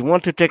if you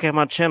want to check out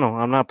my channel,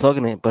 I'm not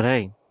plugging it, but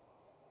hey,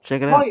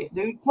 check it out. Plug it,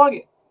 dude. Plug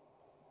it.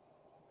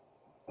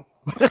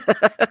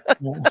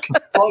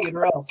 Plug it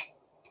or else.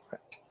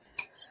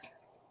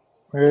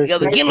 Yeah,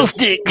 the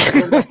candlestick.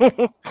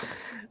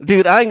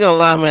 Dude, I ain't gonna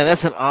lie, man.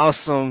 That's an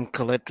awesome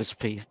collector's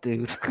piece,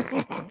 dude.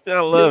 I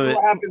love it.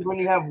 What happens when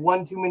you have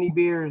one too many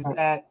beers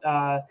at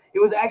it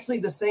was actually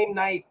the same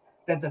night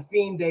that the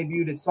Fiend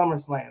debuted at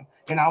SummerSlam.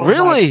 And I was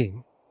really?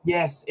 Like,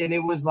 yes, and it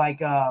was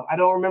like I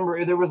don't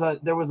remember, there was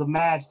a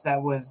match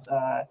that was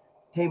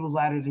tables,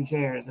 ladders, and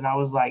chairs, and I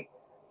was like,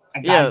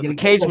 the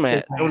cage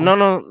match.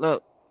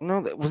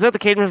 No. Was that the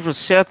cage match with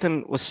Seth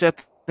and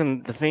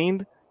the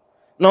Fiend?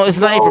 No, it's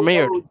not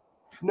premiered.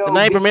 No, the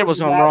night premiere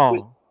was on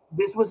Raw.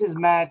 This was his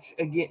match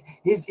again.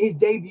 His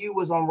debut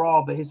was on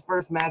Raw, but his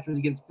first match was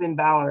against Finn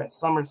Balor at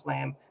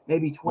SummerSlam,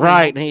 maybe 20.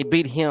 Right, and he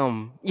beat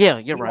him. Yeah,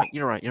 you're right.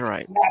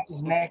 Snapped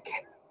his neck.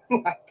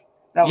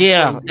 Crazy.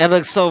 That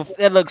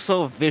looks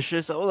so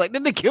vicious. I was like,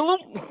 did they kill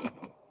him?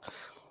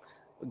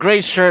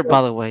 Great shirt,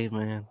 by the way,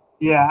 man.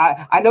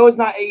 Yeah, I know it's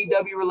not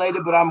AEW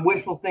related, but I'm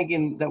wishful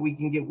thinking that we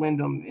can get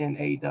Wyndham in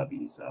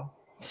AEW. So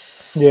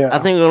Yeah, I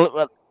think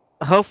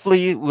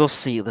hopefully we'll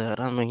see that.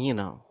 I mean, you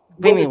know.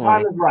 When anyway, the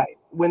time is right.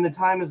 When the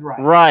time is right.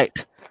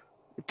 Right.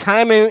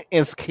 Timing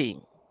is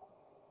key.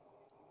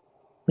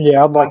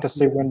 Yeah, I'd like to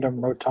see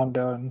Wyndham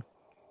Rotunda and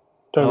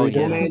WWE. Oh, yeah.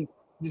 Well, man,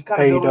 just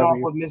kind of building off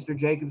what Mr.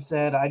 Jacobs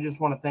said, I just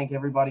want to thank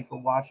everybody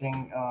for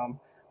watching.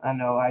 I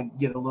know I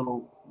get a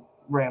little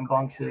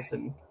rambunctious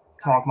and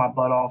talk my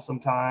butt off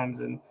sometimes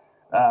and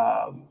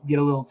get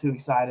a little too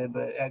excited,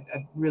 but I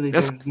really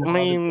there's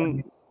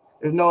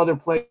no other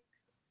place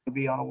to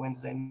be on a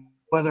Wednesday,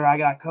 whether I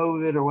got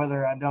COVID or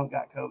whether I don't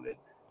got COVID.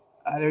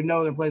 There's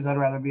no other place I'd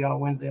rather be on a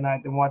Wednesday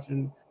night than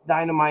watching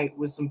Dynamite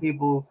with some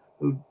people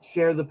who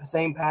share the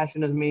same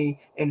passion as me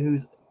and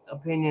whose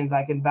opinions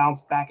I can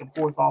bounce back and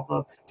forth off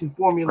of to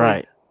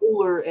formulate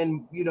cooler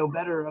and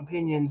better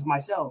opinions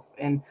myself.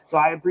 And so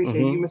I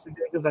appreciate you, Mr.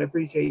 Jacobs. I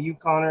appreciate you,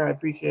 Connor. I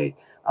appreciate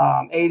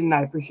Aiden.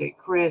 I appreciate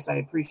Chris. I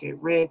appreciate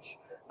Rich.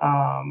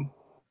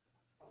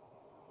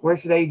 Where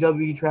should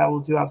AEW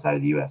travel to outside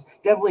of the U.S.?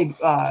 Definitely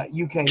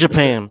UK.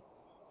 Japan.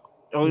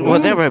 Oh, well,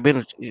 never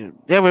been to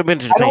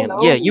Japan.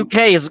 Yeah, UK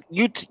is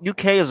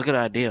a good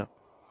idea.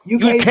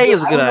 UK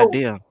is a good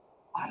idea.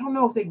 I don't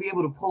know if they'd be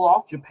able to pull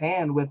off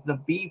Japan with the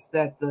beef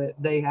that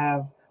they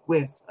have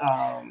with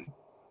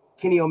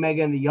Kenny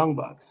Omega and the Young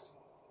Bucks.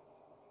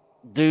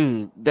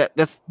 Dude,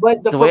 that's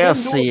but the way I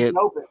see it.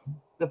 Open.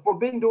 The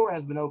forbidden door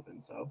has been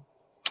open, so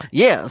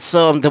yeah.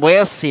 So the way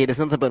I see it, it's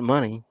nothing but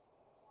money.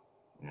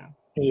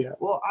 Yeah.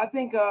 Well, I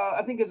think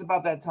it's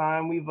about that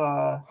time. We've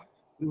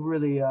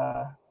really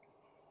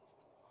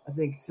I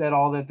think said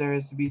all that there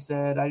is to be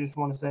said. I just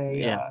want to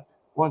say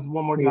one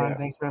more time,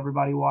 thanks for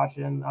everybody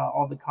watching,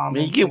 all the comments.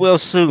 Man, you get well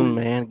soon,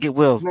 man. Get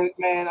well.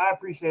 Man, I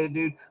appreciate it,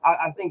 dude.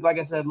 I think, like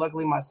I said,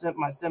 luckily my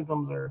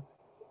symptoms are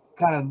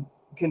kind of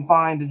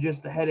confined to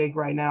just the headache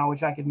right now,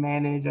 which I could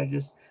manage. I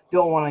just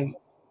don't want to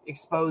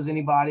expose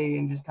anybody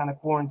and just kind of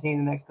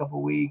quarantine the next couple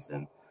of weeks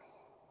and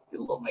get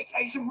a little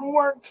vacation from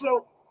work.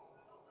 So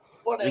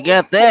whatever. You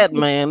got that,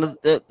 man.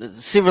 The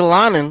silver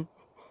lining.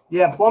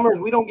 Yeah, plumbers,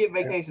 we don't get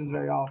vacations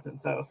very often,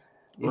 so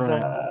it's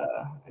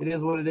it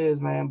is what it is,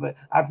 man. But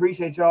I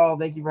appreciate y'all.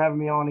 Thank you for having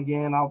me on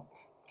again.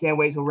 Can't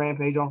wait till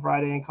Rampage on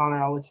Friday. And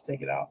Connor, I'll let you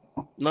take it out.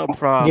 No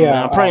problem,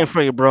 man. I'm praying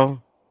for you, bro.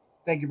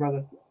 Thank you,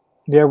 brother.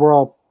 Yeah, we're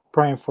all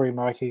praying for you,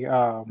 Mikey.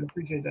 I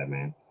appreciate that,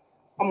 man.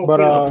 I'm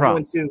gonna take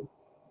one too.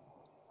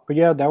 But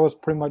yeah, that was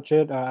pretty much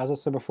it. As I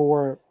said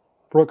before,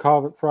 Brooke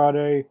Havoc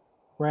Friday,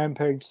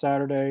 Rampage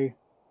Saturday.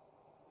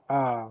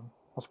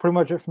 That's pretty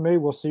much it for me.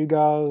 We'll see you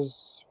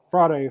guys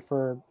Friday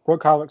for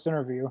Brooke Havoc's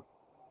interview.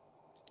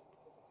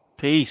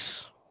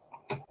 Peace.